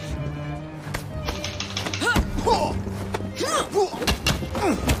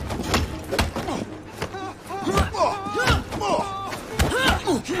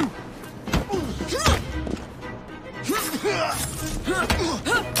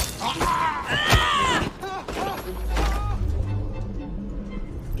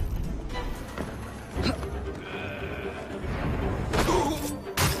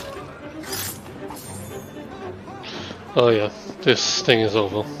 Oh yeah, this thing is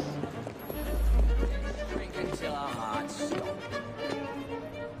over. Drink until our hearts stop.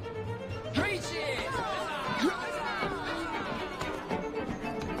 Preach it!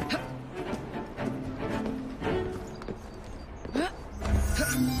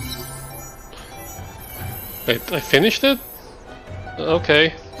 Wait, I finished it?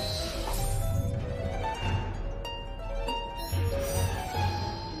 Okay.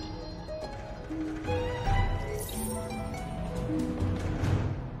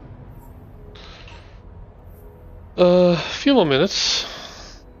 Few more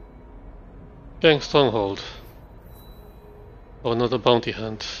minutes. Gang stronghold. Or another bounty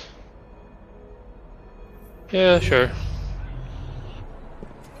hunt. Yeah, sure.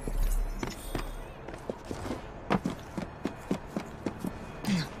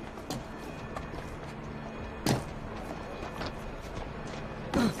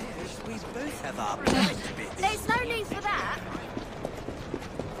 We both have our private bits. There's no need for that.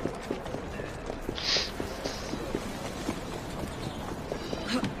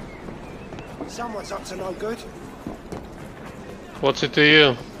 Someone's up to no good. What's it to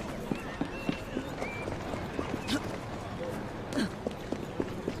you?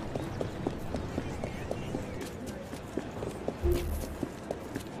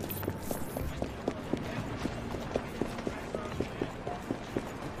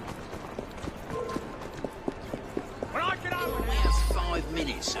 When I get over We have 5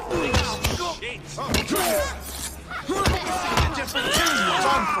 minutes at least. shit. Just been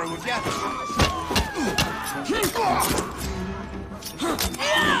done through with you.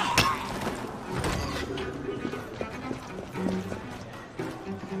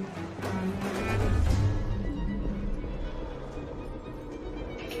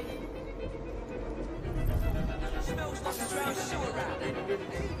 Smells like a drowned sewer around here.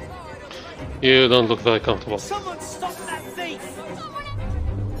 You don't look very comfortable. Someone stop that thief!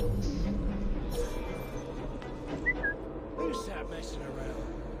 Who's that messing around?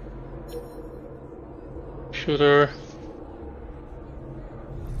 Shooter.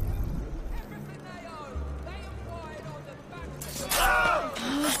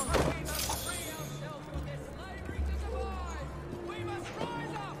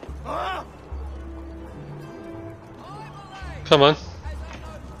 Come on.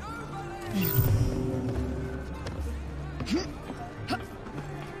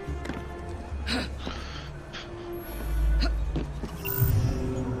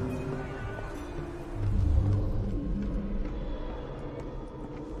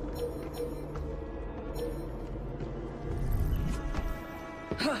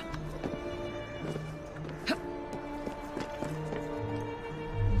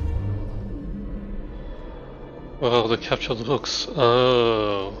 Where are the captured rooks?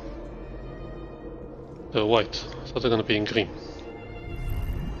 Oh. They're white. I thought they're gonna be in green.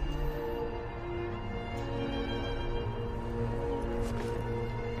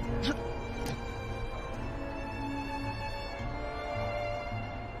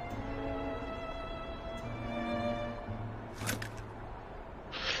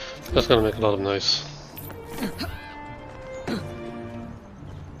 That's gonna make a lot of noise.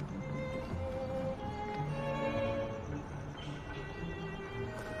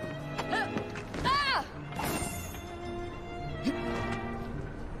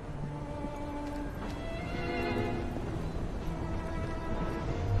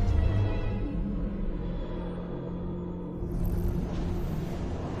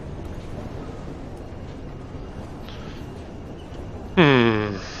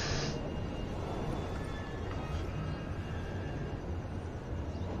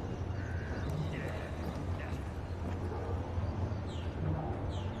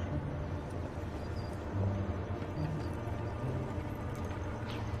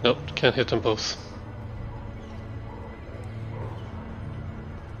 Nope, can't hit them both.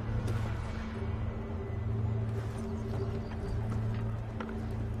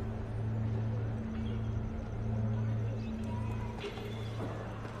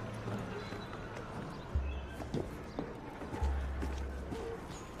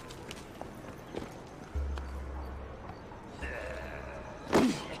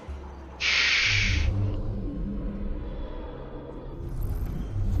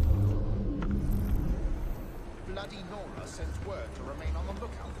 Bloody Nora sends word to remain on the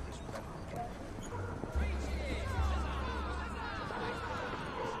lookout for this weapon.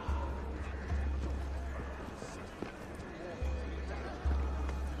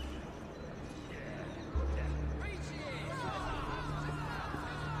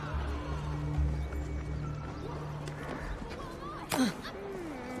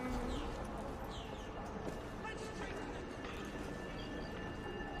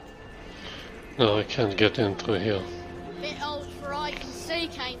 No, I can't get in through here. Bit old for hide and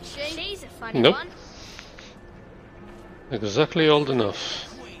seek, ain't she? She's a funny Nope. one. Exactly old enough.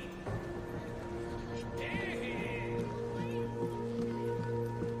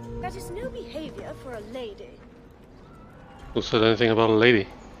 That is no behavior for a lady. Who said anything about a lady?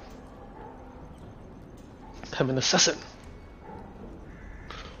 I'm an assassin.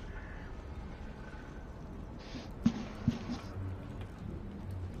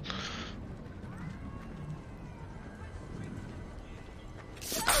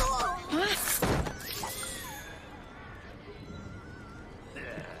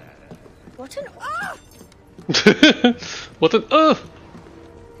 What an What an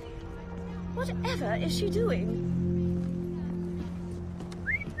Whatever is she doing?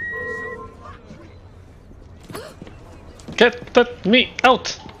 Get me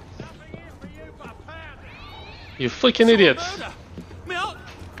out! You freaking idiot! Milt!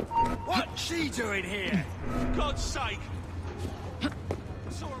 What's she doing here? For God's sake!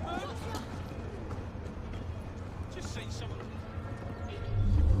 Saw a murder? Just seen someone.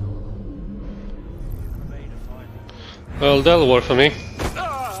 Well, that'll work for me.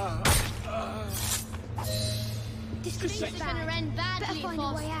 This is gonna end badly if I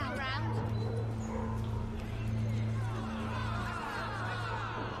stick around.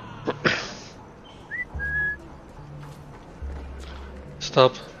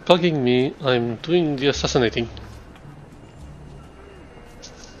 Stop bugging me, I'm doing the assassinating.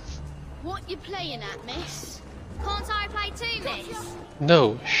 What you playing at, miss? Can't I play too, miss?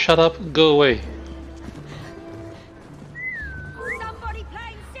 No, shut up, go away. Somebody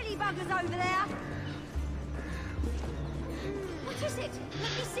playing silly buggers over there. What is it?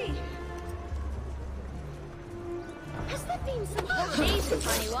 Let me see. Has there been some? She's a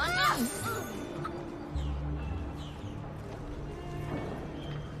funny one.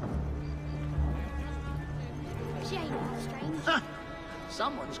 She ain't that strange.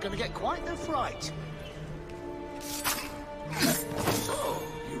 Someone's gonna get quite the fright. Oh,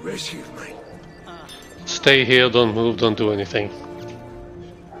 you rescued me. Stay here, don't move, don't do anything.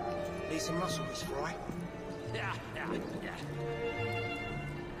 Need some muscle, Miss Fry.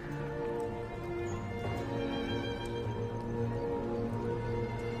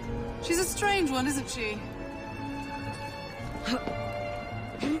 She's a strange one, isn't she?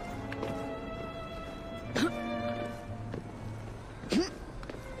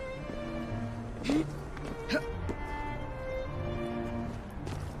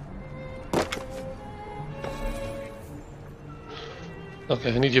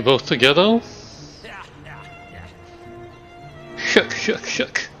 Okay, I need you both together. Shuck, shuck,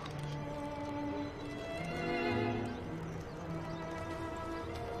 shuck.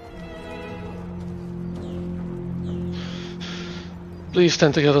 Please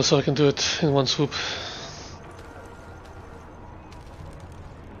stand together so I can do it in one swoop.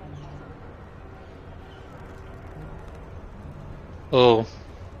 Oh,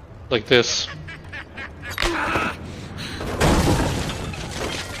 like this.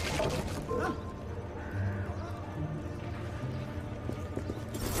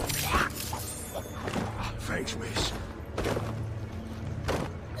 Thanks, miss.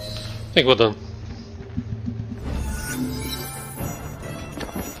 I think we're done.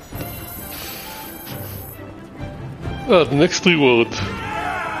 The next reward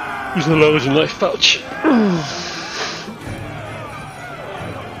is a large knife pouch.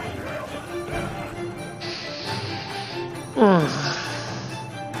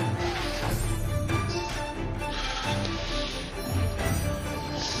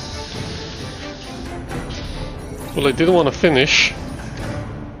 Well, I didn't want to finish,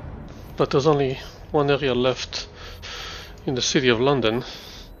 but there's only one area left in the city of London.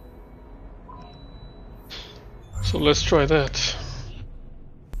 So let's try that.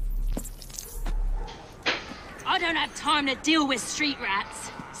 I don't have time to deal with street rats.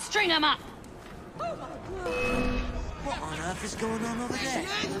 String them up. What on earth is going on over there?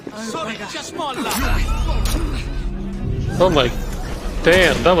 Sorry, just my luck. Oh my...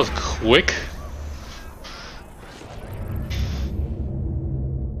 Damn, that was quick.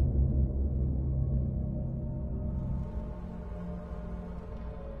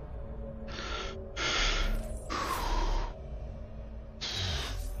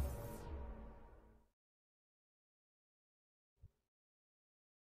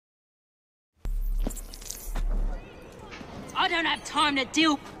 I don't have time to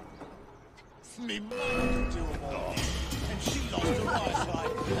deal. Me mum can do them all. And she lost her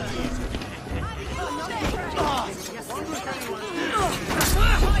eyesight.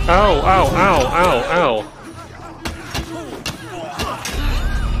 Ow, ow, ow, ow, ow.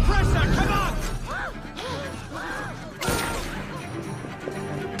 Pressure, come on!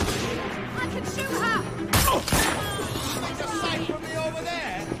 I can shoot her! Just safe from me over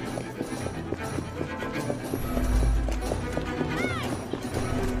there.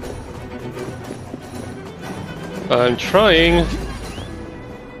 I'm trying.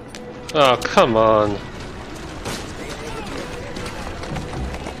 Oh, come on.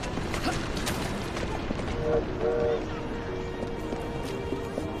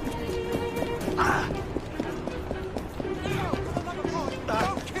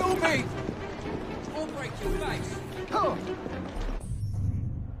 Don't kill me! Or break your face.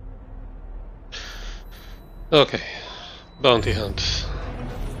 Okay. Bounty hunt.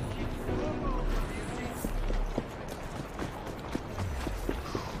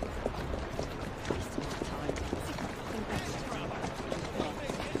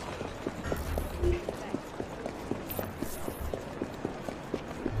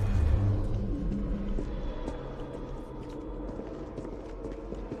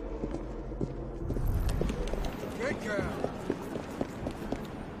 Good girl.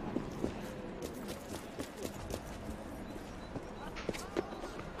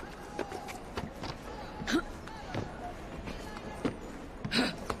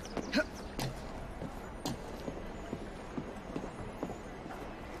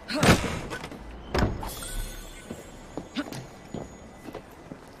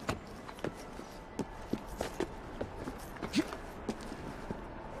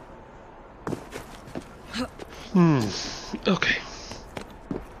 Okay.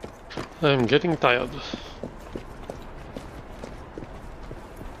 I'm getting tired.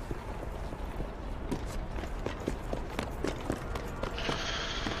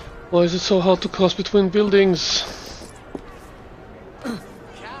 Why is it so hard to cross between buildings? Come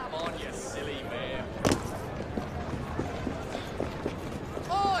on, you silly man.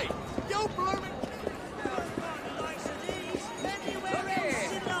 Oi! You blooming...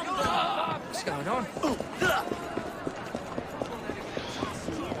 What's going on?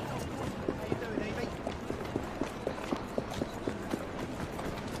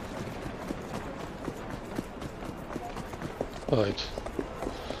 Right.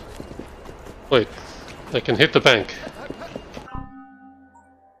 Wait, I can hit the bank.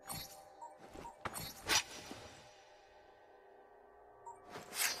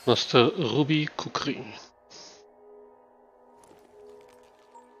 Master Ruby Kukri.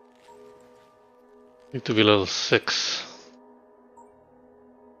 Need to be level 6.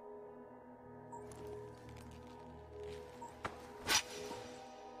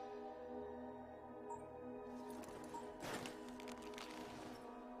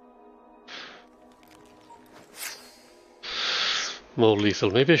 More lethal.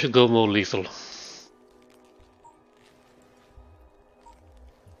 Maybe I should go more lethal.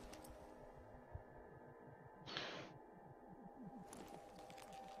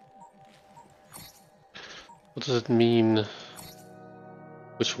 What does it mean?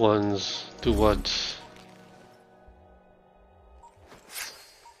 Which ones do what?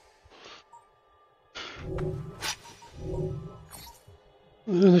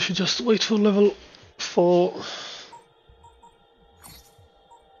 And I should just wait for level 4.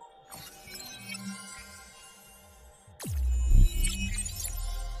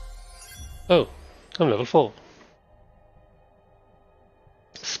 Oh, I'm level 4.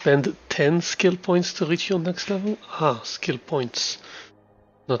 Spend 10 skill points to reach your next level? Ah, skill points,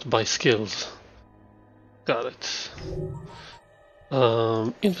 not buy skills. Got it.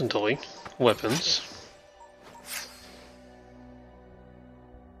 Inventory, weapons.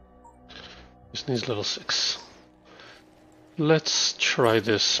 This needs level 6. Let's try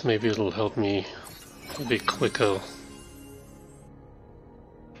this, maybe it'll help me a bit quicker.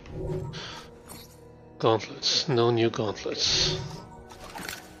 Gauntlets, no new gauntlets.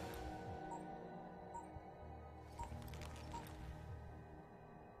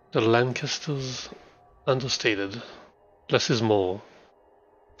 The Lancasters, understated. Less is more.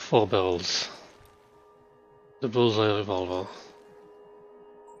 4 barrels. The bullseye revolver.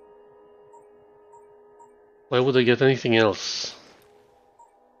 Why would I get anything else?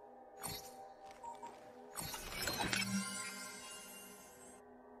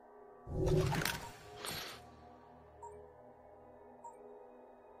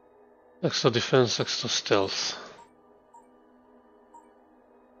 Extra defense, extra stealth.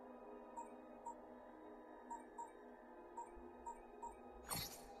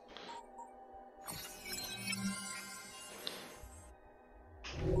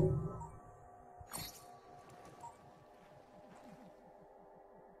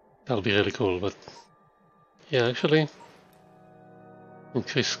 That'll be really cool, but yeah, actually,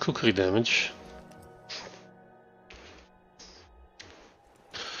 increase cookery damage.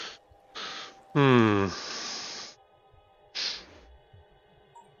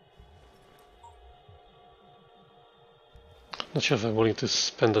 Not sure if I'm willing to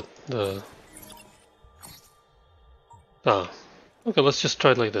spend the... Ah, okay, let's just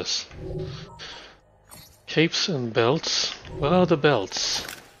try it like this. Capes and belts. Where are the belts?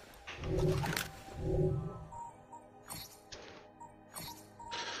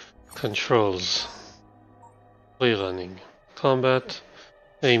 Controls. Free running. Combat.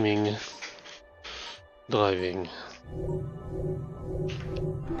 Aiming. Driving.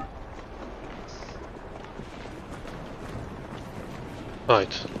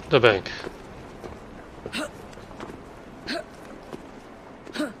 Right, the bank.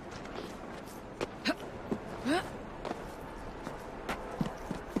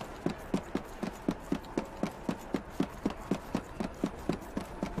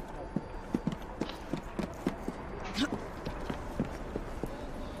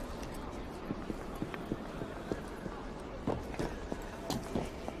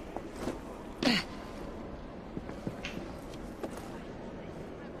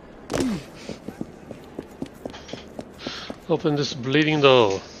 Open this bleeding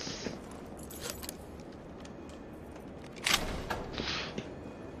door.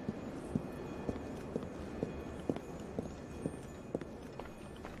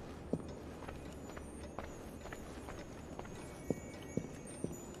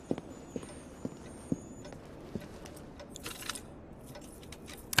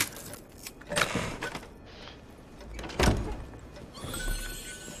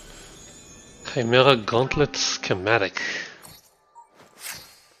 Chimera Gauntlet schematic.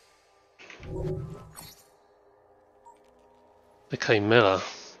 The Chimera.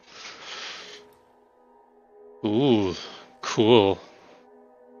 Ooh, cool.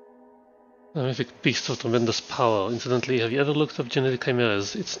 A mythic beast of tremendous power. Incidentally, have you ever looked up genetic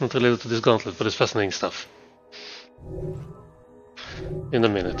chimeras? It's not related to this gauntlet, but it's fascinating stuff. In a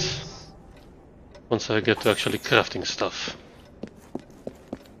minute. Once I get to actually crafting stuff.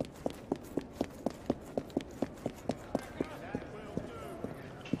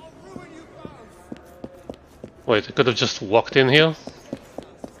 Wait, I could have just walked in here?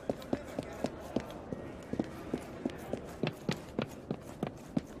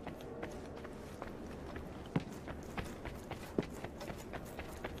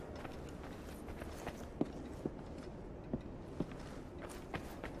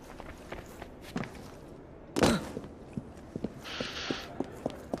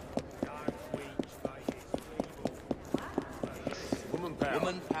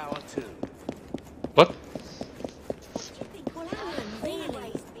 Woman power too. What?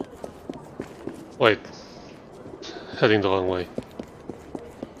 Wait. Heading the wrong way.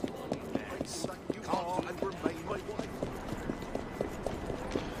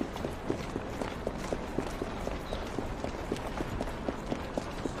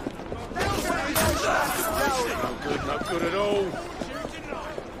 Not good at all.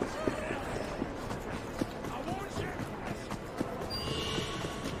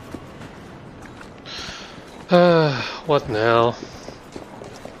 What now?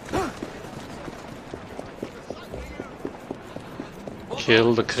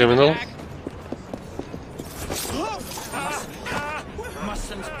 Kill the criminal?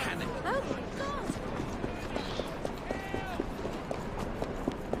 Mustn't panic.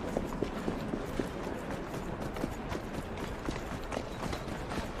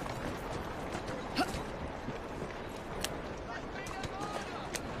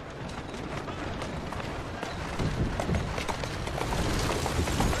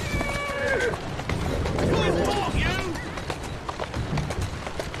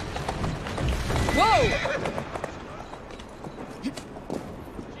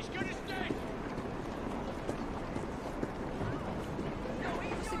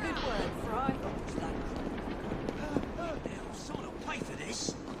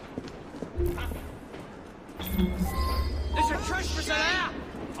 There's a trespasser there!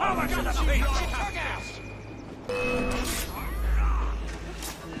 Oh my God, that's a big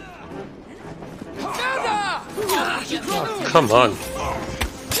Oh, come on.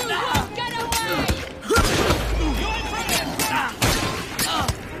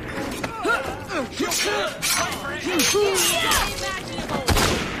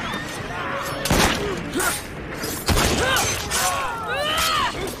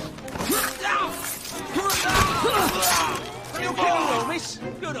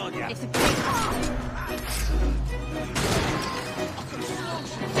 Good on you.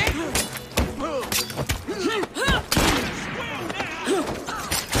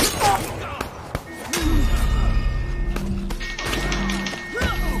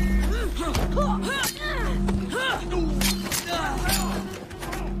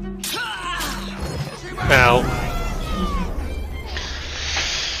 Ow.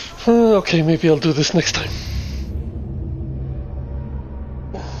 Okay, maybe I'll do this next time.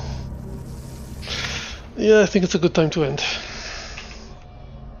 Yeah, I think it's a good time to end.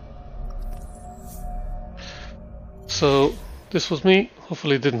 So, this was me.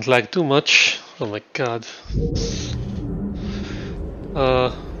 Hopefully it didn't lag too much. Oh my god.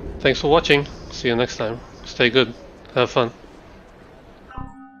 Thanks for watching. See you next time. Stay good. Have fun.